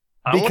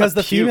 Because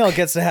the female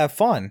gets to have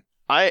fun.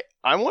 I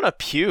want to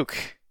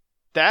puke.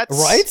 That's...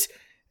 Right?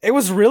 It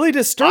was really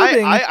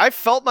disturbing. I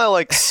felt my,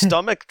 like,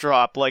 stomach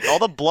drop. Like, all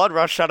the blood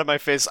rushed out of my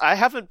face. I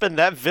haven't been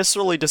that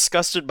viscerally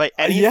disgusted by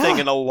anything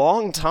in a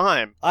long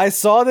time. I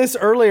saw this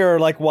earlier,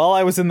 like, while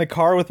I was in the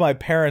car with my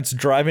parents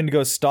driving to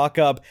go stock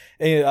up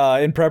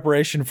in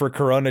preparation for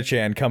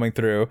Corona-chan coming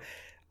through.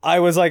 I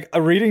was, like,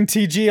 reading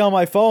TG on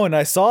my phone, and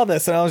I saw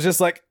this, and I was just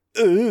like,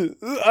 I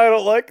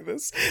don't like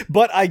this.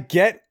 But I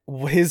get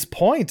his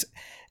point.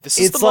 This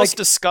is the most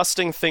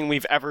disgusting thing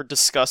we've ever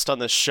discussed on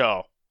this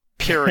show.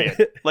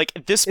 Period.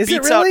 Like, this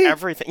beats out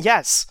everything.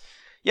 Yes.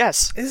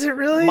 Is it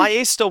really? My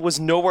Aisto was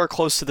nowhere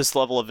close to this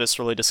level of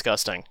viscerally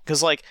disgusting.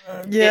 Because, like,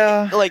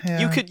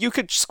 you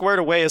could square it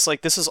away as,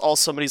 like, this is all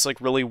somebody's,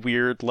 like, really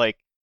weird, like,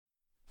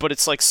 but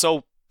it's, like,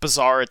 so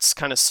bizarre, it's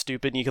kind of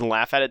stupid, and you can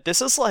laugh at it.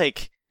 This is,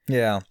 like,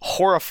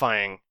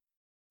 horrifying.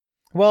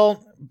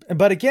 Well,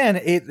 but again,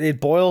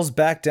 it boils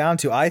back down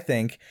to, I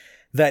think,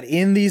 that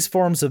in these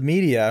forms of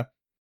media,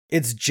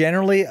 it's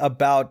generally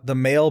about the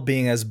male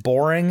being as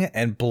boring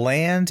and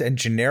bland and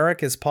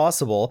generic as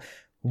possible,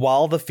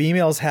 while the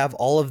females have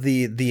all of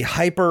the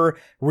hyper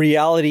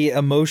reality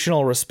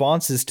emotional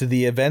responses to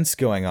the events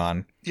going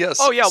on. Yes.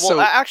 Oh yeah.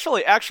 Well,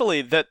 actually,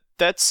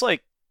 that's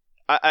like,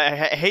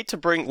 I hate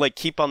to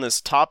keep on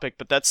this topic,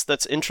 but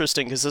that's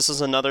interesting because this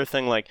is another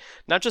thing, like,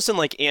 not just in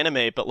like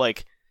anime, but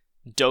like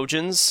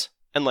doujins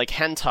and like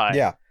hentai.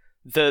 Yeah.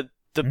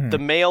 The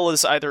male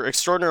is either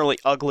extraordinarily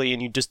ugly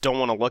and you just don't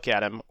want to look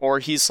at him, or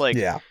he's like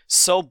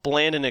so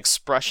bland and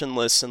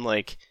expressionless and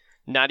like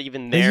not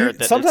even there.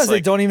 That sometimes it's they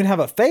don't even have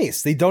a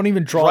face. They don't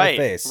even draw the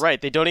face. Right,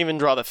 they don't even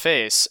draw the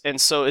face. And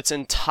so it's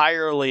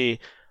entirely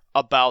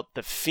about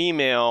the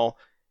female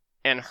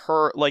and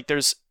her, like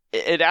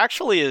it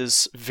actually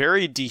is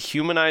very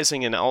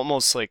dehumanizing and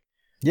almost like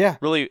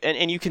really,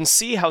 and you can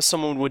see how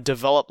someone would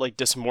develop like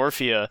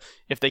dysmorphia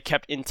if they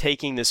kept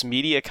intaking this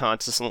media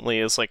consistently.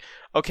 It's like,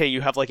 okay, you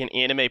have like an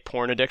anime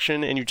porn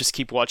addiction and you just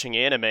keep watching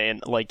anime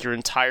and like your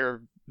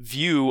entire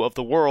view of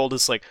the world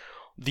is like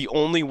the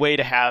only way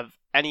to have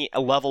any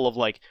level of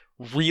like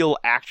real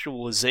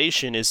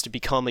actualization is to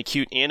become a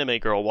cute anime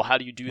girl. Well, how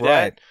do you do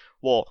that?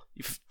 Well,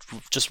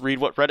 just read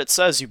what Reddit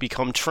says, you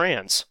become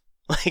trans.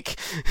 Like,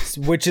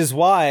 which is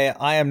why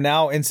I am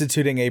now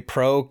instituting a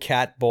pro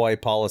cat boy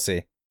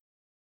policy.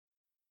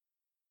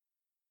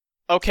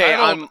 Okay,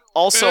 I'm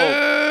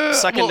also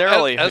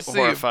secondarily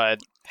horrified.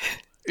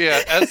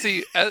 As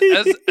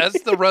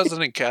the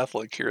resident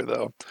Catholic here,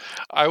 though,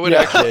 I would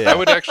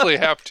actually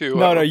have to.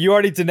 No, you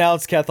already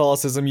denounced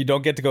Catholicism. You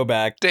don't get to go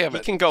back. Damn it!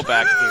 He can go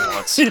back if he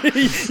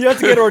wants. You have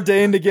to get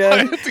ordained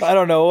again. I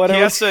don't know.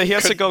 Whatever. He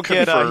has to go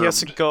get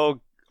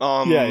the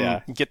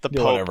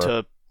Pope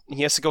to.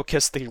 He has to go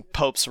kiss the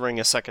Pope's ring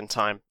a second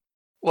time.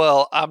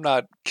 Well, I'm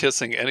not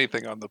kissing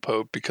anything on the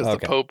Pope because the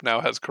Pope now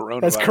has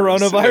coronavirus. Has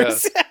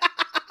coronavirus. Yeah.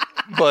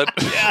 But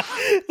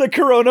the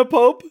Corona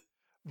Pope.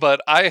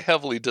 But I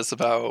heavily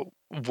disavow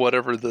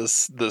whatever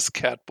this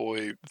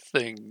catboy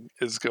thing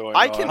is going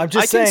on. I'm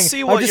just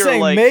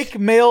saying, make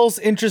males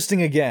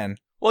interesting again.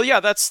 Well, yeah,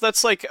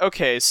 that's like,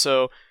 okay,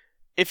 so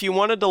if you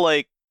wanted to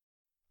like,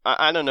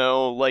 I don't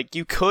know, like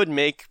you could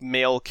make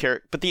male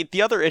character, but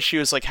the other issue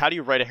is like, how do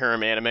you write a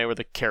harem anime where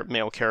the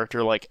male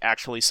character like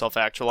actually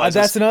self-actualizes?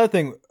 That's another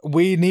thing.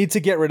 We need to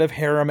get rid of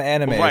harem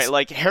animes. Right,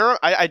 like harem.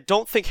 I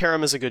don't think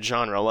harem is a good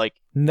genre. Like,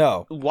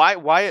 no.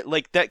 Why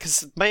like that?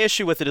 Because my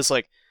issue with it is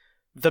like,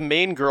 the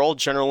main girl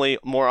generally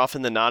more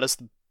often than not is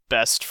the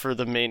best for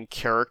the main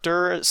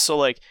character. So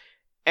like,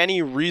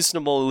 any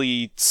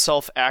reasonably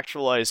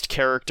self-actualized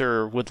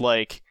character would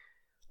like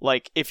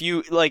if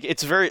you like,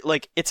 it's very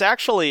like, it's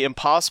actually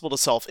impossible to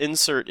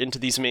self-insert into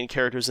these main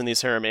characters in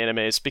these harem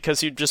animes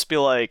because you'd just be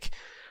like,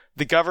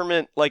 the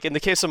government, like in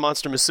the case of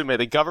Monster Musume,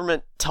 the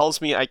government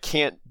tells me I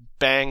can't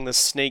bang the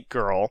snake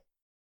girl,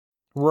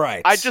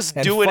 Right. I just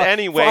And do it fu-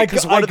 anyway, I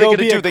because go- what I are they go going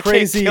to be do? a They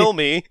crazy- can't kill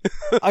me.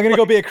 I'm gonna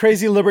go be a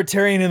crazy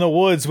libertarian in the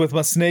woods with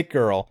my snake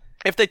girl.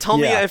 If they tell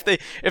Yeah. me,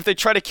 if they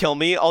try to kill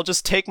me, I'll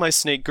just take my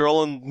snake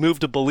girl and move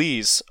to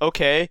Belize.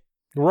 Okay.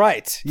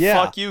 Right.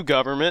 Yeah. Fuck you,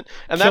 government.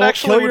 And Kill, that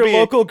actually kill would your be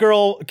local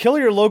girl. Kill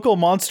your local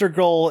monster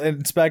girl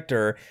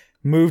inspector.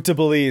 Move to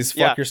Belize.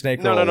 Fuck your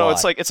snake girl. No. a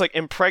It's lot. like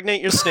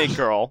impregnate your snake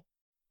girl.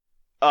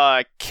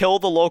 Kill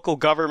the local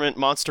government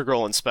monster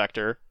girl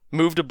inspector.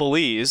 Move to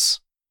Belize.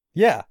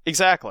 yeah.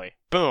 Exactly.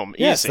 Boom.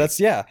 Yes. Easy. That's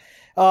yeah.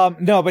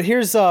 No, but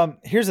here's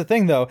the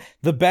thing though.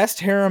 The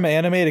best harem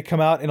anime to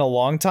come out in a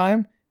long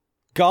time,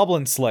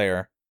 Goblin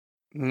Slayer.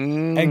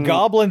 And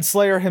Goblin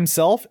Slayer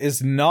himself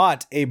is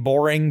not a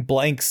boring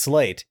blank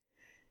slate.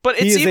 But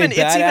He it's is a even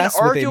badass with a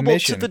arguable to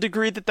mission. the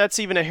degree that that's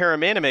even a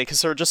harem anime,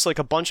 because there are just like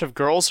a bunch of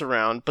girls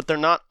around, but they're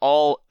not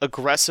all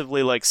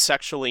aggressively like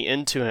sexually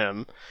into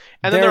him.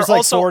 And then There's there are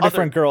like also four other,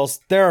 different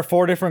girls. There are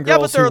 4 different Yeah, but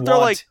girls they're- who they're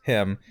want like-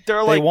 him. they're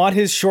They like want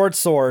his short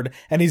sword,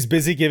 and he's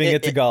busy giving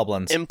it to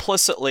goblins.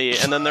 implicitly,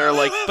 and then there are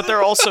like, but there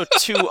are also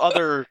 2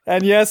 other.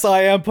 And yes,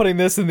 I am putting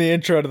this in the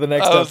intro to the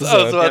next I was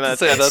episode. about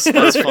to say,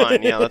 that's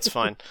fine. Yeah, that's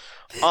fine.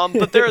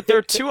 But there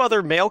are 2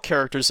 other male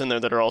characters in there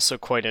that are also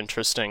quite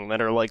interesting,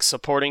 that are like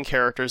supporting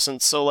characters, and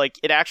so like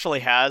it actually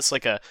has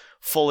like a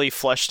fully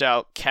fleshed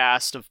out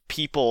cast of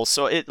people.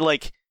 So it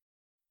like,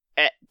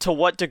 to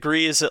what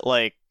degree is it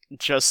like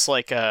just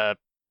like a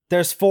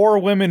There's 4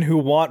 women who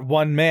want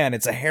one man.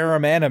 It's a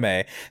harem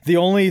anime. The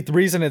only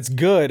reason it's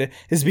good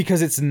is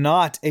because it's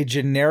not a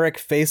generic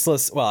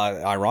faceless.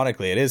 Well,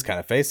 ironically, it is kind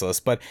of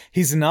faceless, but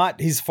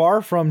he's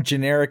far from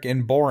generic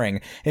and boring.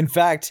 In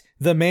fact,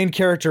 the main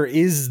character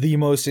is the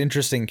most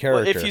interesting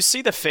character. Well, if you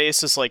see the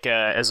face as like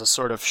as a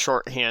sort of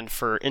shorthand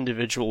for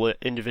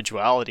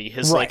individuality,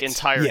 his like Right,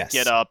 entire yes.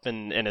 get up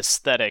and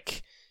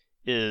aesthetic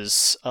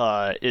is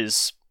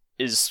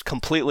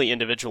completely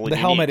individual. The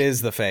helmet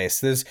is the face.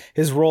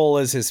 His role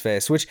is his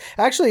face, which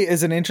actually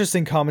is an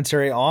interesting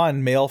commentary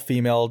on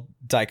male-female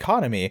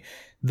dichotomy.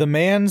 The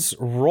man's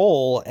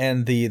role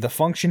and the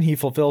function he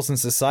fulfills in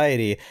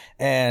society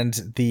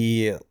and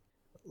the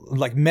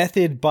like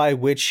method by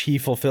which he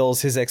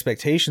fulfills his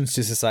expectations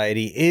to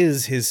society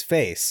is his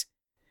face.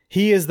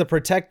 He is the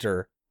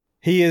protector.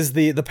 He is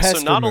the pest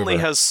So not remover. only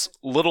has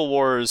Little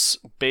Wars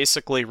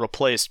basically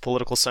replaced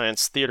Political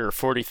Science Theater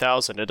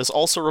 40,000, it has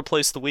also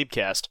replaced the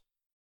Weebcast.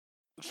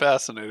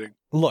 Fascinating.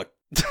 Look,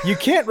 you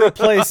can't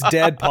replace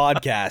dead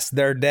podcasts.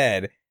 They're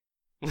dead.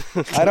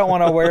 I don't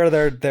want to wear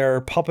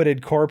their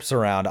puppeted corpse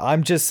around.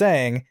 I'm just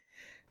saying,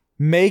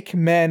 make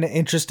men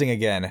interesting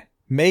again.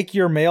 Make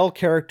your male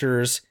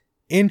characters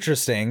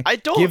interesting.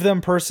 Give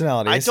them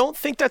personalities. I don't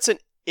think that's an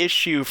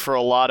issue for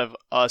a lot of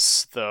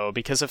us, though,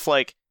 because if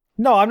like...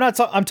 No, I'm not.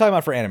 I'm talking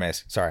about for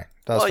animes. Sorry,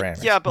 that was for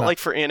animes. Yeah, but No. like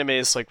for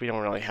animes, like we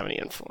don't really have any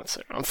influence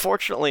there.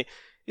 Unfortunately,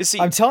 you see,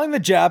 I'm telling the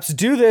Japs,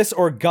 do this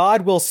or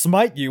God will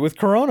smite you with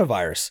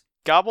coronavirus.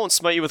 God won't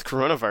smite you with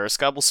coronavirus.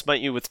 God will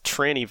smite you with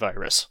tranny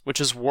virus,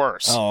 which is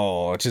worse.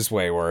 Oh, it's just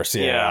way worse.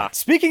 Yeah. Yeah.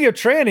 Speaking of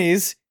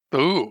trannies,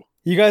 Ooh.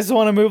 you guys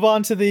want to move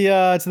on to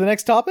the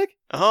next topic?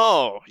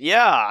 Oh,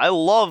 yeah, I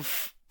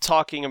love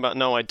talking about...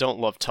 No, I don't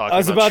love talking I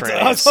was about about trannies.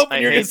 to. I was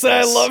hoping you were hate going to say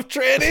I this. love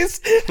trannies.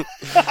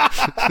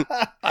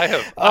 I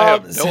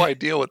have so- no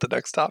idea what the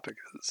next topic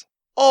is.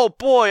 Oh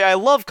boy, I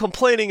love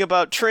complaining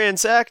about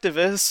trans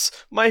activists.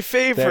 My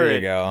favorite. There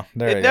you go.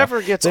 There you It go.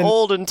 never gets Then-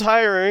 old and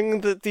tiring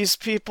that these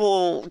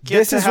people get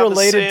This to is have a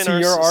say related in to our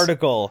your soc-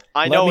 article.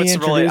 I Let know me it's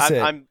introduce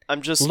really. it.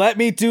 I'm just. Let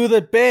me do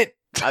the bit.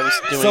 I was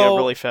doing So- a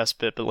really fast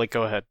bit, but like,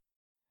 go ahead.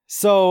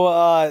 So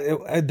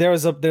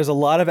there's a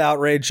lot of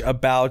outrage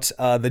about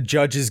the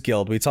Judges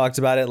Guild. We talked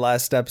about it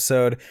last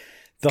episode.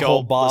 The Go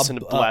whole Bob. listen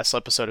to the last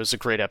episode. It was a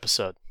great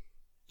episode.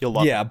 You'll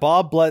love it. Yeah,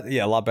 Bob a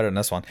lot better than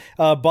this one.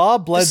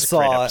 Bob This is a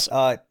great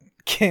Bledsaw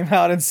came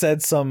out and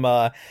said some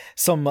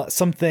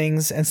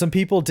things, and some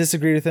people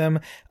disagreed with him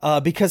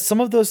because some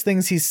of those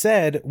things he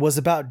said was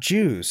about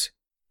Jews.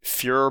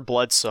 Fuhrer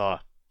Bledsaw.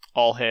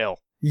 All hail.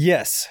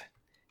 Yes,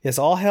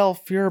 all hail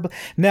Fuhrer.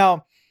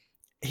 Now,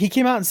 he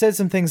came out and said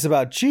some things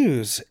about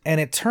Jews,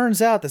 and it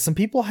turns out that some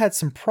people had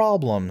some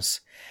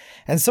problems.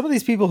 And some of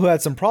these people who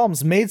had some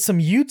problems made some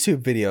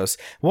YouTube videos.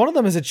 One of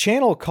them is a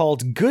channel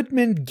called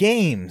Goodman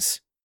Games.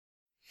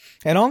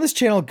 And on this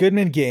channel,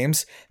 Goodman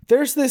Games,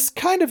 there's this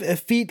kind of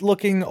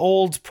effete-looking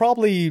old,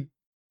 probably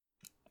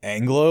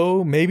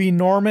Anglo, maybe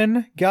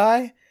Norman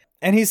guy.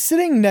 And he's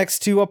sitting next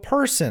to a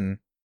person.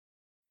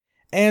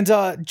 And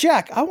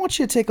Jack, I want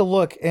you to take a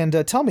look and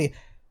tell me,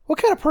 what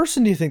kind of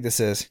person do you think this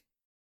is?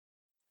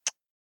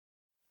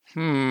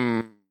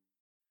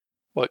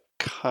 What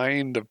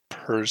kind of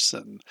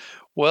person?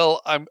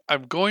 Well, I'm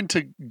going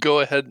to go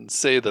ahead and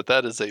say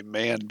that is a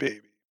man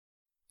baby.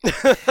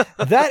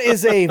 That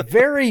is a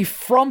very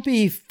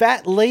frumpy,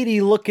 fat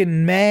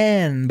lady-looking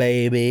man,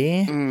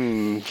 baby.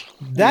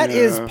 That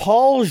is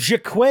Paul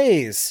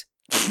Jaquez.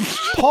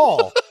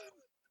 Paul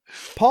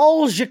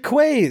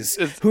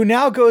Jaquez, who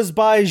now goes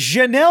by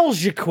Janelle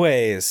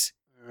Jaquez.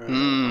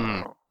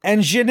 And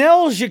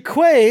Janelle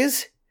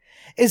Jaquez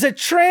is a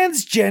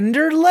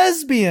transgender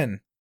lesbian.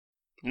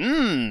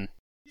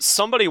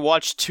 somebody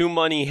watched too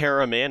many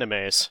harem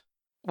animes.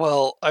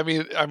 Well, I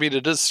mean,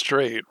 it is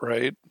straight,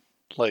 right?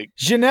 Like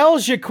Janelle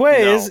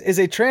Jacquet No. is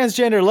a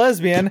transgender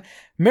lesbian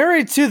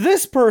married to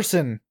this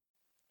person.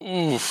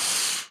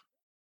 oof,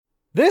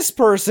 This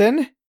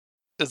person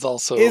is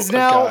also is a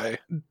now- guy.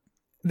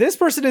 This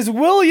person is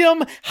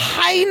William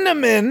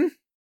Heineman,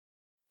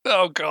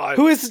 Oh God.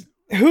 who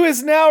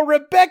is now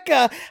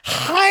Rebecca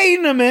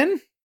Heineman,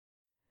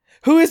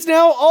 who is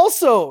now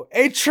also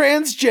a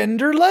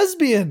transgender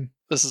lesbian.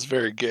 This is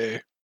very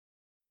gay.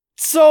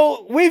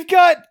 So we've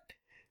got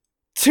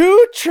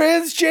two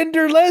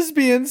transgender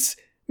lesbians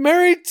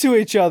married to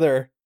each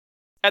other.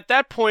 At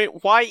that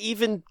point, why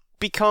even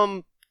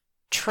become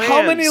trans?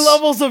 How many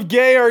levels of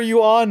gay are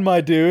you on,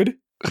 my dude?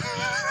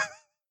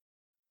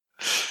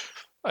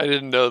 I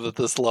didn't know that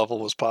this level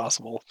was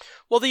possible.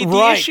 Well, the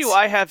Right. issue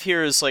I have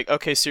here is like,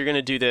 okay, so you're going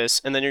to do this,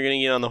 and then you're going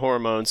to get on the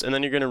hormones, and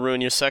then you're going to ruin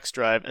your sex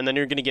drive, and then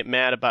you're going to get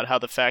mad about how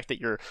the fact that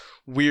your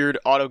weird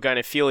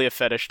autogynephilia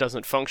fetish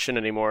doesn't function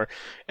anymore,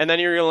 and then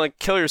you're going to like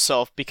kill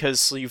yourself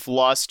because you've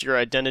lost your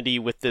identity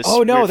with this.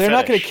 Oh no, weird they're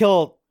not going to fetish.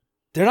 kill.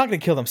 They're not going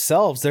to kill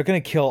themselves. They're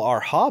going to kill our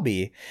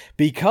hobby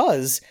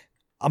because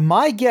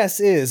my guess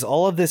is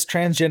all of this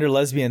transgender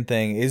lesbian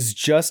thing is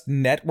just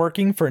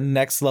networking for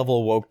next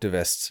level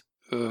woketivists.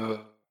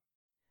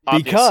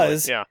 Obviously,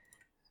 because- yeah.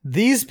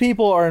 These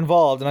people are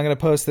involved, and I'm going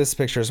to post this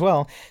picture as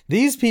well.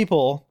 These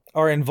people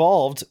are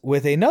involved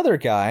with another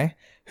guy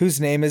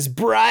whose name is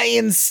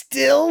Brian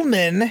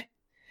Stillman.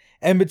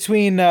 And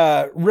between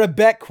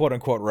quote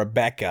unquote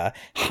Rebecca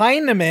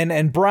Heineman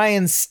and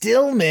Brian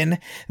Stillman,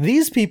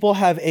 these people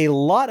have a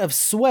lot of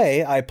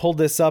sway. I pulled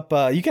this up.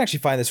 You can actually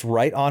find this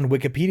right on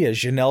Wikipedia.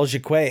 Janelle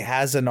Jacquet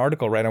has an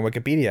article right on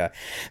Wikipedia.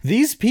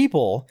 These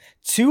people,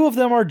 two of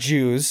them are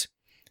Jews,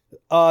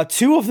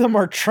 two of them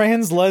are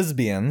trans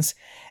lesbians,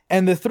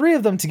 and the three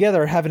of them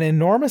together have an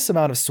enormous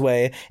amount of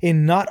sway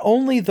in not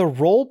only the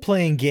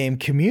role-playing game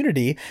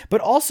community,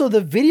 but also the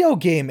video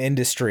game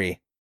industry.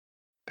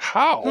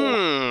 How?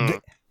 How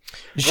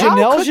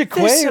Janelle could this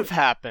Jacquet, have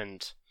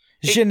happened?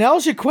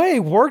 Janelle Jacquet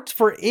worked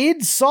for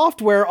id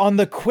Software on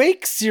the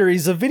Quake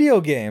series of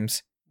video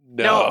games.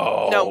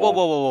 No. No,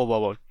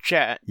 whoa.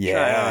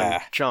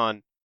 Yeah.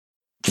 John.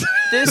 Did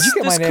This, you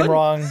get this my name couldn't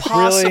wrong? Really?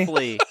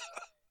 possibly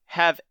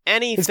have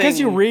anything. It's because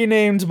you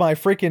renamed my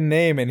freaking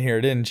name in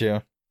here, didn't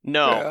you?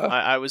 No,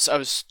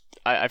 Yeah.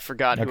 I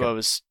forgot who Okay. I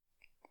was.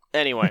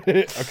 Anyway,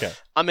 Okay.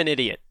 I'm an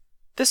idiot.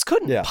 This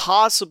couldn't Yeah.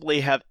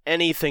 possibly have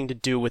anything to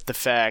do with the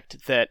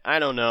fact that, I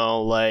don't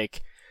know,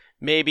 like,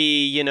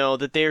 maybe,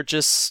 that they're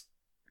just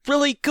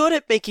really good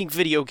at making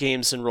video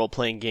games and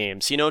role-playing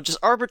games, just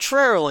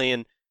arbitrarily,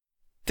 and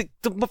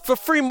the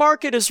free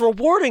market is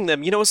rewarding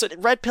them. As a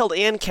red-pilled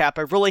ANCAP,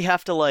 I really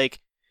have to, like,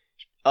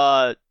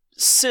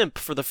 simp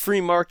for the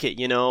free market,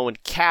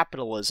 and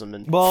capitalism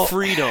and Well,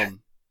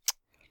 freedom.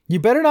 You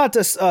better not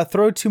just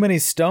throw too many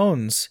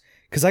stones,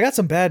 because I got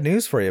some bad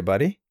news for you,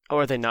 buddy. Oh,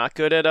 are they not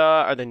good at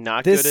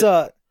This good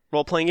at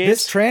role-playing games?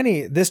 this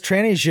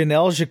tranny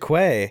Janelle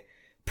Jacquet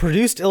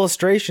produced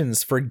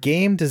illustrations for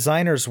Game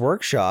Designers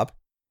Workshop.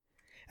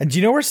 And do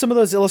you know where some of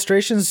those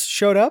illustrations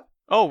showed up?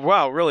 Oh,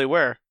 wow, really,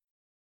 where?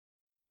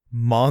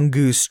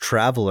 Mongoose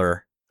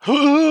Traveler.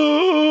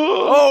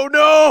 Oh,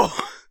 no!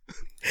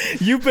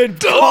 You've been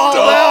called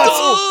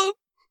out!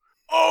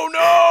 Oh,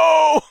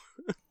 no!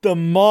 The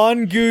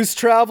Mongoose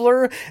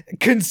Traveler?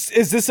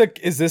 Is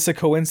this a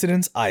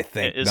coincidence? I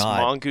think Is not.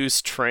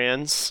 Mongoose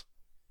trans?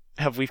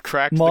 Have we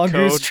cracked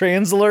Mongoose the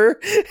Transler?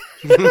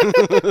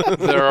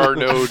 There are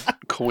no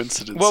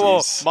coincidences. code?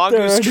 Whoa, Mongoose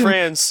There are no-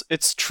 trans.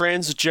 It's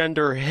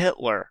transgender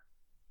Hitler.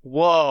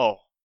 Whoa.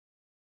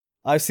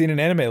 I've seen an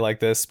anime like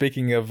this.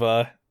 Speaking of,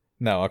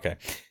 no, okay.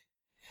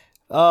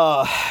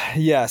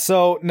 Yeah.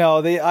 So no,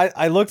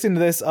 I looked into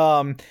this.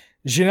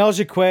 Janelle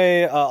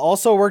Jacquet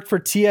also worked for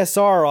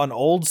TSR on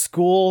old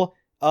school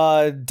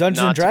Dungeons Not and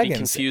to be Dragons.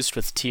 confused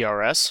with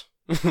TRS.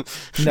 No,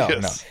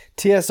 Yes. no.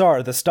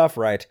 TSR, the stuff,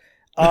 right?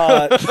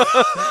 The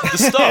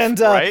stuff, And,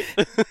 right?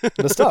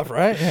 The stuff,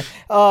 right?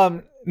 Yeah.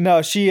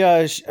 No, he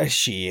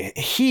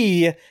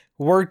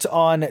worked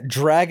on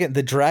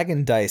the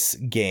Dragon Dice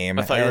game.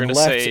 I thought you were and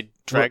going to left- say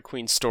Drag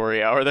Queen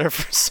Story Hour there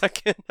for a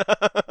second.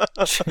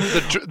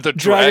 the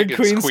Dragon Dragon's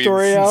Queen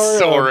Story Hour?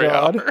 Story Oh,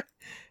 God. Hour.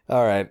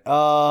 All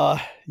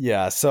right.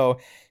 Yeah. So,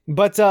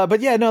 but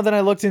yeah. No. Then I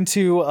looked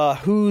into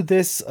who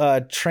this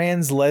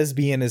trans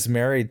lesbian is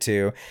married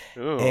to,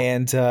 Ooh.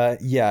 and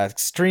yeah,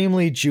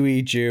 extremely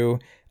Jewy Jew.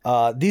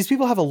 These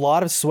people have a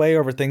lot of sway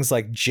over things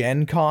like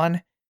Gen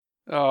Con,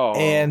 Oh,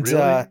 and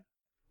really?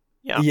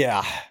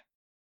 Yeah.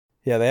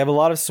 yeah, they have a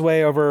lot of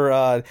sway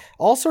over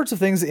all sorts of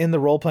things in the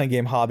role playing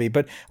game hobby.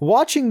 But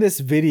watching this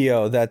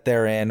video that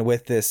they're in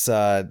with this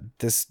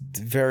this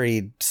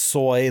very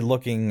soy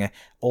looking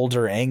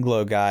older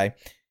Anglo guy,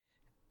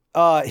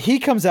 he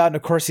comes out and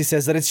of course he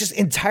says that it's just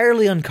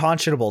entirely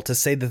unconscionable to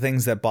say the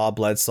things that Bob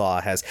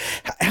Bledsaw has.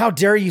 How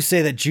dare you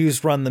say that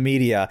Jews run the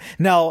media?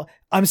 Now,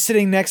 I'm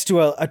sitting next to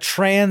a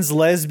trans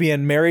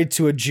lesbian married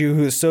to a Jew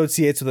who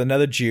associates with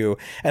another Jew,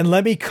 and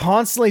let me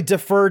constantly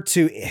defer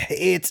to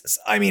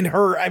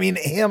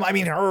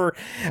her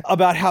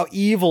about how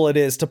evil it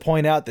is to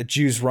point out that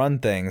Jews run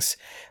things.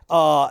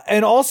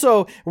 And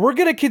also, we're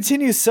going to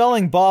continue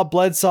selling Bob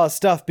Bledsaw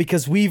stuff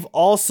because we've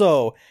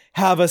also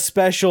have a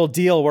special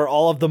deal where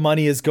all of the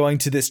money is going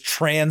to this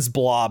trans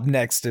blob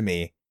next to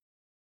me.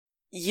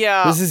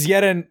 Yeah. This is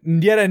yet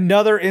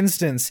another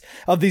instance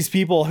of these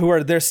people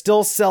they're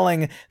still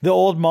selling the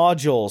old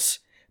modules,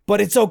 but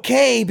it's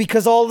okay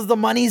because all of the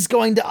money's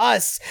going to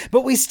us,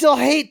 but we still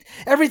hate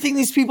everything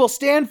these people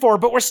stand for,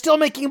 but we're still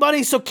making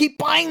money, so keep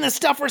buying the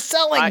stuff we're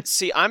selling.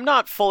 I'm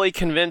not fully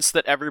convinced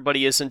that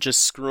everybody isn't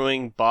just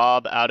screwing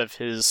Bob out of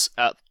his,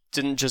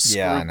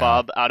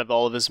 Bob out of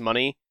all of his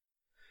money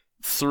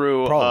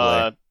through,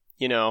 Probably.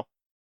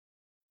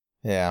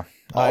 Yeah.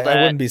 I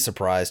wouldn't be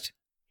surprised.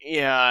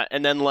 Yeah,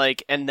 and then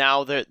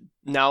now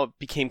it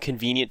became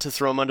convenient to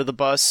throw him under the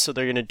bus, so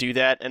they're gonna do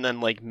that and then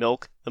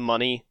milk the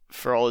money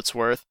for all it's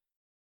worth.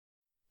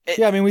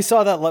 Yeah, I mean, we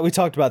saw that. We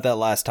talked about that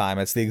last time.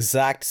 It's the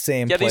exact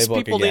same playbook again. Yeah, these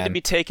people need to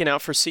be taken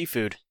out for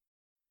seafood.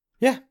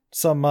 Yeah,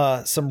 some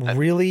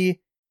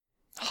really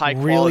high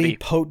really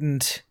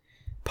quality,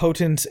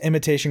 potent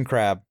imitation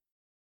crab.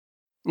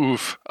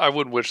 Oof! I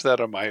wouldn't wish that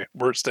on my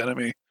worst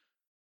enemy.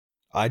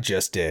 I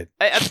just did.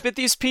 But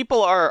these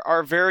people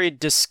are very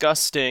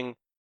disgusting.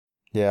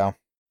 Yeah.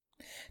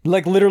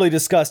 Literally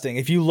disgusting.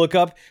 If you look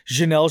up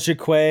Janelle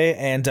Jacquet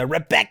and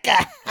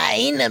Rebecca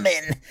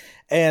Heineman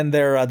and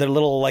their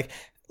little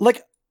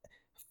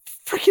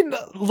freaking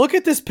look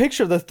at this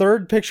picture, the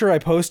third picture I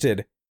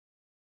posted.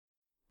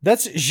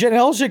 That's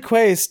Janelle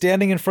Jacquet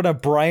standing in front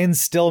of Brian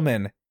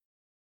Stillman.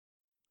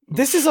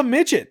 This is a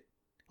midget.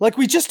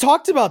 We just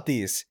talked about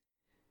these.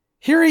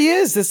 Here he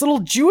is, this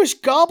little Jewish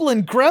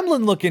goblin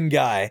gremlin looking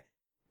guy.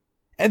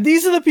 And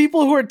these are the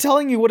people who are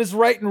telling you what is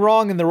right and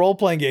wrong in the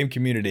role-playing game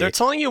community. They're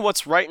telling you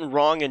what's right and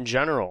wrong in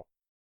general.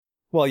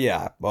 Well,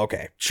 yeah,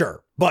 okay,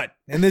 sure. But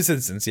in this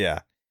instance,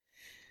 yeah.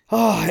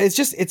 Oh,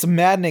 it's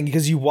maddening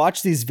because you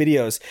watch these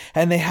videos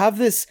and they have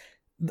this,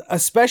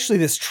 especially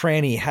this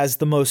tranny has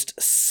the most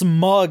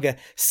smug,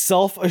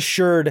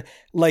 self-assured,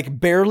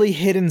 barely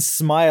hidden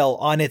smile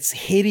on its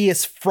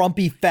hideous,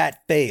 frumpy, fat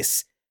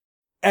face.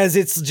 As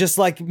it's just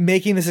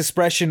making this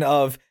expression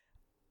of,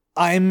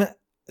 I'm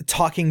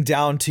talking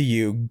down to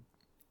you,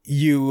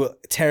 you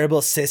terrible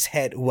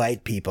cishet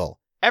white people.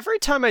 Every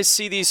time I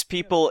see these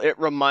people, it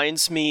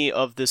reminds me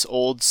of this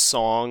old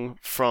song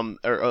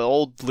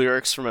old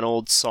lyrics from an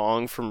old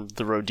song from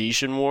the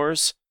Rhodesian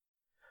Wars,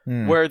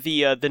 where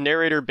the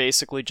narrator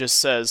basically just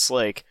says,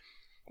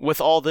 with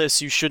all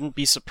this, you shouldn't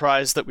be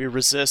surprised that we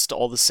resist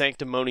all the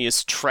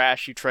sanctimonious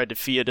trash you tried to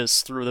feed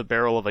us through the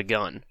barrel of a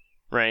gun,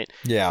 right?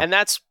 Yeah. And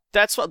that's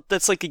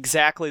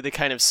exactly the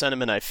kind of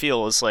sentiment I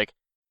feel is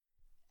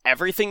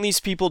everything these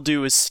people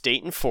do is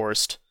state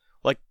enforced.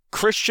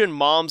 Christian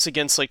moms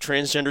against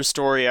transgender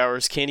story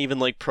hours can't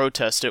even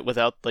protest it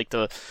without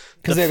because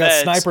they've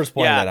got snipers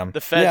pointing at them. The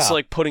feds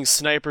putting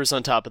snipers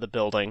on top of the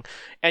building,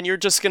 and you're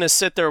just gonna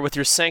sit there with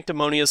your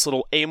sanctimonious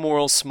little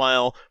amoral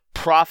smile,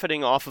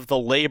 profiting off of the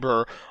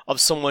labor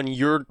of someone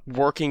you're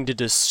working to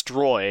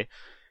destroy,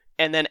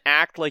 and then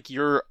act like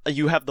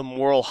you have the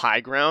moral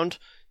high ground.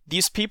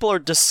 These people are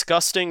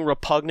disgusting,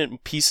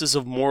 repugnant pieces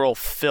of moral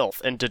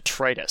filth and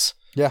detritus.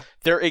 Yeah.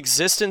 Their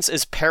existence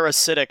is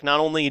parasitic, not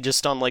only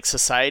just on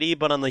society,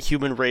 but on the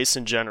human race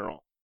in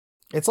general.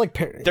 It's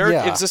their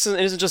existence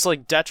isn't just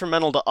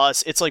detrimental to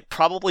us. It's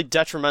probably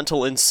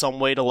detrimental in some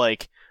way to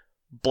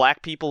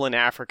black people in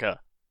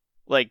Africa,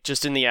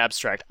 just in the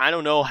abstract. I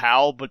don't know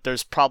how, but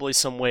there's probably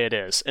some way it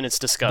is, and it's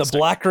disgusting.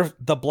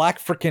 The black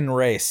frickin'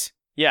 race.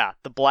 Yeah,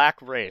 the black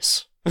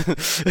race.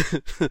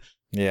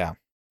 Yeah.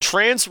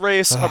 Trans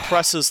race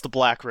oppresses the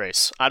black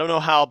race. I don't know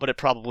how, but it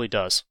probably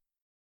does.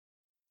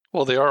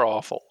 Well, they are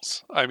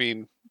awfuls. I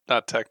mean,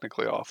 not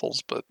technically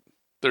awfuls, but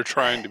they're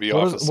trying to be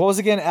What awful. was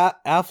again?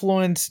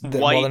 Affluent? White,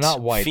 well, they're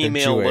not white.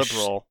 female, they're Jewish.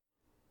 liberal.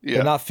 Yeah.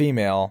 They're not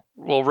female.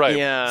 Well, right.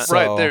 Yeah.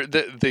 Right.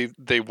 So-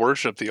 They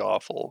worship the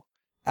awful.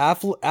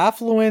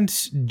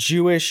 Affluent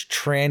Jewish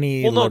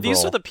tranny. Well, no, liberal.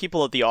 these are the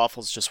people that the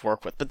awfuls just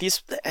work with. But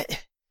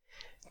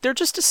they're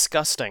just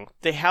disgusting.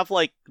 They have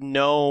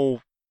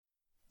no.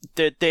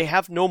 They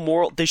have no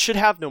moral. They should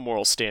have no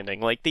moral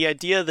standing. The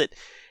idea that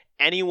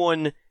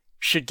anyone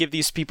should give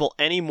these people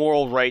any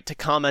moral right to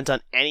comment on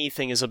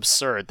anything is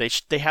absurd.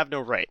 They have no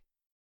right.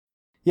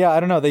 Yeah, I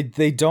don't know.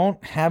 They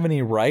don't have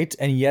any right,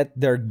 and yet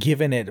they're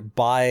given it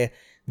by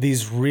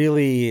these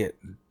really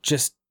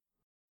just.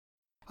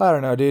 I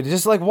don't know, dude.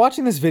 Just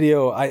watching this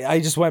video,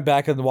 I just went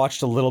back and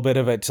watched a little bit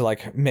of it to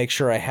make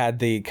sure I had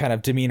the kind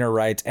of demeanor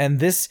right. And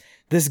this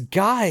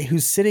guy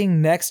who's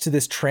sitting next to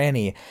this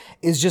tranny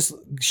is just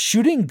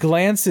shooting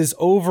glances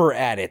over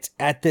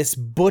at this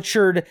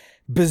butchered,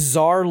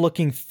 bizarre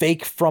looking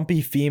fake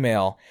frumpy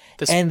female.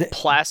 This and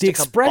plastic the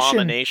expression,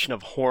 abomination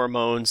of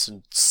hormones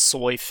and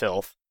soy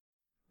filth.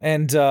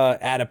 And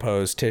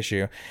adipose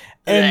tissue.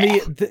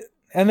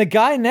 And the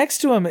guy next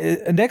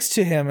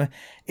to him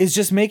is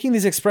just making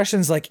these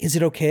expressions like, is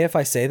it okay if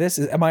I say this?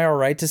 Am I all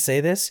right to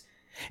say this?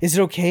 Is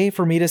it okay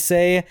for me to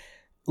say,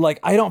 like,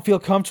 I don't feel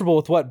comfortable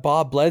with what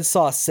Bob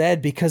Bledsaw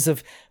said because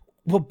of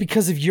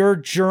your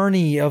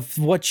journey of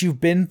what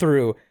you've been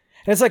through.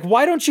 And it's like,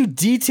 why don't you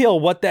detail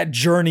what that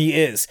journey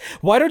is?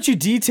 Why don't you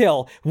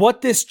detail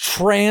what this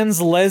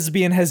trans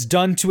lesbian has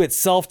done to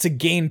itself to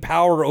gain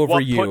power over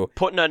you?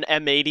 Putting an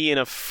M80 in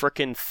a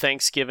frickin'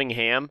 Thanksgiving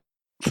ham?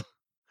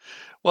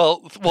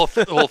 Well,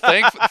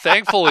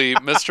 thankfully,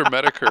 Mr.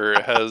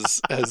 Medicare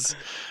has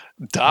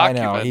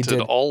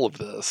documented all of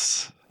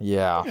this.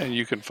 Yeah. And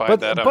you can find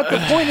that out. But the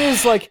point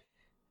is, like,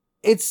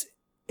 it's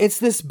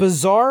this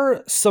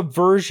bizarre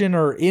subversion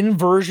or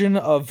inversion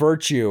of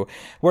virtue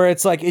where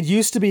it's like it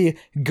used to be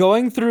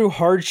going through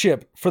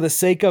hardship for the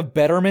sake of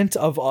betterment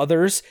of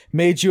others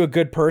made you a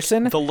good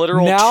person. The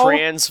literal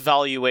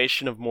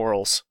transvaluation of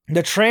morals.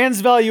 The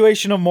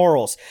transvaluation of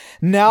morals.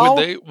 Now,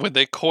 when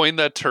they coined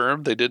that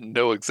term, they didn't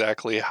know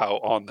exactly how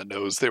on the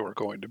nose they were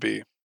going to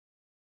be.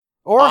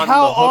 Or on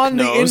how the on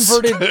the nose.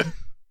 inverted...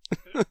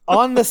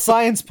 on the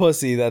science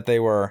pussy that they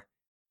were.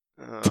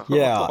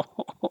 Yeah.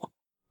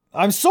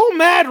 I'm so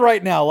mad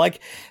right now.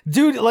 Like,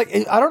 dude, like,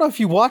 I don't know if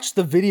you watched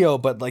the video,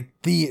 but like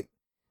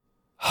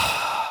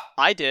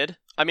I did.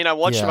 I mean, I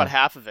watched about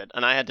half of it,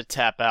 and I had to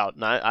tap out.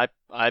 And I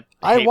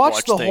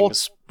watched the whole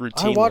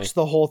routinely. I watched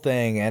the whole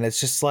thing, and it's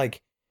just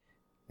like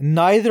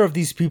neither of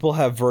these people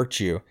have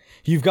virtue.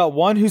 You've got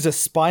one who's a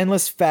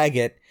spineless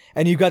faggot,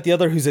 and you've got the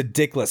other who's a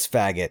dickless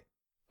faggot.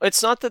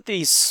 It's not that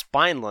he's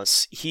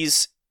spineless.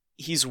 He's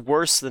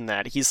worse than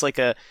that. He's like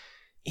a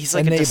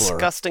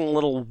disgusting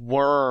little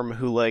worm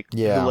who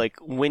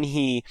when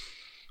he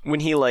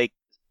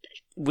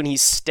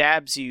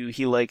stabs you,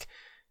 he like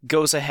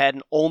goes ahead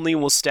and only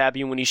will stab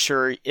you when he's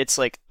sure it's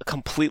like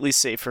completely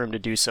safe for him to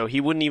do so. He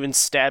wouldn't even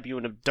stab you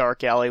in a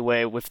dark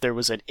alleyway if there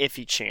was an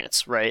iffy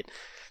chance, right?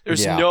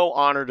 There's no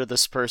honor to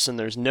this person.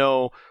 There's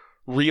no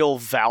real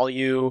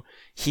value.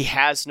 He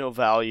has no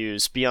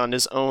values beyond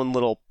his own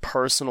little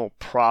personal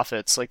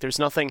profits. Like, there's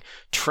nothing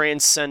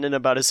transcendent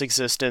about his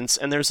existence,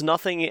 and there's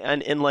nothing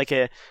in like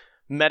a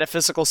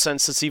metaphysical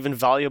sense that's even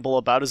valuable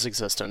about his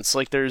existence.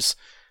 Like, the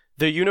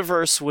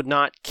universe would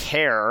not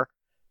care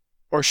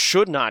or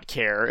should not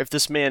care if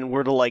this man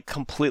were to like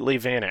completely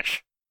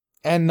vanish.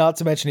 And not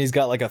to mention he's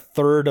got like a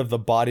third of the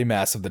body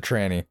mass of the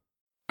tranny.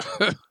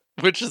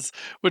 Which is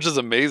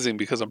amazing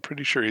because I'm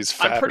pretty sure he's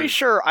fatter. I'm pretty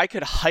sure I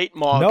could height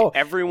mog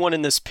everyone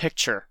in this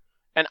picture.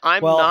 And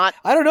I'm not...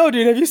 I don't know,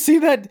 dude. Have you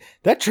seen that?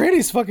 That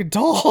tranny's fucking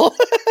tall.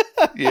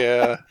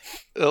 Yeah.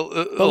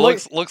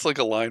 It looks like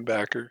a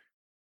linebacker.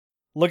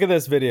 Look at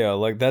this video.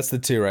 Like, that's the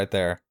two right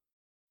there.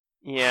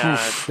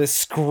 Yeah. This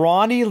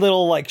scrawny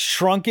little, like,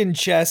 shrunken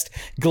chest,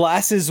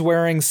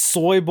 glasses-wearing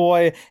soy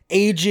boy,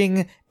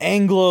 aging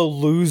Anglo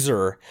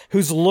loser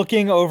who's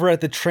looking over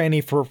at the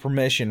tranny for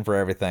permission for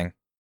everything.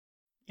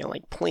 You're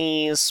like,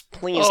 please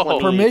let me...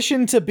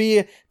 Permission to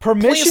be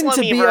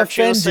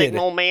offended.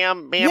 Signal,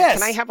 ma'am. Yes.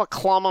 Can I have a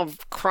crumb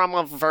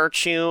of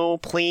virtue,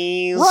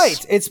 please?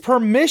 Right. It's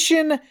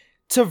permission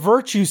to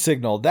virtue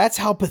signal. That's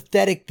how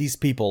pathetic these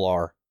people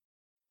are.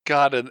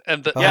 God,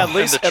 at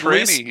least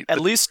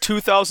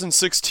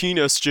 2016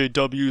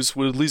 SJWs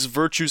would at least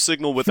virtue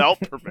signal without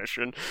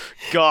permission.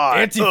 God,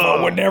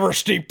 Antifa would never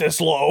steep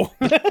this low.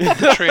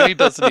 The tranny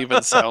doesn't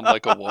even sound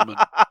like a woman.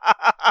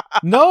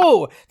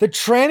 No, the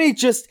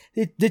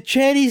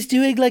tranny's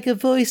doing like a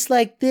voice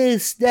like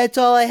this. That's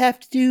all I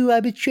have to do.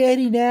 I'm a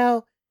tranny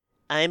now.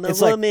 I'm a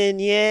woman,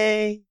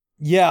 yay.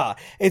 Yeah,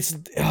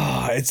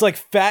 it's like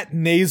fat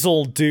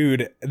nasal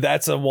dude.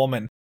 That's a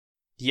woman.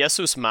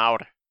 Jesus Maur.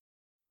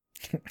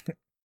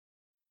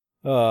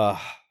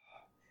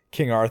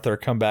 King Arthur,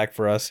 come back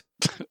for us.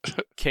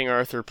 King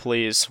Arthur,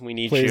 please. We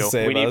need please you.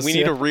 Save us. We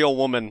need a real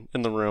woman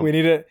in the room. We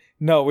need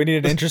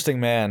an interesting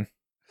man.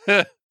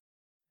 I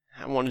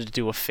wanted to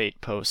do a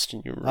Fate post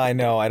and you were... I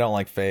know, I don't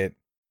like Fate.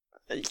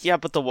 Yeah,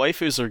 but the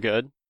waifus are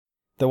good.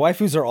 The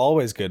waifus are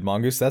always good,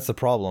 Mongoose. That's the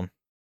problem.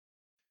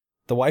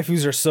 The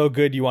waifus are so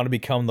good you want to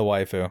become the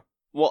waifu.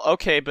 Well,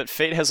 okay, but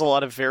Fate has a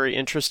lot of very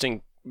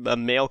interesting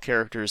male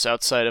characters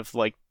outside of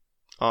like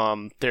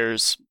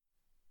there's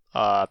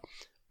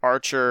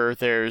Archer,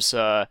 there's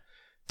the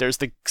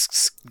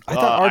I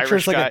thought Archer's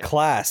Irish like guy. a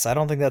class. I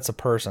don't think that's a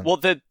person. Well,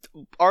 the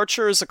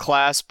Archer is a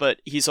class,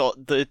 but he's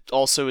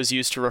also is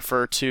used to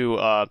refer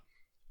to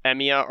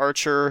Emiya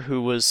Archer,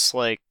 who was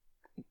like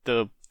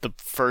the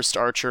first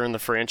Archer in the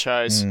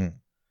franchise,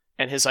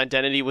 and his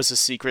identity was a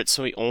secret,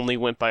 so he only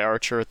went by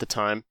Archer at the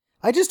time.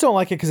 I just don't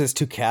like it because it's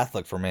too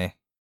Catholic for me.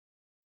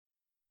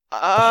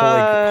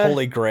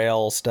 Holy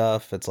Grail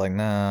stuff. It's like,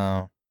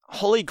 no.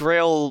 Holy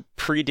Grail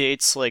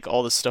predates like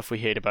all the stuff we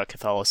hate about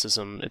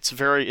Catholicism. It's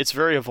very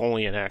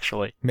Evolian,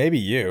 actually. Maybe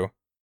you.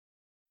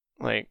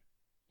 Like,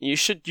 you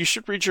should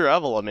read your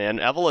Evola, man.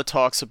 Evola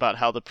talks about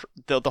how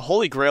the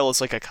Holy Grail is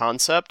like a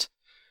concept,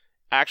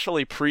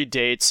 actually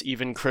predates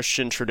even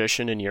Christian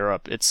tradition in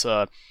Europe. It's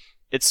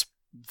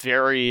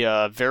very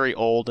very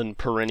old and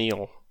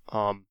perennial.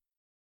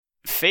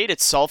 Fate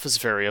itself is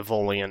very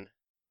Evolian.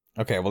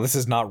 Okay, well, this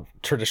is not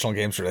traditional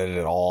games related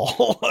at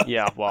all.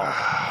 Yeah,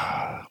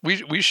 well,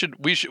 we should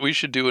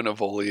do an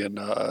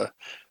Evolian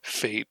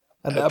Fate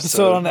An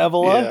episode on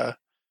Evola? Yeah.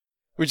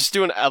 we just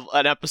do an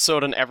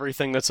episode on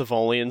everything that's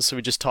Evolian, so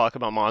we just talk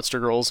about Monster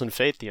Girls and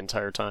Fate the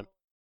entire time.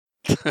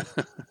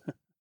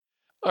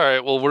 All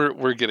right. Well,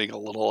 we're getting a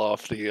little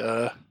off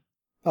the.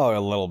 Oh, a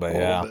little bit,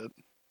 yeah.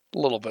 A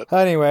little bit.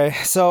 Anyway,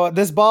 so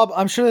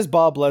I'm sure this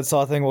Bob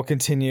Bledsaw thing will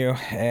continue,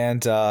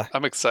 and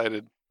I'm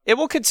excited. It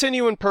will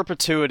continue in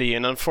perpetuity,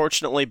 and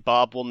unfortunately,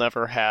 Bob will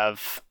never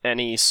have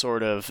any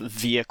sort of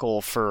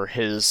vehicle for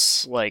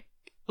his like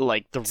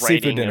the Seafood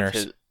writing dinners. of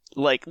his.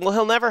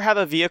 He'll never have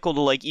a vehicle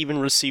to even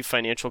receive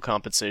financial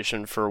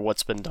compensation for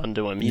what's been done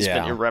to him. He's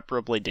been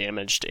irreparably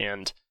damaged,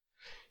 and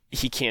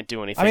he can't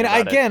do anything. I mean,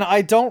 about again,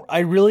 it. I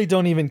really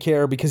don't even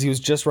care because he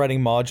was just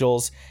writing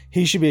modules.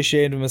 He should be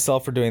ashamed of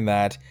himself for doing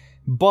that.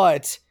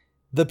 But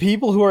the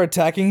people who are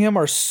attacking him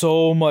are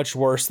so much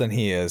worse than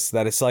he is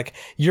that it's like,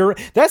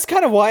 that's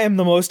kind of why I'm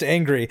the most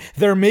angry.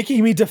 They're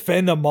making me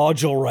defend a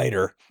module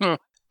writer.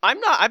 I'm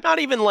not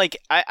even like,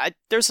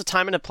 there's a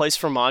time and a place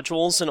for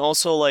modules, and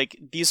also like,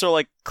 these are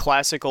like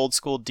classic old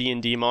school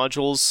D&D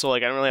modules, so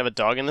like, I don't really have a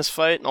dog in this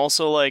fight, and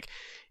also like,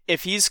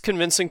 if he's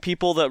convincing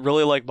people that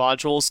really like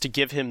modules to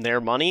give him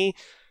their money,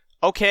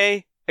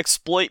 okay,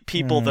 exploit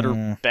people that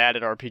are bad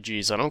at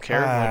RPGs. I don't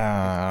care.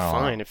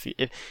 Fine.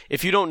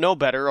 If you don't know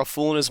better, a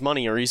fool and his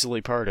money are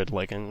easily parted.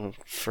 Like, and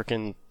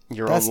freaking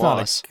your own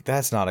loss.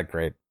 That's not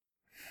great.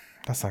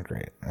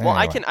 Anyway. Well,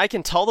 I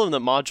can tell them that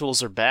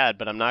modules are bad,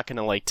 but I'm not going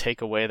to like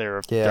take away their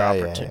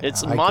opportunity.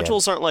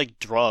 Modules aren't like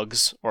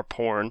drugs or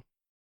porn.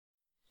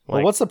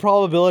 Well, what's the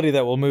probability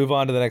that we'll move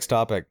on to the next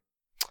topic?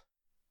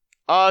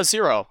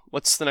 0.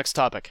 What's the next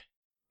topic?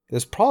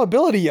 There's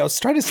probability. I was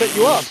trying to set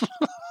you up.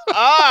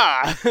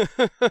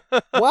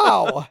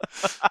 Wow.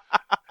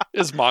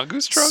 Is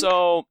Mongoose drunk?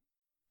 So,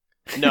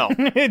 no.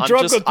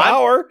 Drunk with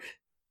power?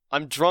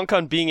 I'm drunk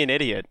on being an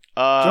idiot.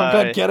 Drunk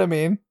on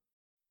ketamine.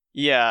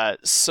 Yeah,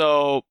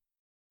 so,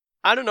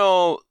 I don't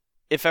know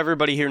if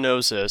everybody here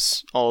knows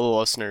this, all the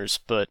listeners,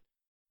 but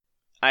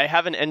I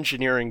have an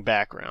engineering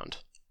background,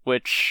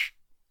 which,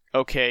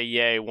 okay,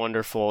 yay,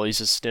 wonderful,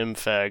 he's a stim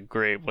fag,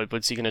 great,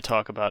 what's he going to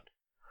talk about?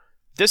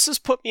 This has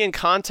put me in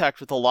contact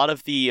with a lot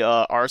of the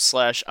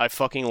r/I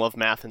fucking love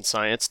math and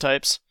science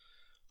types,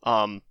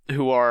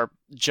 who are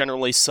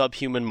generally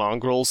subhuman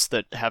mongrels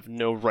that have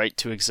no right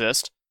to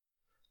exist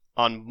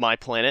on my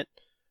planet.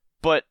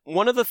 But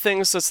one of the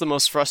things that's the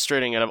most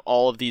frustrating out of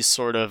all of these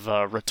sort of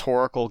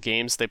rhetorical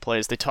games they play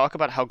is they talk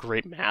about how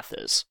great math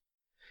is.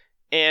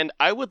 And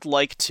I would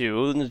like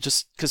to,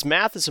 just because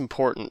math is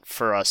important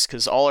for us,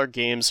 because all our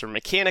games are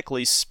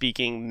mechanically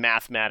speaking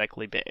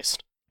mathematically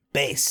based.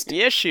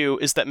 The issue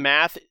is that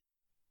math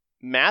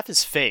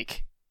is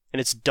fake,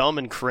 and it's dumb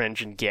and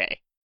cringe and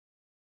gay.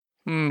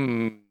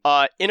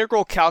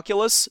 Integral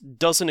calculus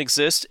doesn't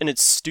exist, and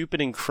it's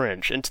stupid and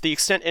cringe. And to the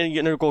extent any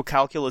integral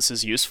calculus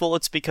is useful,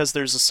 it's because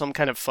there's some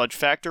kind of fudge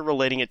factor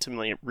relating it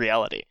to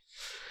reality.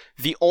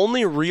 The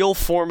only real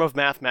form of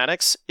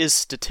mathematics is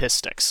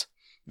statistics,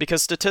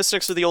 because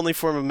statistics are the only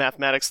form of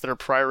mathematics that are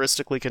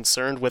prioristically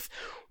concerned with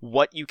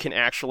what you can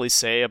actually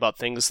say about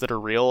things that are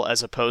real,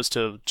 as opposed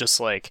to just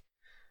like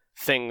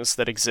things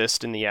that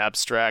exist in the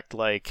abstract,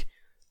 like,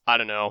 I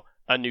don't know,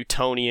 a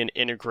Newtonian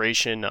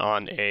integration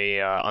on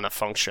a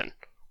function,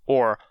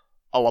 or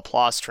a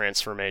Laplace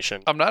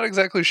transformation. I'm not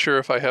exactly sure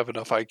if I have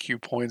enough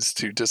IQ points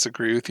to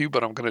disagree with you,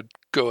 but I'm going to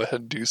go ahead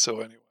and do so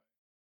anyway.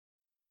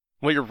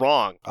 Well, you're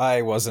wrong.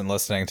 I wasn't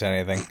listening to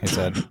anything he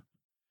said.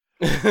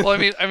 Well, I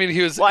mean,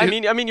 he was. Well, I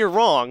mean, you're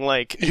wrong.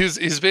 Like,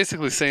 he's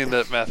basically saying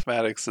that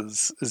mathematics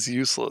is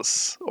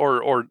useless,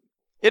 or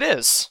it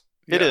is.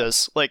 Yeah. It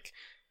is. Like,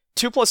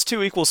 2 +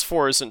 2 =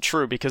 4 isn't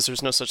true because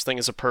there's no such thing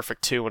as a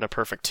perfect 2 and a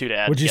perfect 2 to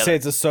add Would you together. say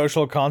it's a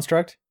social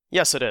construct?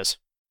 Yes, it is.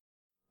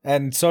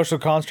 And social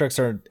constructs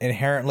are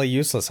inherently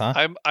useless, huh?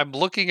 I'm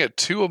looking at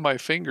 2 of my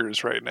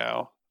fingers right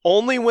now.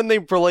 Only when they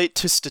relate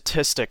to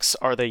statistics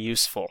are they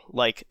useful.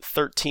 Like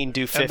 13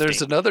 do 50. And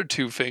there's another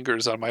 2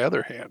 fingers on my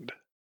other hand.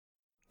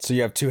 So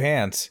you have 2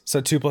 hands.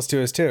 So 2 + 2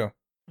 is 2.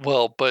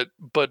 Well, but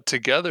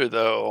together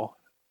though,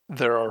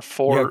 there are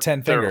 4. You have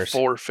 10 there are fingers.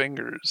 4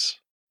 fingers.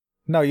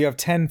 No, you have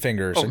 10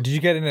 fingers. Oh. Did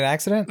you get in an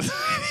accident?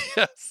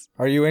 Yes.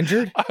 Are you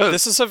injured?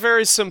 This is a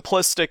very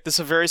simplistic.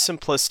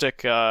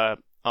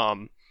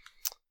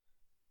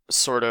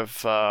 Sort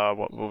of.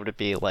 What would it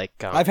be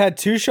like? I've had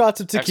 2 shots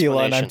of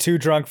tequila and I'm explanation. too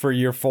drunk for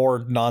your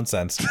 4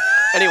 nonsense.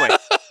 Anyway,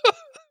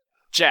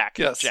 Jack.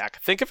 Yes.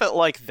 Jack. Think of it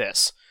like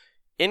this.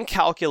 In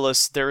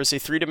calculus, there is a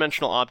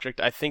 3-dimensional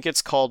object. I think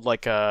it's called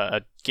like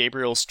a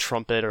Gabriel's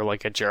trumpet or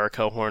like a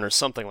Jericho horn or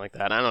something like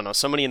that. I don't know.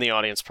 Somebody in the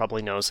audience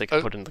probably knows. They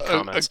can put it in the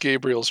comments. A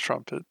Gabriel's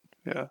trumpet.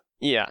 Yeah.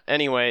 Yeah.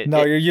 Anyway.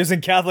 No, you're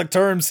using Catholic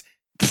terms.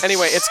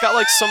 Anyway, it's got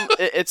like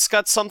it's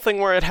got something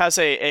where it has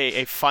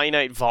a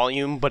finite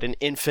volume but an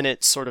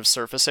infinite sort of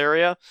surface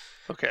area.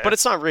 Okay. But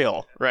it's not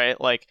real, right?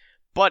 Like,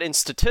 but in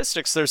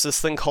statistics, there's this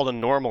thing called a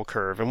normal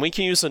curve, and we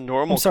can use a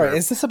normal I'm sorry, curve.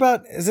 is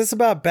this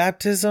about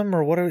baptism,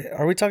 or what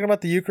are we talking about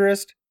the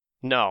Eucharist?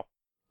 No.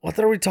 What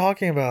are we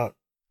talking about?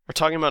 We're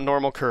talking about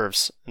normal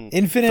curves.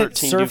 Infinite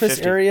 13 surface to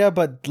 50. area,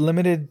 but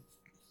limited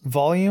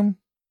volume?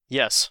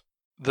 Yes.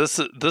 This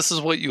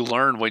is what you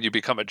learn when you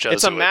become a Jesuit.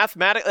 It's a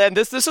mathematic, and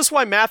this is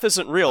why math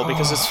isn't real,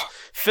 because it's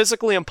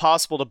physically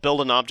impossible to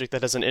build an object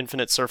that has an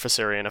infinite surface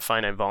area and a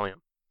finite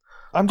volume.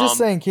 I'm just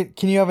saying,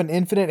 can you have an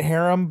infinite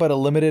harem but a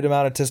limited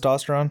amount of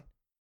testosterone?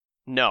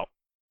 No.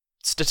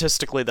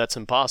 Statistically, that's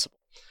impossible.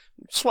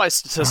 That's why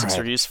statistics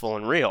are useful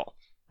and real,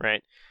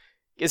 right?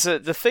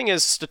 The thing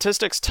is,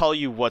 statistics tell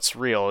you what's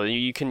real.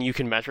 You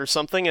can measure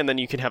something, and then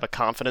you can have a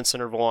confidence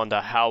interval onto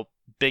how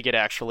big it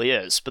actually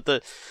is. But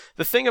the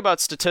thing about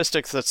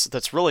statistics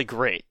that's really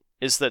great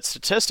is that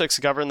statistics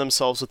govern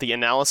themselves with the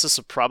analysis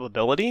of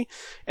probability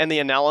and the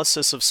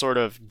analysis of sort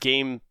of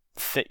game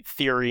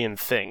theory and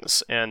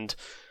things. And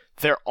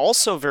they're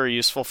also very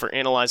useful for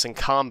analyzing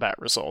combat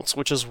results,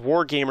 which as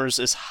wargamers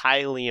is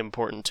highly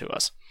important to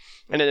us.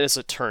 And as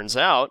it turns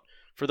out,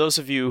 for those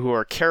of you who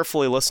are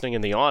carefully listening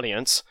in the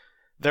audience,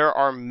 there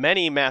are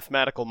many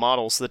mathematical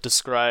models that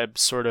describe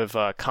sort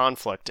of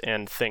conflict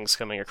and things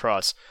coming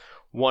across.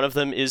 One of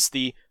them is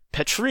the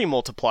Petrie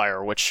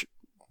multiplier, which,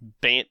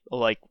 in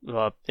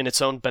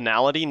its own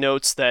banality,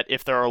 notes that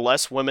if there are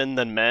less women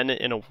than men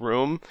in a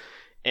room,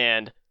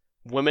 and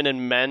women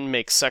and men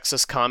make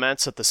sexist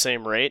comments at the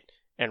same rate,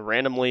 and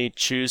randomly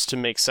choose to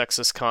make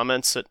sexist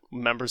comments at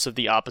members of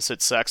the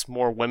opposite sex,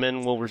 more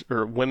women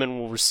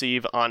will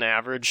receive, on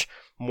average,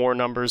 more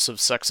numbers of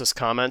sexist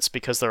comments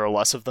because there are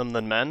less of them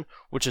than men,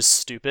 which is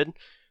stupid,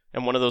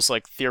 and one of those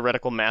like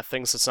theoretical math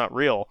things that's not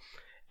real.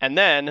 And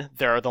then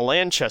there are the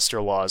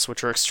Lanchester laws,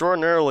 which are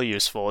extraordinarily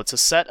useful. It's a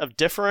set of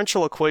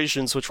differential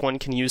equations which one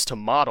can use to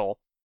model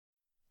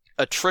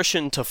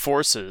attrition to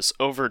forces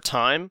over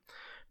time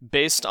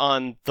based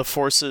on the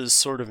force's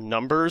sort of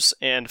numbers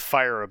and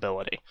fire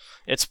ability.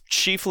 It's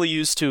chiefly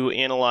used to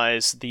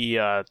analyze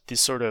the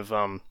sort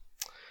of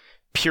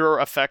pure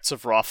effects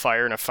of raw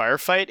fire in a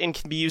firefight, and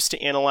can be used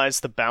to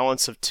analyze the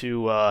balance of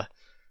two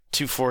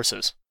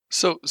forces.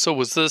 So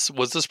was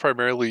this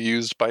primarily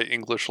used by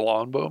English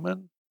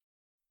longbowmen?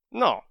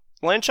 No,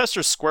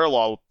 Lanchester's square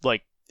law,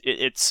 like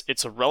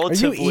it's a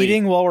relatively. Are you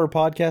eating while we're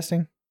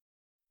podcasting?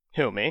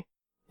 Who, me?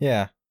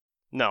 Yeah.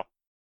 No. You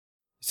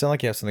sound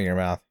like you have something in your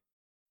mouth.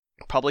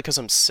 Probably because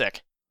I'm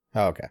sick.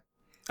 Oh, okay.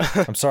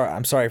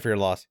 I'm sorry for your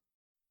loss.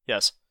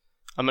 Yes.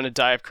 I'm going to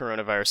die of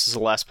coronavirus. This is the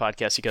last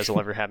podcast you guys will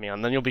ever have me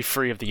on. Then you'll be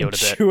free of the Yoda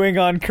bit. Chewing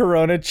on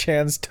Corona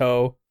Chan's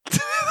toe.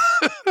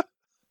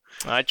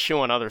 I chew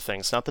on other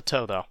things, not the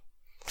toe, though.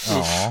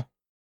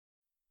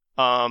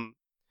 Aww.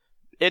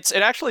 It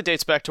actually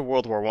dates back to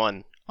World War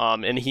I.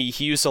 And he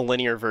used a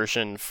linear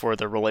version for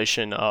the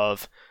relation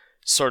of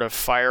sort of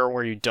fire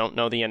where you don't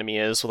know the enemy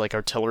is, with like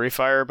artillery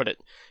fire, but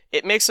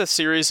it makes a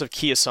series of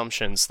key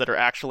assumptions that are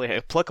actually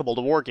applicable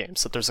to war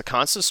games. That there's a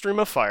constant stream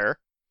of fire,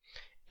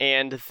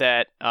 and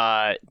that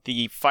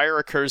the fire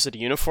occurs at a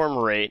uniform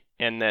rate,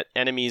 and that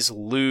enemies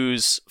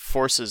lose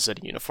forces at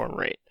a uniform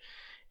rate.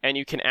 And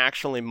you can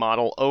actually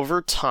model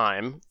over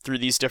time through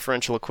these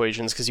differential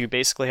equations, because you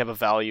basically have a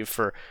value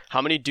for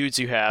how many dudes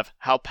you have,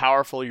 how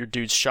powerful your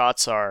dude's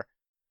shots are,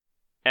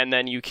 and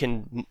then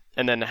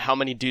how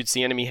many dudes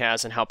the enemy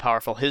has and how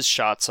powerful his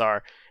shots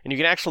are. And you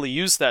can actually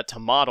use that to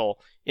model,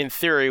 in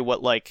theory,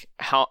 what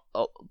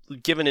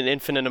given an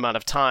infinite amount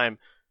of time,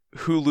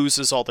 who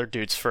loses all their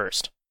dudes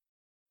first.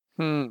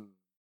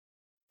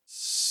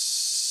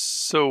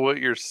 So what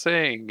you're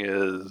saying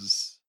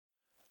is,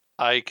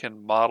 I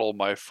can model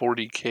my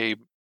 40k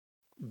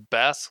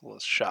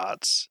basilisk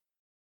shots.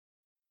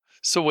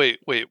 So wait.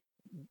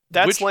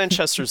 That's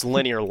Lanchester's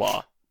linear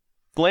law.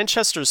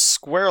 Lanchester's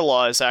square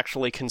law is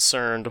actually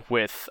concerned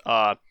with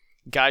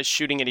guys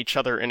shooting at each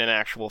other in an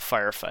actual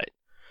firefight.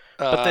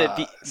 But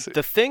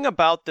the thing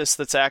about this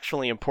that's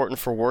actually important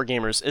for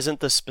wargamers isn't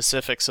the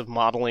specifics of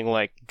modeling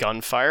like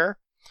gunfire,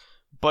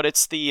 but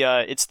it's the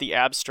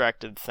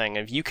abstracted thing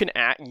of you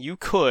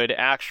could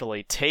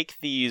actually take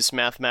these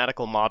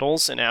mathematical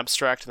models and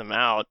abstract them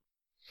out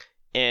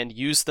and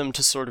use them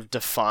to sort of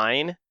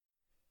define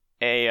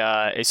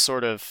a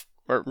sort of,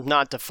 or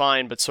not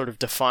define, but sort of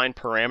define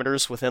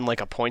parameters within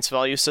like a points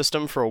value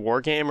system for a war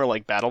game, or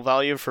like battle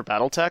value for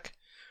BattleTech,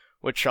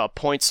 which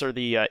points are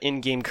the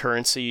in-game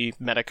currency,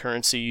 meta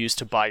currency used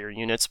to buy your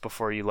units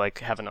before you like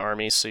have an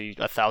army. So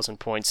 1,000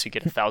 points, you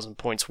get 1,000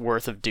 points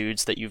worth of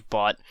dudes that you've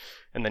bought,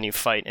 and then you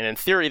fight. And in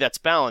theory, that's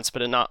balanced,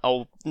 but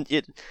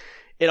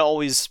it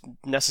always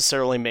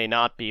necessarily may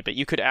not be. But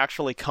you could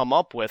actually come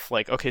up with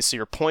like, okay, so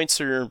your points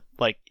are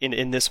like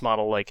in this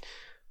model, like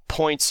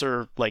points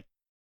are like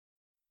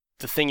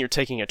the thing you're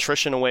taking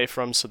attrition away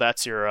from. So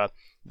that's your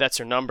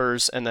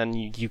numbers, and then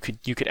you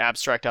could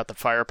abstract out the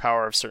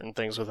firepower of certain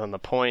things within the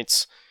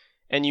points,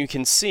 and you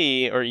can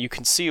see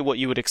what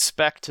you would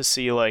expect to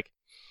see like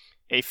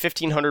a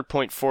 1500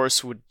 point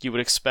force you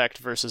would expect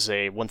versus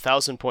a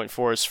 1000 point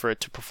force for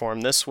it to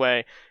perform this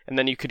way, and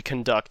then you could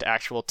conduct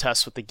actual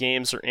tests with the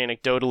games or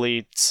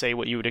anecdotally say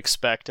what you would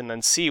expect and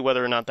then see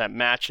whether or not that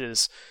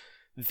matches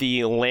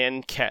the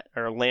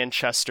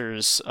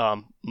Lanchester's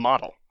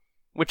model,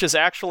 which is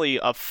actually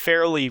a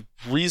fairly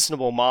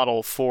reasonable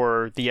model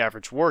for the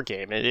average war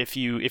game if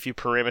you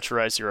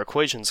parameterize your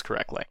equations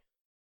correctly.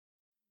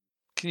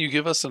 Can you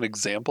give us an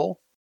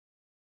example?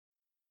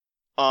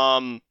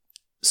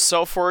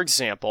 So for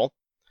example,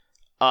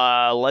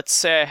 let's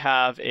say I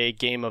have a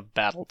game of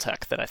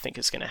Battletech that I think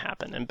is going to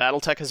happen. And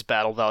Battletech has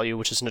battle value,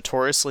 which is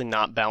notoriously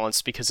not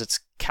balanced because it's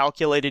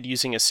calculated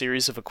using a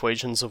series of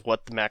equations of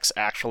what the mechs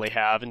actually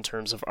have in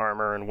terms of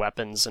armor and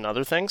weapons and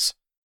other things.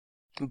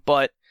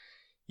 But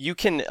you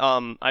can,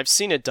 I've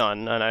seen it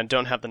done, and I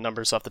don't have the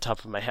numbers off the top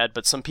of my head,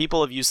 but some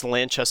people have used the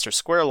Lanchester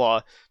square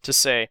law to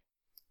say,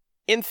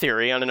 in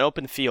theory, on an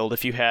open field,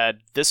 if you had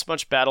this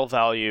much battle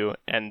value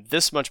and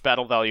this much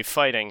battle value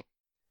fighting,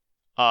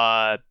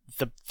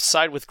 the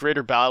side with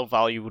greater battle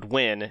value would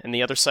win, and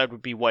the other side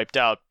would be wiped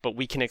out, but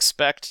we can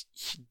expect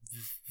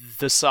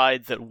the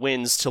side that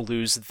wins to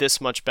lose this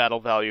much battle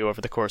value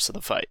over the course of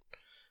the fight,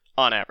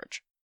 on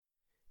average.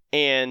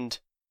 And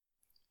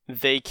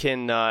they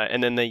can,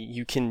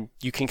 you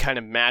can kind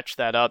of match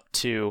that up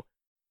to,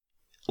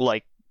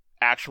 like,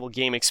 actual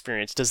game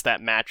experience. Does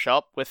that match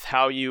up with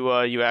how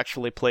you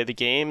actually play the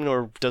game,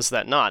 or does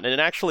that not? And it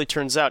actually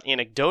turns out,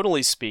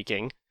 anecdotally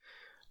speaking,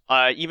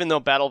 even though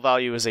battle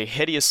value is a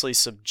hideously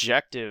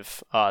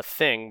subjective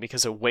thing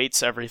because it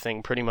weights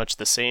everything pretty much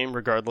the same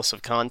regardless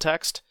of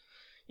context,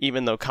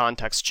 even though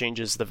context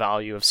changes the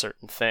value of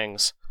certain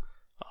things,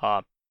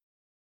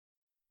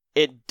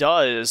 it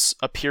does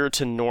appear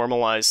to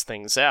normalize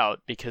things out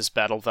because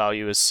battle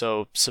value is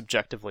so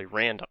subjectively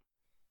random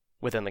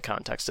within the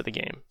context of the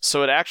game.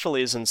 So it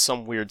actually is, in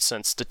some weird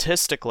sense,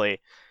 statistically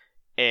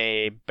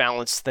a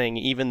balanced thing,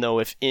 even though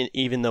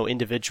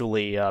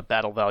individually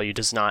battle value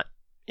does not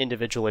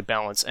individually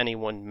balance any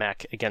one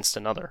mech against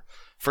another.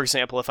 For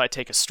example, if I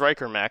take a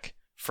striker mech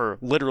for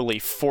literally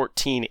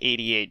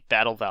 1488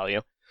 battle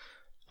value,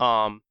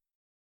 I'm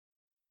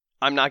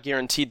not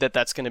guaranteed that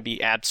that's going to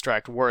be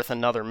abstract worth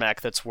another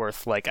mech that's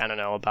worth, like, I don't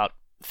know, about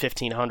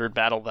 1500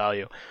 battle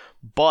value.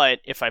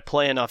 But if I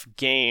play enough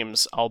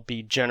games, I'll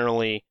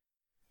generally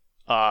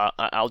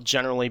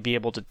be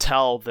able to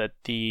tell that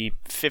the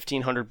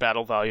 1500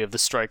 battle value of the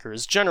striker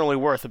is generally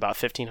worth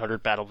about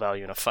 1500 battle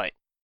value in a fight.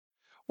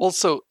 Well,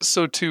 so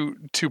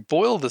to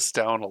boil this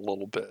down a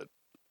little bit,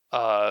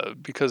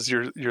 because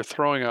you're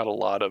throwing out a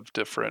lot of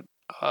different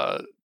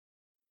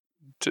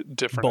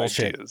different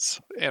bullshit. ideas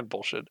and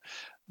bullshit.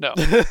 No.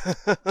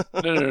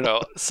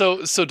 No.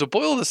 So to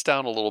boil this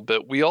down a little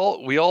bit, we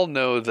all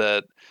know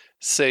that,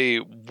 say,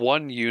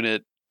 one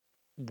unit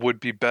would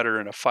be better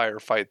in a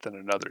firefight than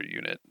another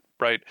unit,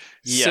 right?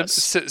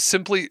 Yes.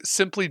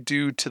 Simply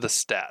due to the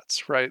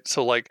stats, right?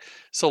 So like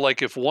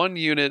if one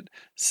unit,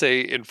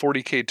 say in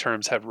 40k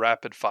terms, had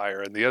rapid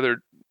fire and the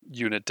other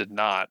unit did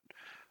not,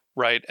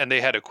 right? And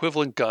they had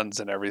equivalent guns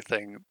and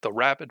everything, the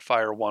rapid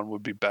fire one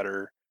would be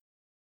better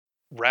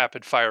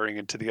rapid firing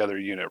into the other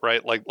unit,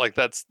 right? Like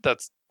that's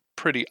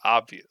pretty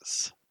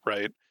obvious,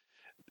 right?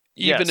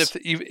 Even Yes.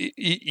 and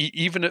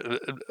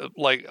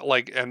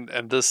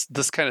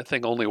this kind of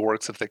thing only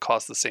works if they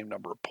cost the same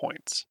number of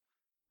points.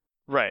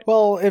 Right.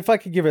 Well, if I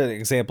could give an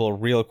example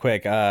real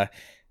quick,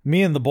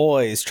 me and the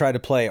boys tried to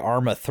play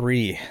Arma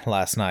 3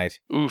 last night.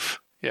 Oof.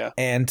 Yeah.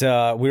 And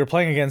we were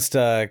playing against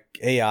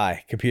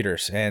AI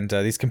computers, and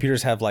these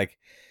computers have like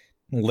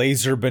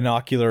laser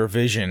binocular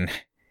vision.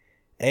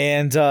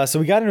 And so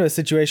we got into a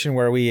situation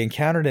where we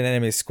encountered an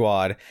enemy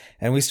squad,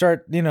 and we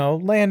start,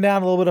 laying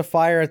down a little bit of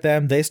fire at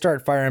them. They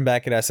start firing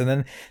back at us,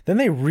 and then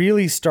they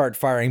really start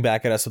firing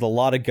back at us with a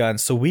lot of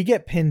guns. So we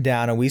get pinned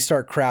down, and we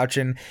start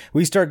crouching.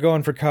 We start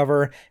going for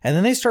cover, and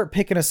then they start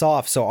picking us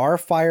off. So our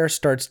fire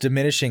starts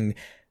diminishing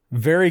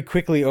very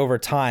quickly over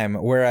time,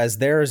 whereas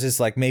theirs is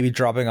like maybe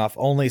dropping off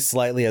only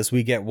slightly as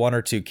we get 1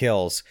 or 2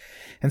 kills.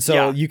 And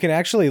so you can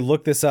actually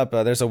look this up.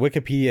 There's a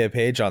Wikipedia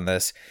page on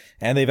this,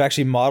 and they've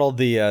actually modeled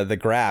the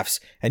graphs,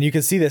 and you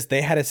can see this.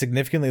 They had a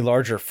significantly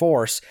larger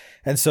force,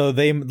 and so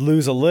they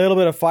lose a little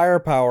bit of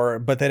firepower,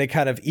 but then it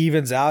kind of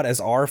evens out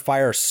as our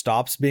fire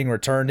stops being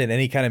returned in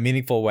any kind of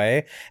meaningful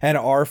way, and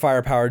our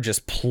firepower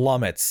just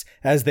plummets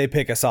as they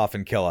pick us off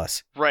and kill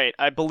us. Right.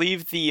 I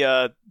believe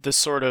the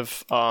sort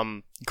of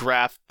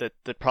graph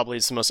that probably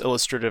is the most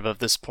illustrative of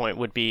this point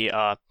would be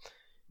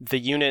the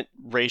unit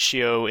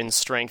ratio in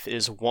strength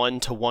is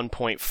 1 to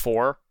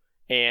 1.4,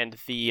 and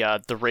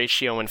the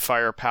ratio in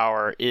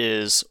firepower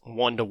is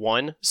 1 to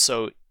 1.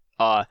 So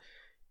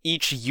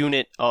each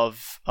unit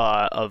of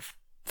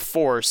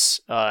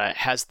force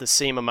has the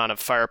same amount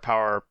of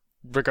firepower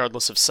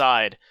regardless of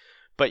side.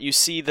 But you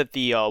see that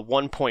the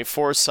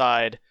 1.4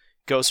 side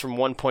goes from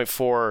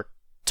 1.4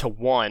 to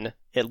 1.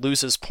 It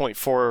loses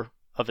 0.4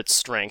 of its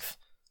strength.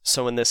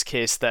 So in this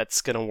case,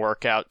 that's going to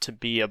work out to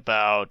be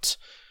about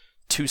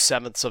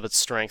 2/7 of its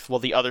strength, while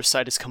the other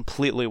side is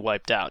completely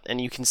wiped out. And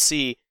you can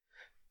see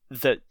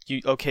that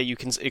you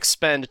can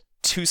expend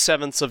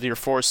 2/7 of your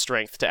force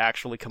strength to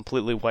actually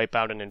completely wipe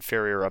out an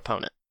inferior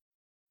opponent.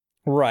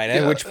 Right,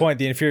 at which point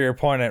the inferior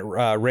opponent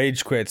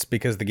rage quits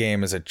because the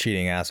game is a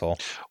cheating asshole.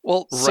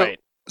 Well, Right.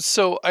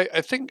 So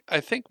I think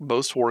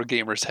most war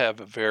gamers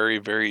have a very,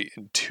 very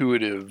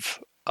intuitive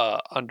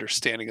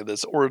understanding of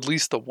this, or at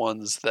least the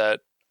ones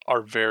that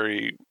are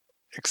very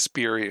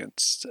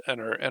experienced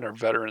and are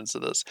veterans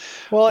of this.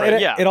 Well,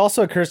 Right, it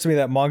also occurs to me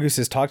that Mongoose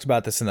has talked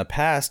about this in the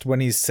past when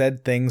he's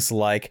said things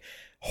like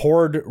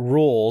horde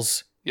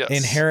rules Yes.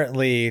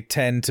 inherently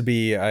tend to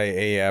be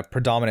a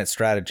predominant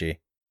strategy.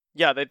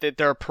 Yeah,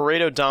 they're a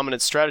Pareto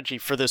dominant strategy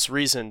for this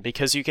reason,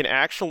 because you can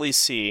actually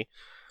see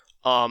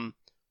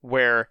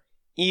where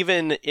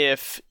even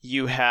if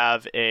you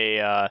have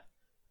a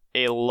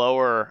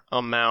lower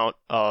amount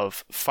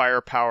of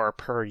firepower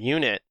per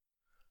unit,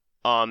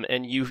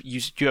 and you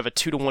have a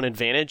 2-to-1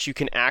 advantage, you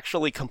can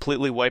actually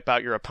completely wipe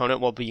out your opponent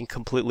while being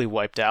completely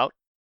wiped out.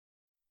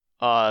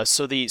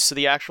 So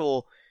the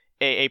actual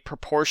a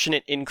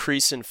proportionate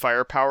increase in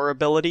firepower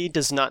ability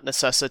does not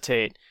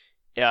necessitate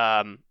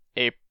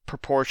a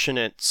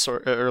proportionate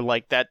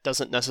that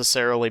doesn't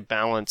necessarily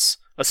balance.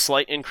 A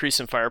slight increase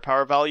in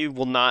firepower value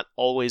will not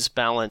always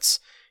balance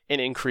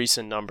an increase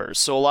in numbers.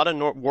 So a lot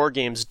of war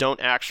games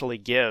don't actually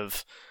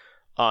give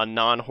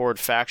non-horde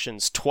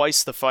factions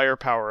twice the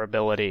firepower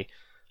ability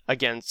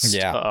against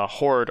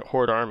horde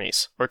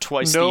armies, or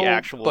twice the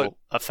actual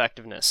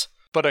effectiveness.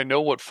 But I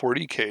know what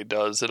 40K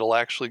does. It'll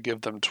actually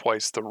give them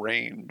twice the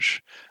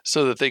range,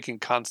 so that they can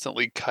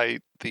constantly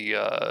kite the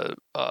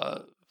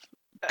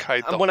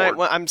horde.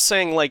 I'm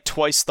saying like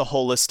twice the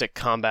holistic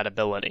combat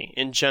ability.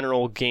 In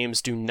general,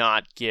 games do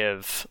not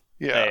give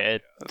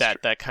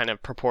that kind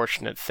of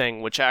proportionate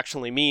thing, which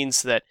actually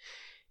means that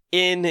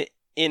in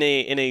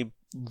a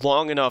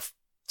long enough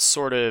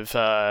sort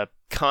of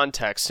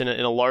context, in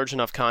a large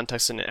enough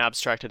context, in an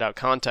abstracted out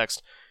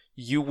context,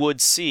 you would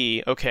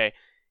see, okay,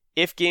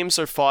 if games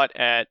are fought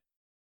at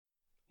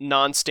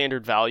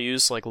non-standard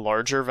values, like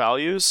larger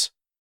values,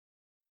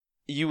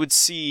 you would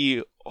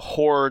see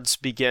hordes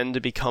begin to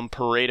become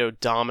Pareto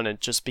dominant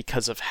just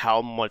because of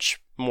how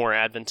much more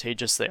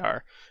advantageous they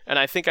are. And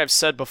I think I've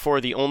said before,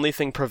 the only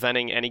thing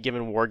preventing any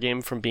given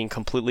wargame from being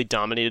completely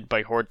dominated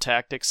by horde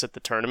tactics at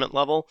the tournament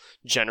level,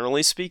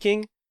 generally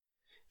speaking,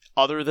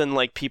 other than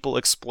like people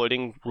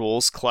exploiting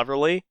rules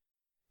cleverly,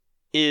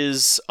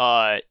 is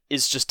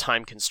just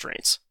time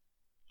constraints.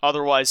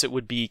 Otherwise, it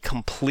would be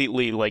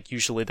completely like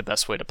usually the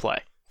best way to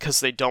play, because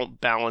they don't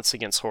balance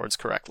against hordes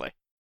correctly,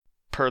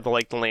 per the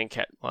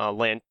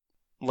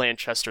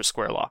Lanchester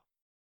Square Law.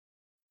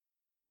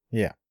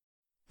 Yeah.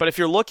 But if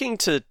you're looking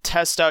to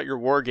test out your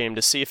wargame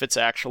to see if it's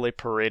actually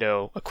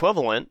Pareto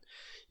equivalent,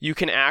 you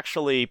can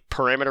actually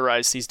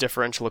parameterize these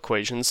differential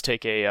equations,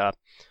 take a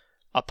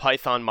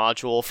Python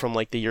module from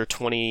like the year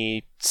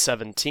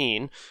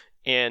 2017,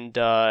 and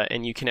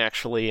you can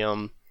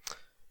actually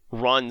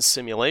run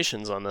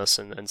simulations on this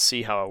and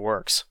see how it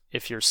works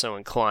if you're so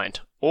inclined.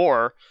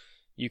 Or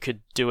you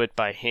could do it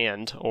by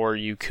hand, or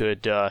you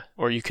could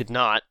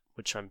not,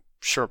 which I'm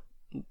sure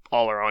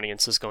all our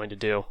audience is going to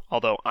do.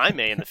 Although I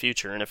may in the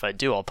future, and if I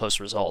do, I'll post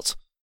results.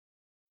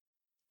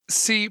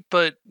 See,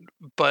 but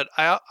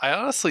I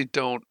honestly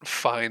don't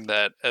find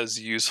that as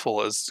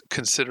useful as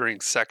considering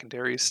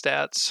secondary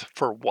stats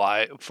for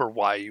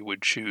why you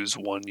would choose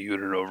one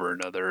unit over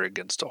another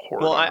against a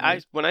horde. Well,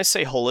 when I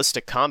say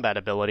holistic combat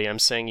ability, I'm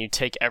saying you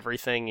take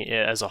everything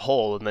as a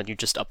whole and then you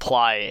just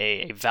apply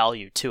a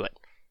value to it.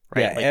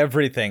 Right? Yeah, like,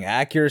 everything.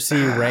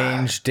 Accuracy,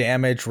 range,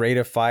 damage, rate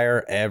of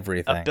fire,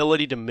 everything.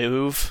 Ability to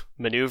move,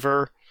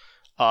 maneuver.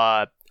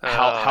 How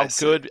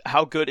good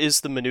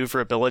is the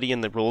maneuverability in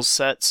the rules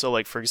set? So,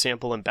 like, for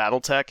example, in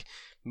BattleTech,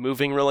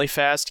 moving really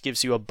fast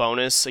gives you a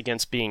bonus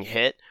against being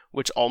hit,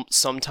 which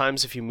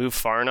sometimes, if you move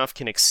far enough,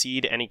 can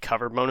exceed any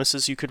cover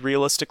bonuses you could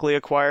realistically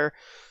acquire.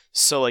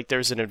 So, like,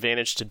 there's an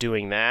advantage to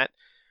doing that.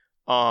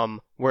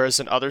 Whereas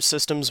in other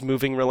systems,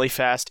 moving really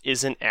fast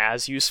isn't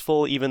as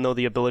useful, even though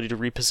the ability to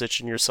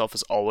reposition yourself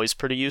is always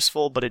pretty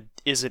useful, but it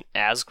isn't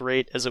as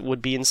great as it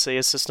would be in, say,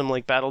 a system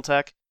like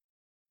BattleTech.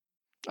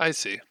 I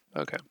see.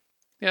 Okay.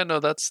 Yeah, no,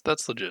 that's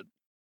legit.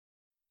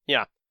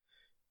 Yeah.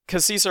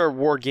 Because these are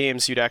war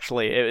games,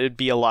 it'd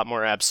be a lot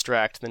more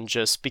abstract than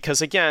just,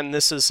 because again,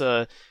 this is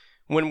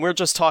when we're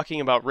just talking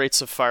about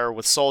rates of fire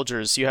with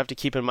soldiers, you have to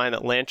keep in mind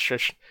that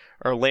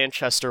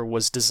Lanchester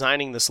was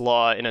designing this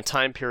law in a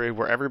time period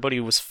where everybody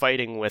was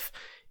fighting with,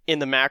 in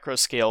the macro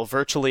scale,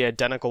 virtually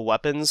identical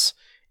weapons,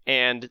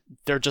 and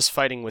they're just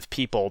fighting with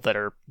people that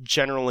are,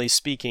 generally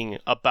speaking,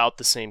 about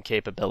the same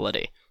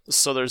capability.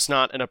 So there's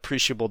not an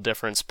appreciable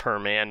difference per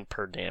man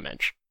per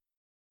damage.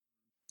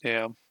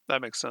 Yeah,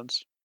 that makes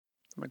sense.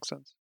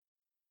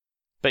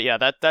 But yeah,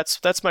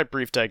 that's my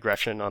brief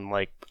digression on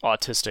like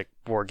autistic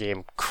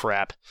wargame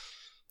crap.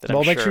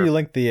 Make sure you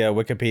link the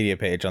Wikipedia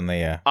page on the.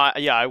 Yeah,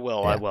 I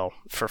will. Yeah. I will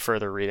for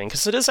further reading,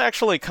 because it is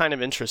actually kind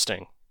of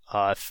interesting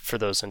for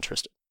those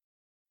interested.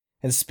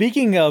 And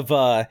speaking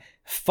of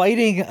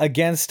fighting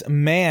against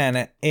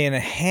man in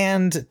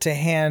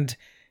hand-to-hand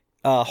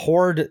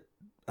horde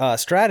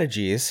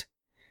strategies,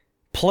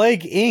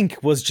 Plague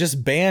Inc. was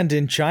just banned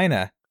in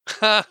China.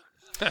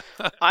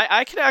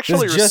 I could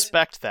actually This just-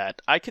 respect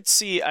that. I could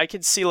see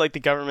like the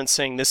government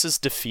saying this is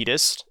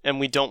defeatist and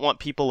we don't want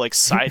people like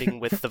siding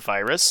with the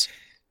virus.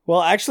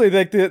 Well, actually,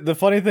 like the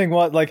funny thing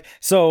was, like,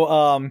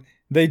 so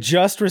they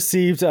just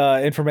received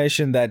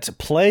information that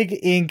Plague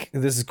Inc.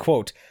 This is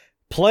quote.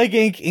 Plague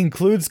Inc.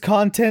 includes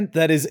content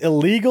that is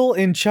illegal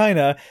in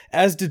China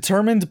as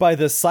determined by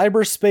the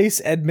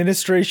Cyberspace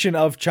Administration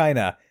of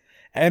China,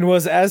 and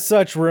was as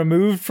such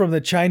removed from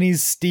the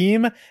Chinese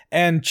Steam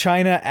and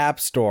China App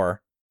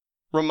Store.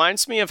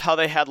 Reminds me of how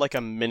they had like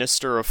a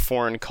minister of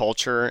foreign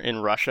culture in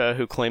Russia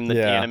who claimed that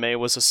Yeah. anime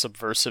was a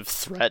subversive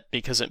threat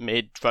because it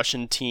made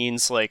Russian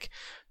teens like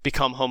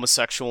become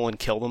homosexual and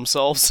kill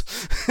themselves.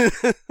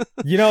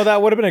 You know,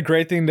 that would have been a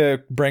great thing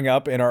to bring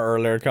up in our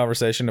earlier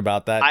conversation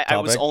about that I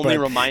was topic, only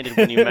but- reminded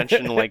when you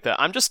mentioned like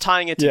that. I'm just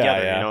tying it Yeah,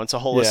 together, yeah. you know, it's a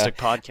holistic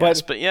podcast.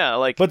 But- But yeah,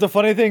 like But the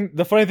funny thing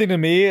to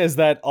me is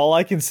that all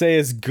I can say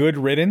is good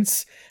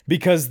riddance,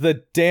 because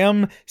the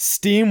damn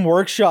Steam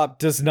Workshop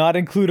does not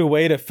include a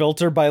way to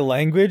filter by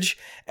language,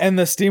 and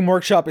the Steam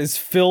Workshop is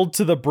filled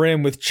to the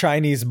brim with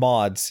Chinese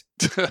mods.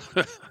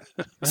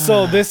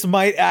 So this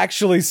might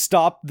actually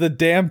stop the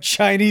damn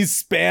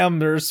Chinese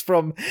spammers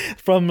from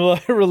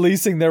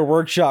releasing their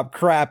workshop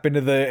crap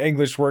into the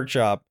English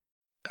workshop.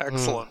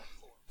 Excellent.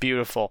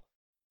 beautiful.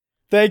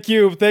 Thank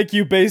you,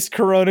 based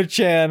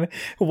Corona-chan.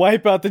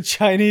 Wipe out the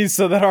Chinese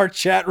so that our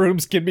chat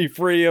rooms can be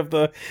free of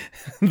the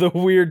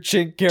weird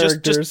chink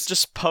characters.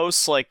 Just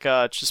post a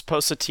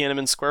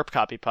Tiananmen Square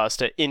copy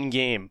pasta in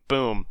game.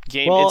 Boom.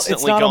 Game well,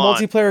 instantly it's not gone. a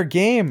multiplayer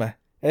game.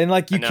 And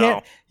like I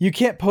know. you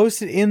can't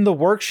post it in the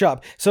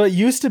workshop. So it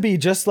used to be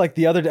just like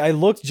the other day. I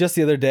looked just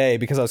the other day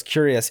because I was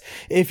curious.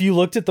 If you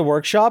looked at the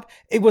workshop,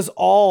 it was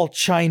all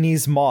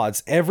Chinese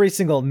mods. Every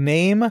single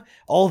name,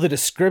 all the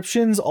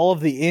descriptions, all of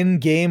the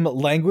in-game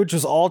language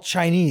was all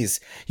Chinese.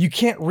 You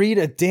can't read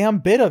a damn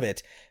bit of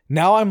it.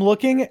 Now I'm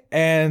looking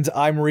and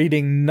I'm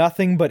reading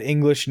nothing but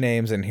English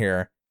names in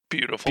here.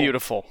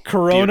 Beautiful.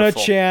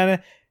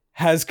 Corona-chan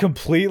has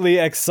completely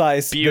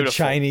excised the Beautiful.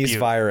 Chinese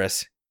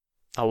virus.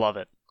 I love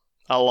it.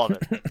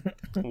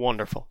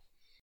 Wonderful.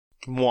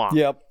 Mwah.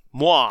 Yep.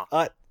 Mwah.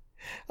 I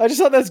just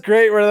thought that's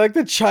great where like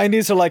the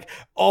Chinese are like,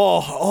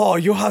 oh,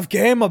 you have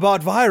game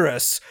about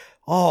virus.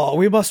 Oh,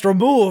 we must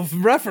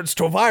remove reference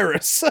to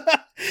virus.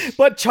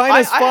 But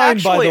China's fine,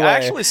 by the way. I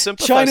actually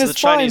sympathize China's with the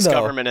Chinese fine, though.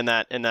 government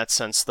in that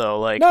sense, though.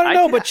 Like,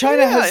 No, but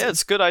China has- Yeah,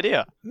 it's a good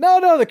idea.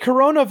 No, the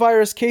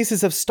coronavirus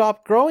cases have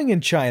stopped growing in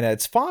China.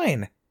 It's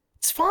fine.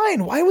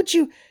 Why would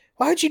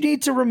you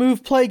need to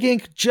remove Plague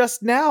Inc.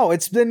 just now?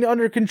 It's been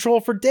under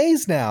control for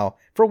days now.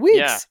 For weeks.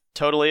 Yeah,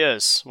 totally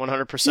is.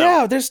 100%.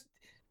 Yeah,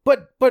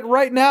 but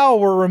right now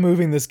we're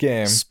removing this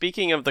game.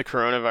 Speaking of the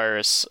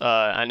coronavirus,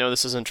 I know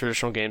this isn't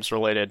traditional games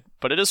related,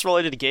 but it is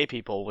related to gay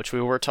people, which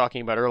we were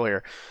talking about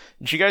earlier.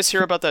 Did you guys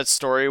hear about that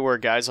story where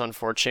guys on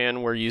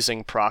 4chan were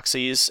using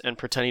proxies and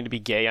pretending to be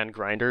gay on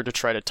Grindr to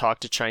try to talk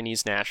to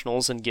Chinese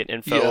nationals and get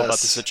info about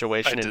the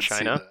situation in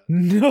China?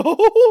 No.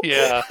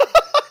 Yeah.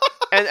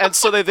 And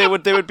so they'd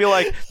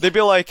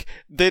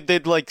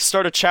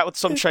start a chat with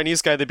some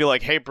Chinese guy. They'd be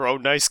like, "Hey, bro,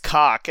 nice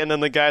cock," and then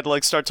the guy'd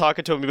like start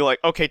talking to him and be like,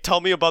 "Okay,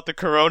 tell me about the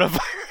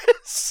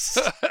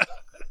coronavirus."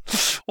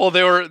 Well,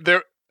 they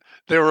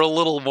were a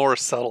little more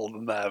subtle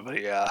than that,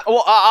 but yeah.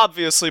 Well,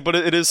 obviously, but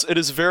it is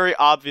very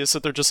obvious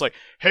that they're just like,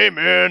 "Hey,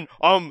 man,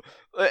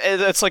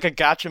 it's like a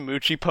gotcha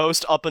moochie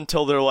post up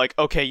until they're like,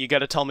 "Okay, you got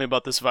to tell me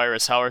about this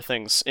virus. How are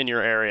things in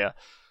your area?"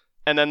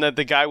 And then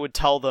the guy would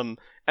tell them,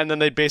 and then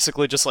they'd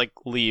basically just like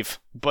leave.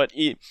 But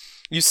you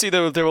see, they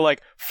were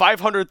like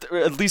 500,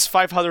 at least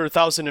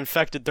 500,000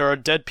 infected. There are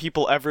dead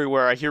people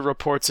everywhere. I hear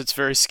reports. It's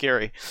very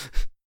scary.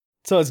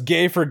 So it's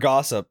gay for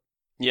gossip.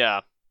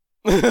 Yeah.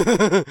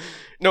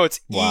 No,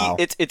 it's Wow.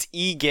 it's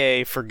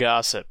e-gay for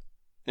gossip.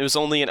 It was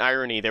only an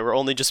irony. They were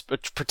only just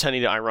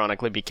pretending to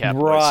ironically be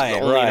capitalized.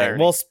 Right, Only an right.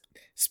 irony. Well,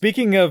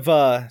 speaking of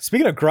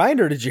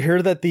Grindr, did you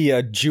hear that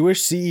the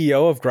Jewish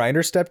CEO of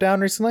Grindr stepped down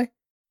recently?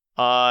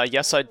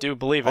 Yes, I do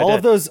believe I all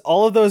did.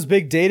 of those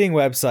big dating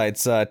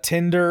websites,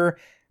 Tinder,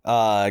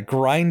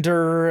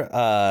 Grindr,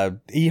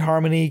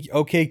 eHarmony,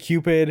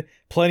 OkCupid,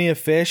 Plenty of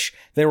Fish,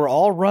 they were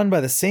all run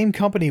by the same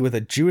company with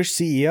a Jewish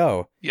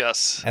CEO.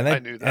 Yes, And I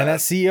knew that. And that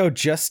CEO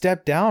just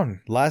stepped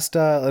down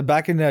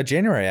back in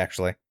January,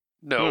 actually,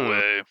 No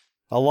way.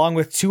 along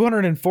with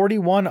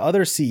 241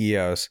 other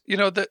CEOs. You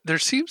know, there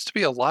seems to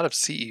be a lot of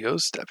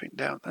CEOs stepping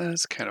down. That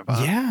is kind of odd.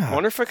 I Yeah.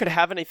 wonder if it could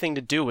have anything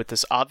to do with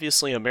this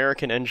obviously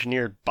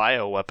American-engineered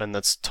bioweapon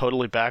that's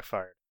totally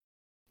backfired.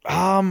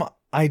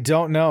 I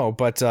don't know,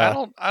 but I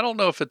don't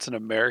know if it's an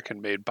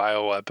American-made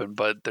bioweapon,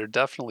 but there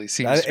definitely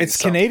seems to be it's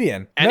something.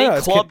 Canadian. Any No,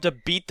 it's club to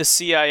beat the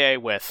CIA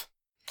with.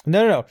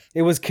 No.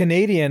 It was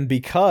Canadian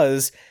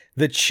because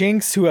the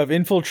Chinks who have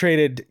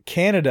infiltrated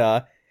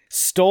Canada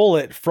stole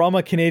it from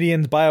a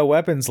Canadian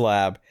bioweapons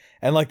lab.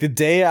 And like the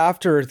day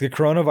after the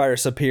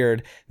coronavirus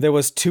appeared, there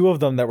was 2 of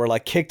them that were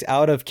like kicked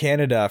out of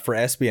Canada for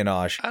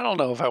espionage. I don't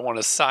know if I want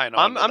to sign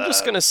on. I'm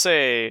just gonna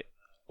say,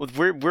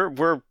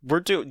 we're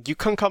doing. You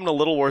can come to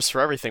Little Wars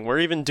for everything. We're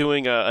even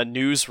doing a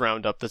news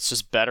roundup that's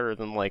just better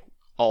than like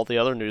all the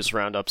other news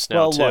roundups now.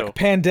 Well, too. look,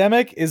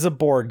 Pandemic is a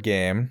board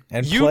game,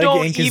 and You Plague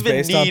don't Inc. is even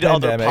based on need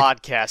other Pandemic.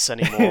 podcasts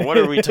anymore. What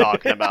are we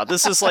talking about?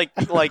 This is like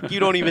you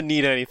don't even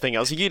need anything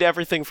else. You need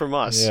everything from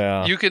us.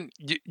 Yeah. You can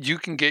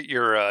get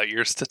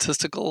your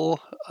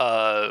statistical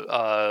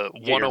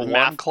 101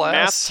 Math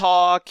class.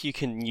 talk. You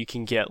can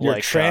get Your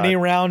like tranny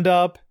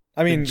roundup.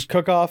 I mean,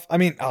 cook-off. I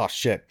mean, oh,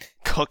 shit.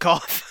 cook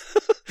off.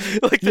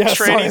 Like the Yeah,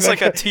 sorry, training's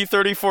like a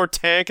T-34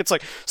 tank. It's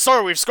like,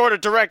 sorry, we've scored a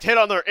direct hit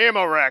on their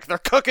ammo rack. They're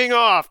cooking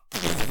off.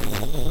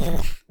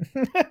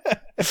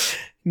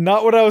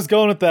 Not what I was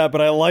going with that,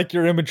 but I like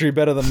your imagery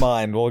better than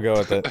mine. We'll go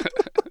with it.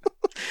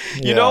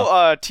 You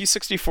know,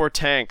 T-64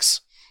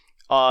 tanks,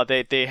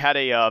 they had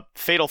a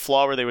fatal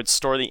flaw where they would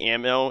store the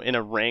ammo in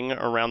a ring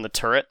around the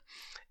turret,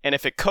 and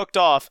if it cooked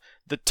off,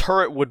 the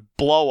turret would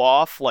blow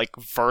off like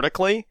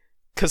vertically,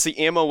 because the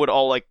ammo would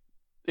all like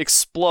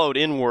explode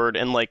inward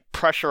and like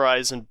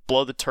pressurize and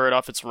blow the turret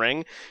off its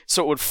ring,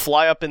 so it would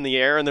fly up in the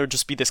air and there would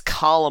just be this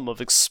column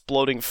of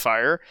exploding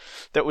fire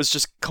that was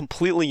just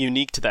completely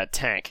unique to that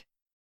tank.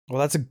 Well,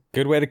 that's a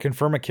good way to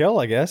confirm a kill,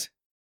 I guess.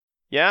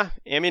 Yeah,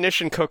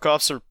 ammunition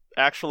cook-offs are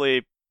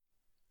actually,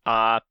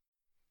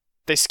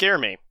 they scare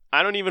me.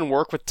 I don't even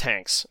work with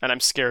tanks, and I'm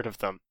scared of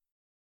them.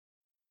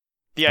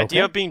 The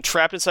idea of being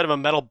trapped inside of a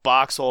metal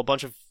box while a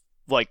bunch of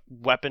like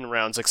weapon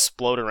rounds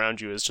explode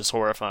around you is just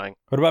horrifying.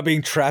 What about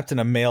being trapped in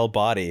a male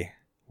body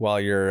while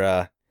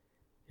your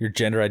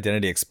gender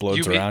identity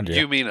explodes around you?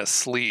 You mean a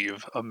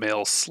sleeve, a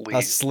male sleeve?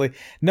 A sleeve?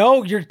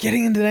 No, you're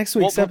getting into next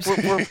week's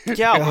episode.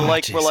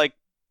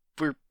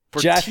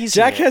 We're Jack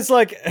teasing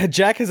it.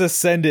 Jack has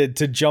ascended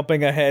to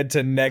jumping ahead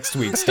to next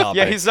week's topic.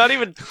 Yeah, he's not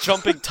even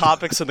jumping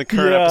topics in the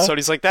current Yeah. episode.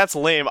 He's like, that's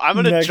lame. I'm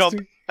gonna Next jump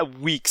week.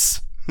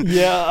 weeks.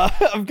 Yeah,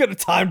 I'm gonna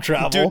time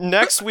travel. Dude,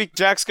 next week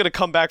Jack's gonna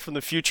come back from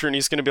the future and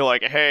he's gonna be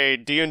like, hey,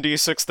 D&D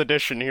 6th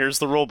edition, here's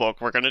the rulebook.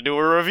 We're gonna do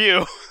a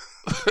review.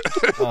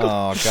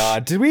 Oh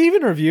god, did we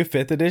even review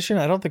 5th edition?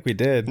 I don't think we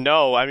did.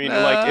 No, I mean,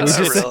 like, it's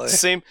not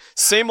just really.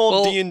 same old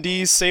Well-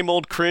 D&D, same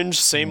old cringe,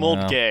 same old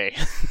No. gay.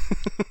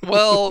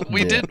 Well,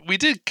 we Yeah.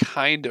 did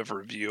kind of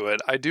review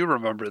it. I do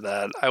remember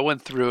that. I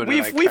went through it and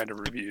We've- kind of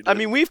reviewed it. I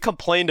mean, we've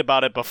complained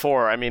about it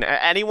before. I mean,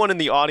 anyone in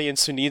the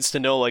audience who needs to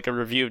know, like, a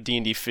review of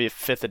D&D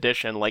 5th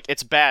edition, like,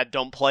 it's bad,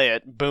 don't play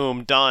it,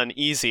 boom, done,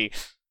 easy.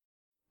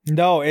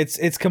 No,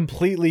 it's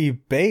completely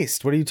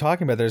based. What are you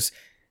talking about? There's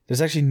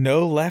actually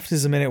no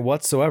leftism in it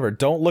whatsoever.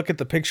 Don't look at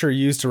the picture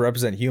used to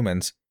represent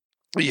humans.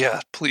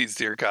 yeah, please,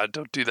 dear God,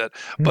 don't do that.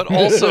 But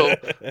also,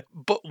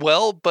 but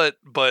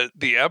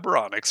the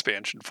Eberron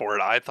expansion for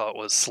it, I thought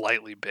was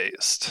slightly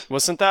based.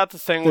 Wasn't that the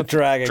thing The with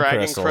dragon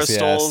crystals? crystals,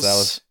 yes, that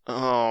was-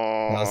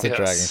 Oh. that was the Yes.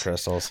 dragon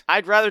crystals.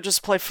 I'd rather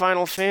just play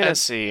Final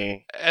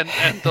Fantasy. And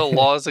the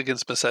laws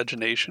against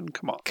miscegenation,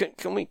 come on.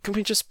 Can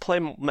we just play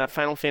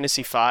Final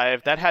Fantasy V?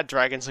 That had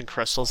dragons and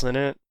crystals in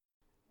it.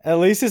 At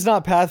least it's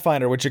not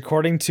Pathfinder, which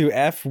according to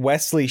F.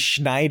 Wesley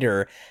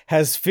Schneider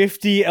has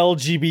 50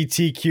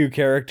 LGBTQ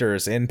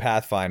characters in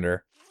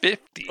Pathfinder.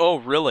 50. Oh,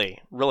 really?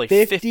 Really?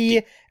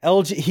 50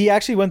 LG. He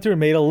actually went through and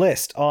made a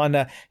list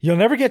on. You'll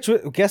never guess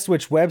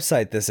which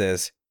website this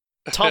is.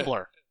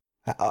 Tumblr.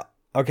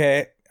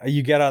 Okay,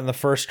 you get on the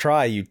first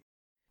try. It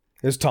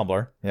was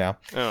Tumblr. Yeah.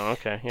 Oh,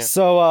 okay. Yeah.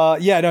 So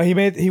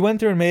he went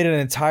through and made an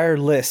entire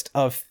list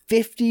of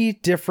 50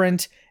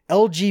 different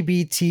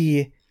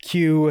LGBTQ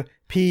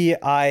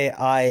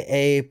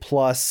PIIA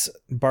plus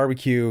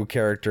barbecue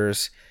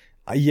characters.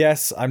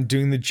 Yes, I'm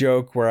doing the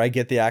joke where I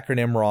get the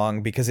acronym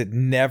wrong because it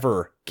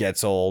never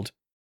gets old.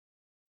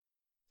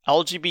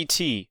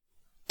 LGBT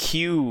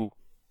QERTY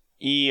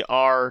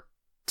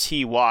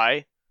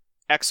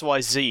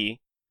XYZ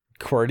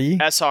QWERTY.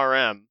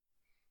 SRM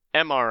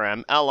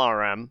MRM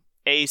LRM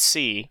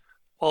AC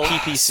Well,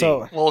 PPC.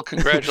 So well,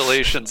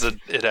 congratulations!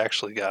 it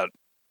actually got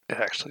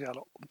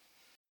old.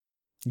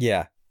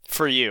 yeah.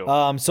 for you.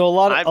 So a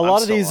lot I'm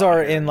of still these out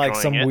are here in like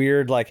enjoying some it.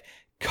 weird like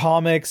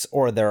comics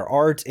or their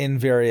art in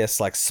various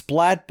like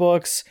splat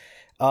books.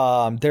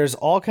 There's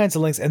all kinds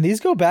of links, and these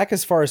go back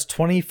as far as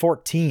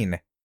 2014.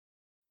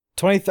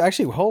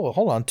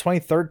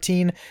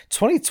 2013,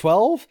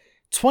 2012,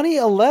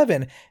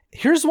 2011.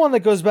 Here's one that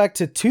goes back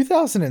to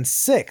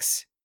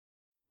 2006.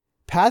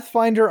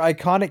 Pathfinder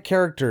Iconic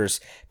Characters,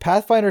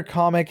 Pathfinder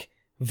Comic,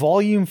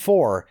 Volume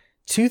 4,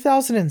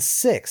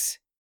 2006.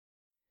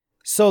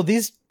 So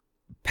these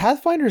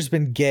Pathfinder's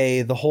been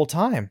gay the whole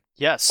time.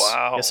 yes.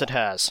 Wow. Yes, it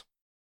has.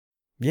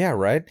 Yeah,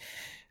 right.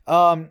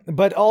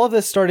 But all of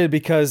this started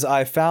because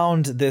I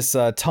found this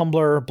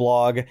Tumblr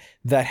blog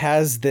that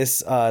has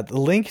this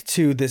link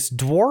to this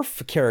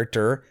dwarf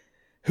character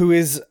who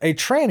is a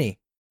tranny.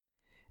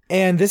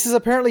 And this is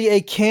apparently a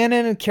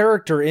canon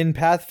character in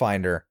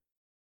Pathfinder.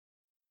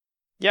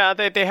 Yeah,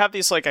 they have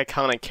these like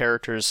iconic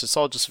characters. It's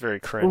all just very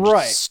cringe,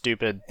 Right.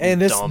 stupid,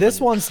 And dumb, this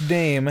and- one's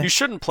name, You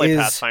shouldn't play is-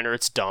 Pathfinder.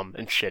 It's dumb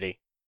and shitty.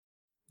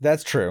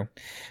 that's true.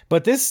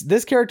 But this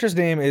character's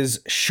name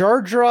is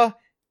Shardra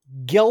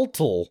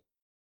Geltel,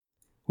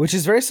 which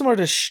is very similar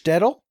to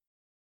Stettel.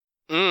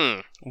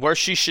 Where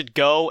she should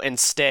go and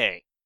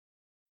stay.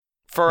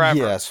 Forever.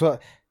 Yes.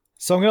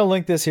 So I'm going to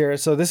link this here.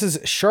 So this is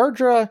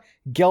Shardra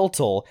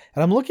Geltel,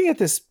 and I'm looking at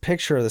this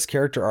picture of this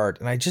character art,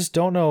 and I just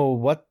don't know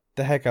what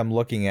the heck I'm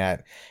looking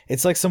at.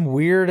 It's like some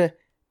weird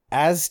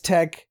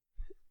Aztec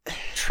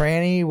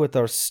tranny with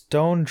a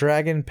stone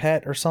dragon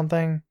pet or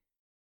something.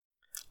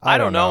 I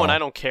don't know, and I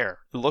don't care.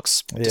 It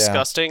looks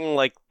disgusting.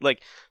 Like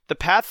the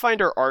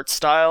Pathfinder art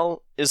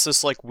style is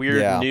this like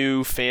weird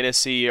new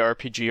fantasy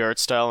RPG art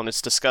style, and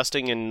it's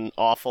disgusting and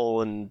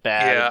awful and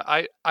bad.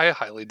 Yeah, I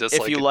highly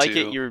dislike it. If you like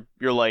it,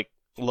 you're like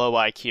low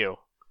IQ.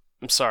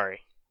 I'm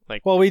sorry.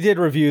 Like, well, we did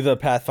review the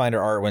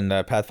Pathfinder art when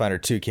the Pathfinder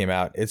 2 came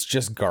out. It's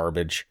just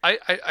garbage. I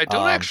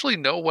don't actually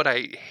know what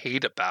I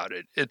hate about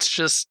it.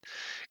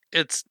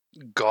 It's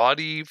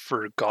gaudy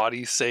for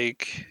gaudy's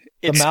sake.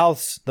 The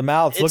mouths.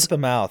 Look at the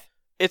mouth.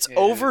 It's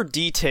over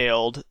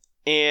detailed,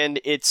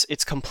 and it's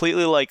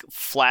completely like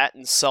flat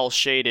and cell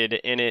shaded,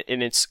 and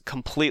it's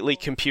completely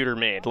computer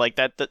made. Like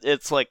that.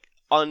 It's like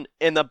and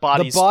the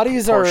bodies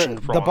are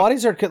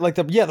like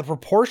the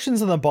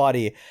proportions in the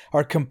body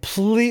are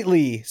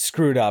completely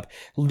screwed up.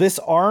 This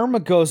arm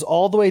goes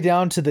all the way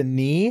down to the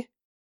knee,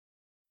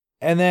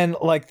 and then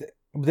like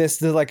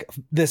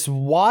this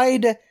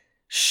wide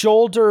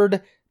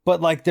shouldered,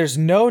 but like there's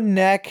no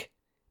neck.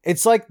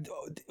 It's like,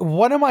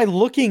 what am I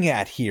looking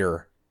at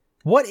here?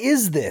 What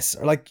is this?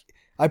 Like,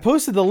 I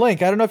posted the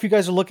link. I don't know if you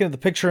guys are looking at the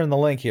picture in the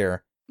link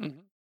here.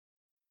 Mm-hmm.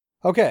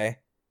 Okay.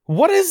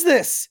 What is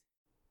this?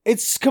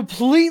 It's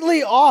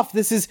completely off.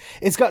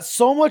 It's got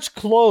so much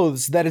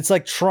clothes that it's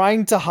like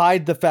trying to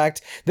hide the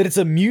fact that it's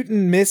a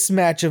mutant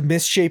mismatch of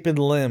misshapen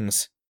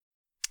limbs.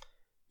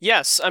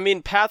 Yes, I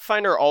mean,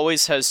 Pathfinder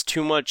always has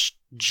too much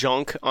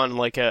junk on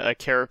like a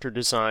character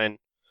design.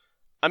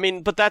 I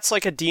mean, but that's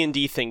like a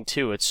D&D thing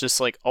too. It's just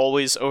like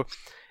always...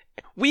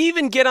 we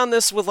even get on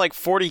this with like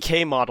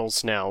 40k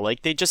models now.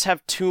 Like they just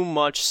have too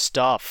much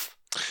stuff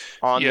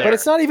on there. But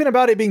it's not even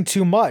about it being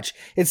too much.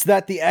 It's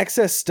that the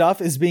excess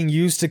stuff is being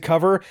used to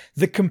cover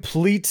the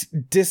complete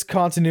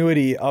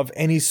discontinuity of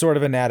any sort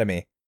of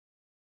anatomy.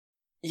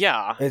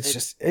 Yeah. It's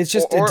just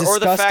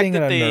disgusting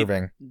and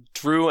unnerving.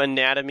 Drew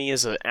anatomy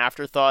as an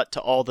afterthought to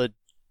all the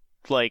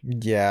like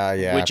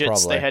widgets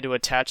probably. They had to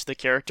attach the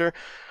character.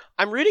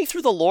 I'm reading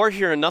through the lore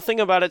here and nothing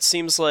about it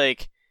seems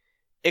like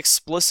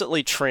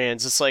explicitly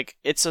trans. It's like,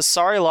 it's a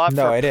sorry lot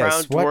for a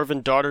proud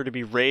dwarven daughter to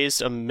be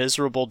raised a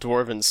miserable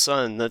dwarven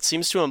son. That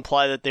seems to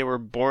imply that they were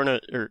born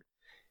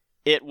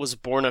it was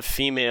born a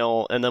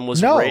female and then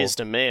was raised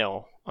a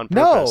male on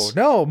purpose.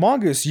 No,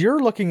 Mongoose,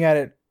 you're looking at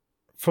it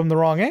from the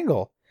wrong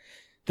angle.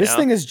 This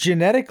thing is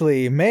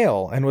genetically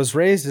male and was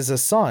raised as a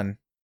son,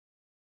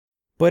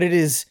 but it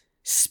is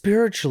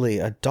spiritually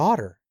a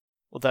daughter.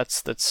 Well,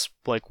 that's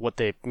like what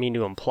they mean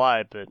to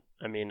imply, but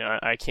I mean,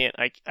 I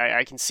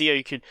can see how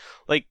you could,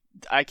 like,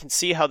 I can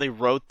see how they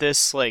wrote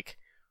this, like,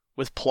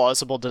 with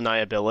plausible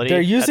deniability.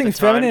 They're using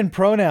feminine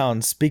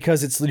pronouns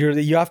because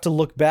you have to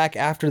look back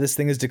after this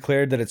thing is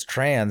declared that it's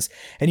trans,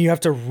 and you have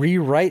to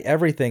rewrite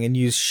everything and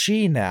use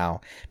she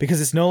now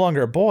because it's no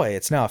longer a boy,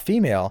 it's now a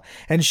female,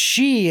 and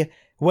she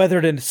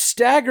weathered a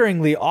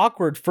staggeringly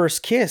awkward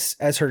first kiss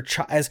as her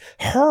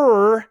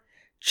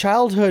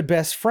childhood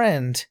best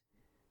friend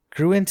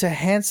grew into a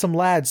handsome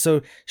lad.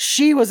 So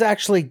she was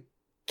actually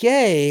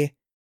gay,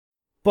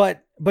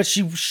 but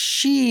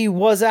she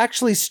was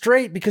actually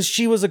straight because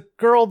she was a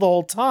girl the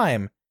whole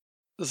time.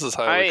 This is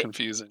highly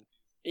confusing.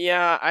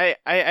 Yeah,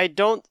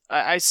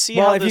 I see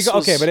how this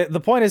was... Okay, but the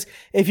point is,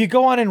 if you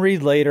go on and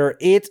read later,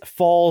 it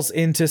falls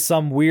into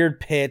some weird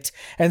pit,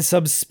 and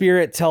some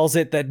spirit tells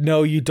it that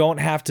no, you don't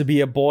have to be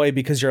a boy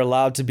because you're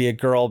allowed to be a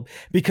girl,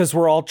 because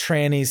we're all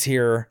trannies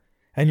here,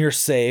 and you're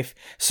safe.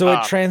 So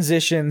it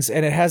transitions,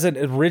 and it has a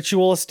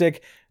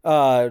ritualistic...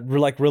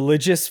 like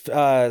religious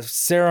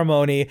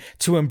ceremony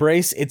to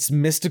embrace its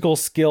mystical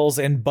skills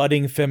and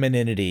budding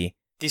femininity.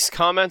 These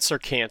comments are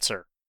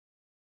cancer.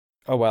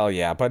 Oh, well,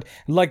 yeah, but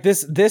like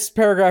this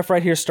paragraph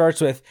right here starts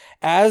with,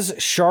 as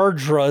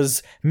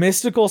Shardra's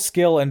mystical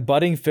skill and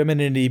budding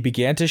femininity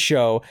began to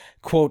show,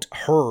 quote,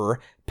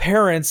 her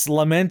parents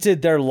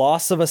lamented their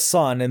loss of a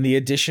son and the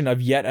addition of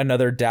yet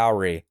another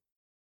dowry.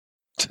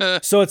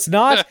 So it's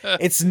not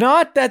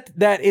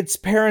that its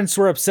parents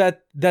were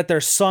upset that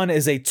their son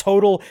is a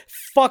total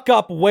fuck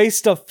up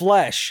waste of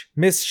flesh,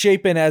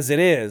 misshapen as it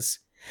is.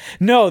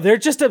 No, they're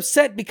just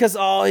upset because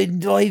now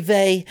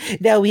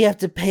we have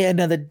to pay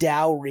another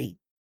dowry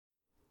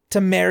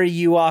to marry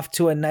you off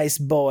to a nice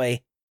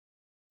boy.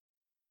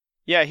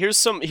 Yeah, here's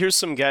some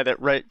guy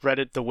that read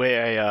it the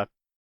way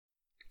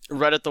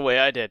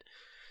I did.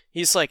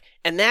 He's like,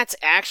 and that's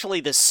actually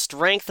the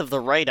strength of the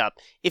write-up.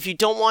 If you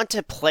don't want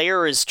to play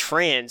her as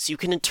trans, you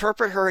can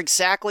interpret her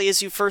exactly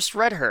as you first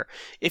read her.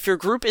 If your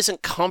group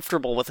isn't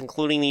comfortable with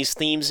including these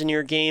themes in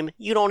your game,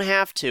 you don't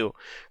have to.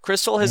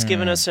 Crystal has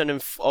given us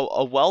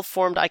a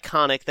well-formed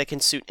iconic that can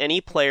suit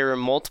any player in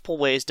multiple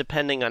ways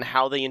depending on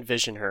how they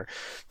envision her.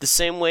 The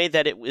same way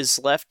that it was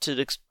left to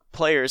the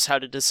players how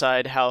to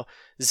decide how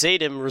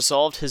Zaydim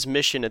resolved his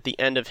mission at the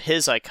end of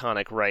his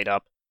iconic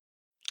write-up.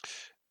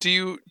 Do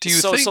you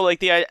so think? so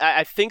like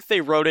I think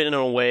they wrote it in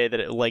a way that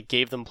it like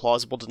gave them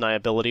plausible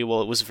deniability.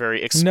 While it was very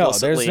No,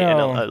 explicitly. there's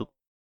no.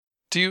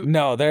 Do you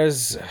No,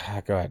 there's.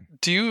 Go ahead.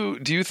 do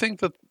you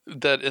think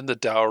that in the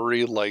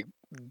dowry, like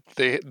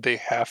they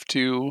have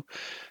to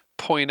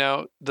point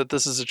out that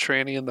this is a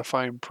tranny in the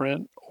fine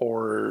print,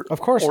 or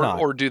Of course not.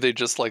 or do they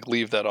just like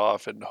leave that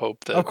off and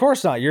hope that Of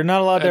course not. You're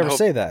not allowed to and ever hope-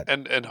 say that.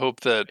 and hope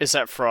that Is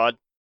that fraud?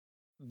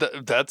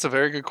 that's a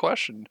very good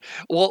question.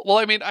 Well,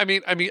 I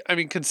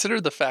mean, consider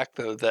the fact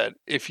though that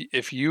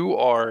if you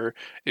are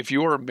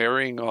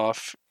marrying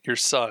off your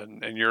son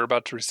and you're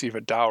about to receive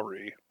a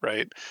dowry,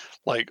 right?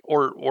 Like,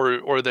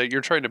 or that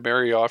you're trying to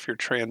marry off your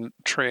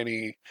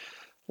tranny,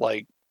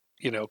 like,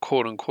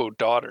 quote unquote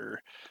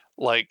daughter,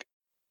 like,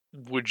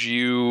 would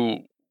you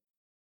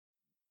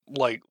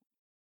like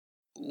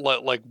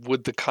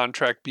would the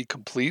contract be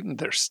complete and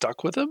they're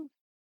stuck with him?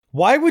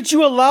 Why would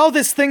you allow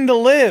this thing to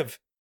live?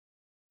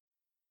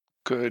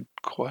 Good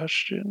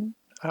question.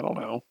 I don't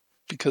know.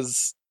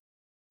 Because,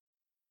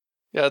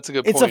 yeah, that's a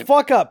good It's point. a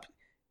fuck up.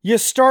 You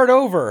start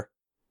over.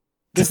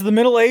 This is the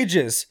Middle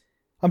Ages.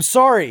 I'm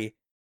sorry.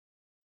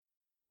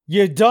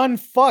 You done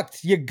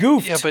fucked. You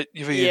goofed. Yeah, but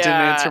you didn't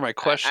answer my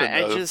question,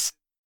 I though. just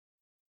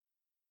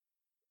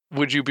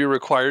Would you be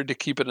required to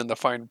keep it in the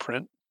fine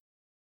print?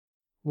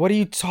 What are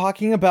you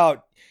talking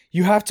about?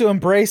 You have to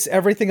embrace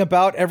everything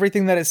about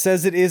everything that it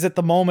says it is at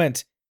the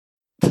moment.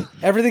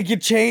 Everything can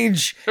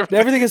change.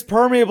 Everything is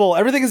permeable.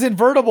 Everything is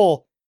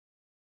invertible.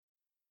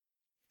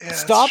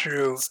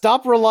 Yeah,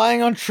 Stop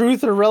relying on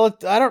truth or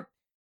relative. I don't.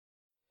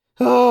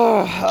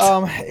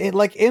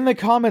 Like in the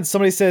comments,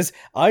 somebody says,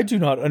 "I do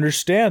not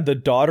understand the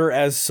daughter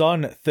as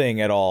son thing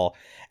at all,"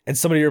 and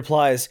somebody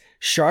replies,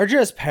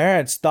 "Sharja's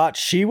parents thought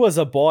she was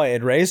a boy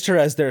and raised her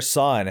as their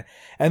son,"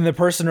 and the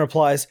person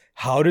replies,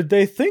 "How did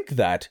they think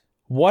that?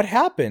 What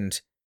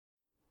happened?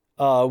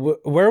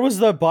 Where was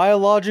the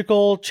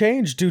biological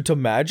change due to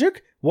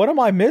magic? What am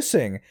I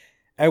missing?"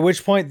 At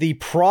which point the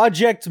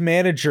project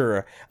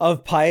manager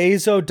of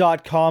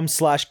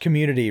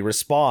Piezo.com/community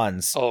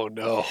responds, Oh,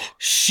 no.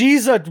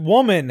 "She's a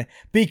woman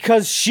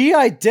because she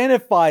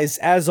identifies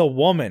as a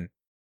woman.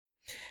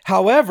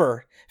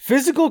 However,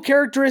 physical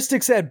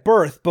characteristics at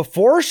birth,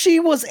 before she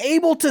was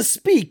able to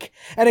speak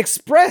and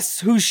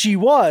express who she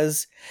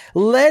was,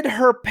 led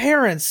her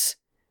parents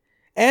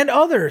and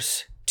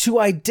others to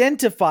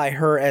identify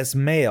her as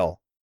male.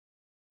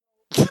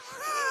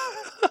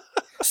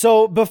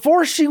 So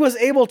before she was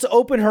able to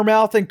open her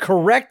mouth and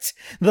correct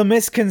the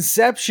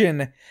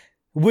misconception,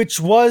 which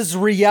was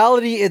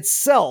reality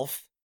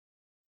itself,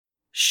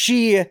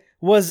 she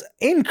was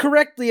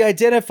incorrectly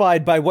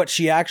identified by what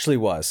she actually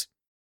was."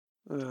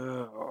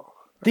 Oh.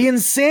 The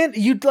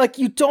you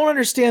don't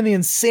understand the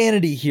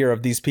insanity here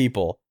of these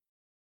people.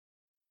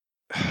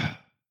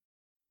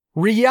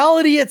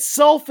 Reality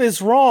itself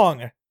is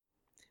wrong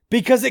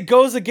because it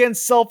goes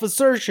against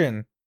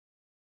self-assertion.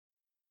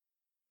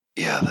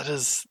 Yeah, that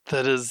is.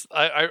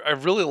 I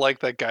really like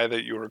that guy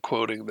that you were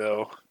quoting,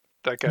 though.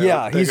 That guy.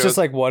 Yeah, that he's guy just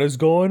like, what is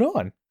going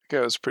on? That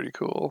guy was pretty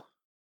cool.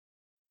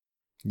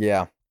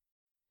 Yeah.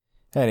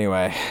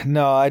 Anyway,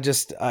 no,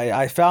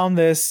 I found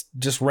this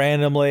just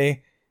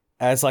randomly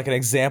as like an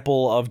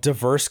example of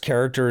diverse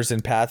characters in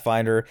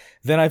Pathfinder.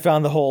 Then I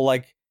found the whole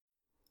like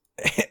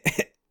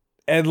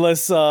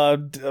endless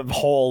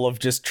hole of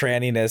just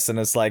tranniness, and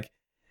it's like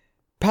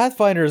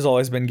Pathfinder has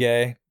always been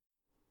gay.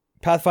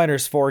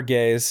 Pathfinder's for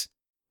gays.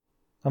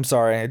 I'm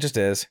sorry, it just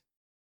is.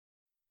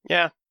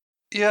 yeah.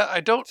 Yeah, I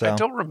don't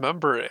So.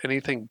 remember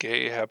anything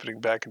gay happening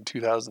back in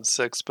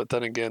 2006. But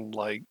then again,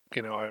 like,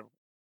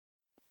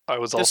 I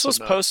was This also was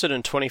not- posted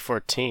in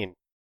 2014.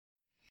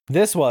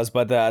 This was,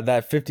 but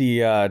that 50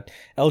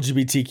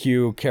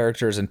 LGBTQ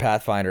characters in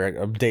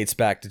Pathfinder dates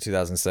back to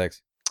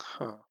 2006.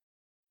 Huh.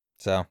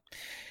 So,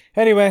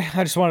 anyway,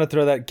 I just wanted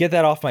to get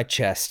that off my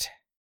chest.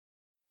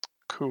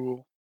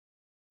 Cool.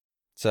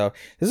 So,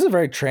 this is a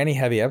very tranny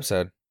heavy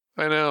episode.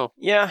 I know.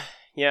 Yeah.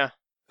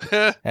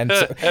 And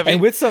so, Heavy-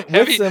 and with some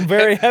heavy-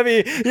 very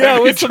heavy,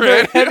 heavy with some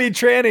very tranny. heavy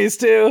trannies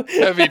too.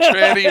 Heavy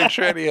tranny and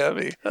tranny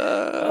heavy.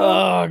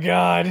 Oh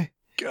god.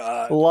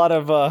 God. A lot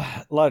of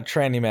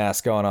tranny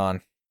mass going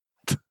on.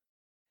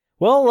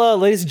 Well,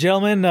 ladies and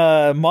gentlemen,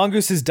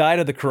 Mongoose has died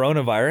of the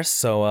coronavirus,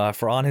 so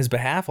on his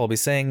behalf, I'll be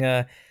saying,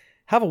 have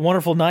a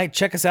wonderful night.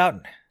 Check us out,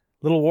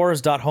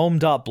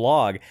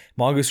 littlewars.home.blog.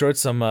 Mongoose wrote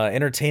some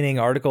entertaining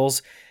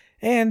articles,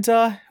 and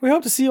we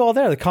hope to see you all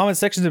there. The comment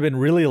sections have been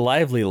really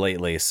lively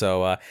lately,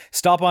 so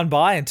stop on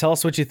by and tell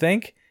us what you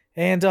think,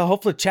 and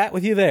hopefully chat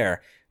with you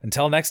there.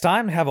 Until next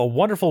time, have a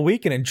wonderful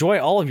week and enjoy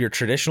all of your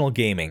traditional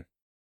gaming.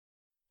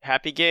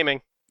 Happy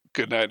gaming.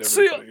 Good night,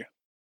 See ya. everybody.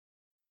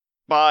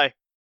 Bye.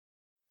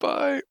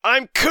 Bye.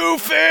 I'm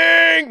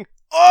koofing!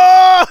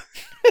 Oh!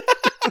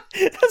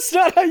 That's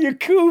not how you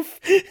coof.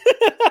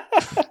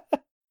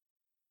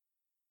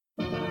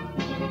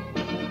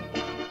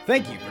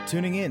 Thank you for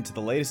tuning in to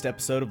the latest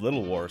episode of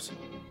Little Wars.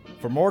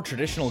 For more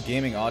traditional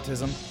gaming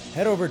autism,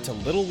 head over to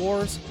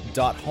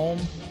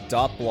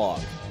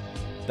littlewars.home.blog.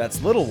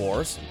 That's Little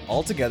Wars,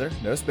 all together,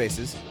 no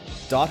spaces,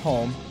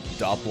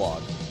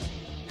 .home.blog.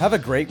 Have a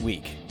great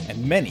week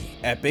and many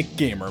epic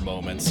gamer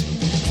moments.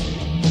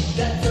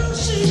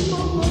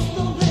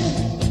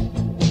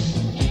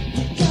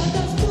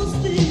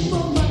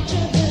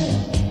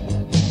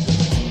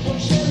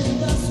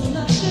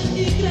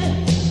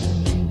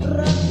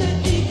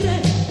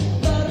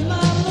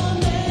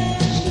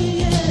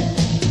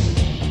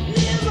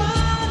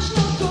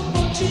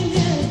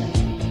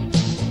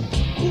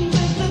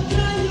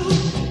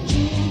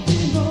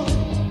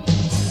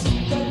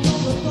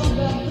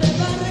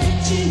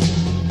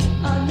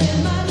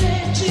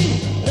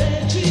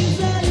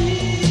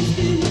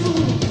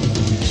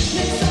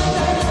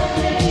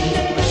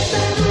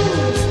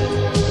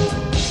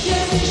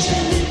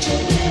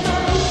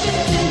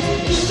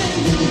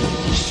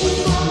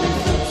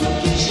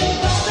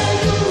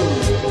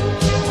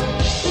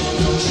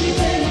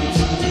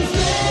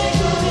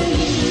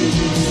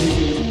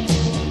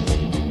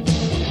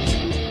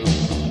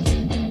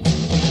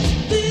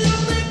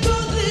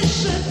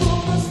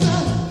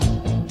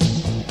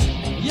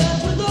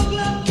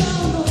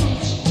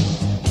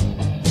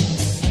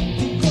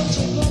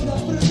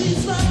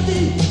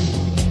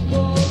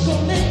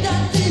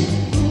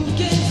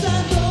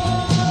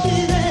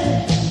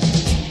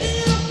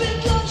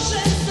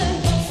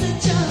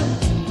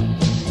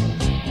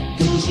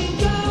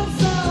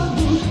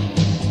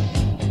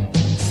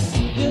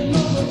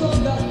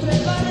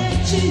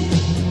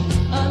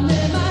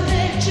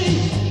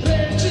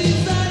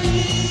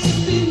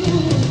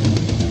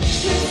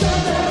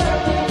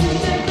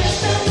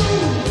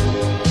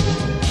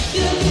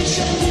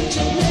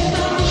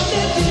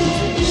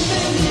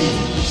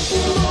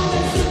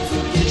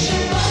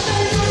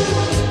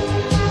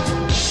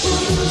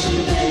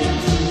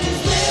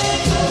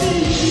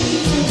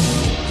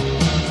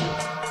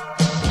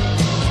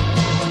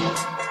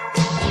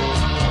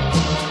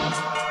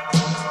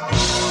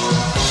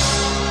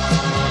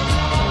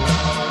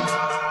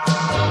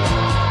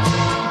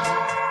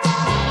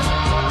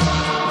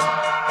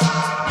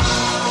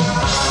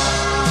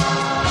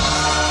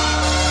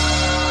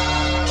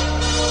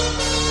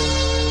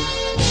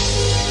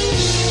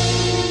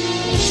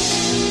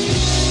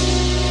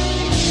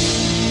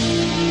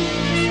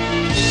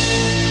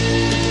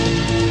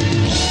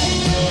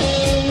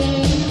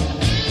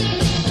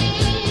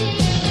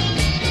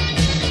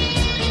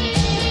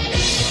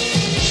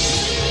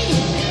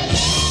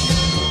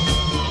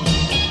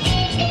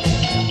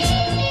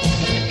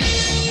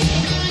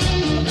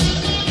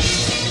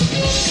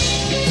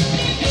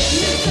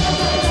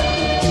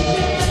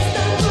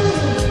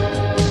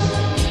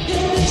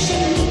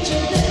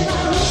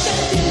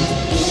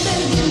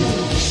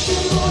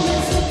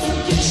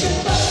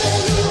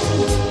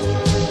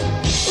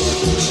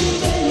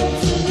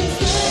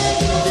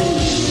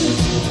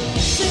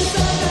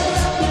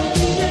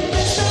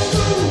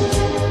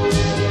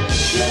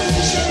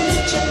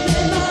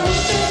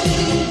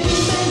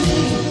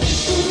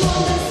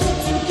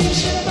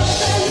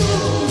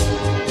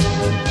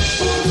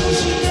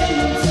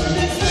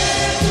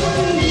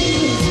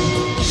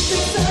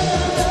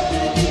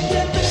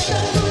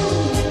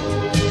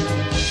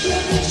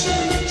 Picture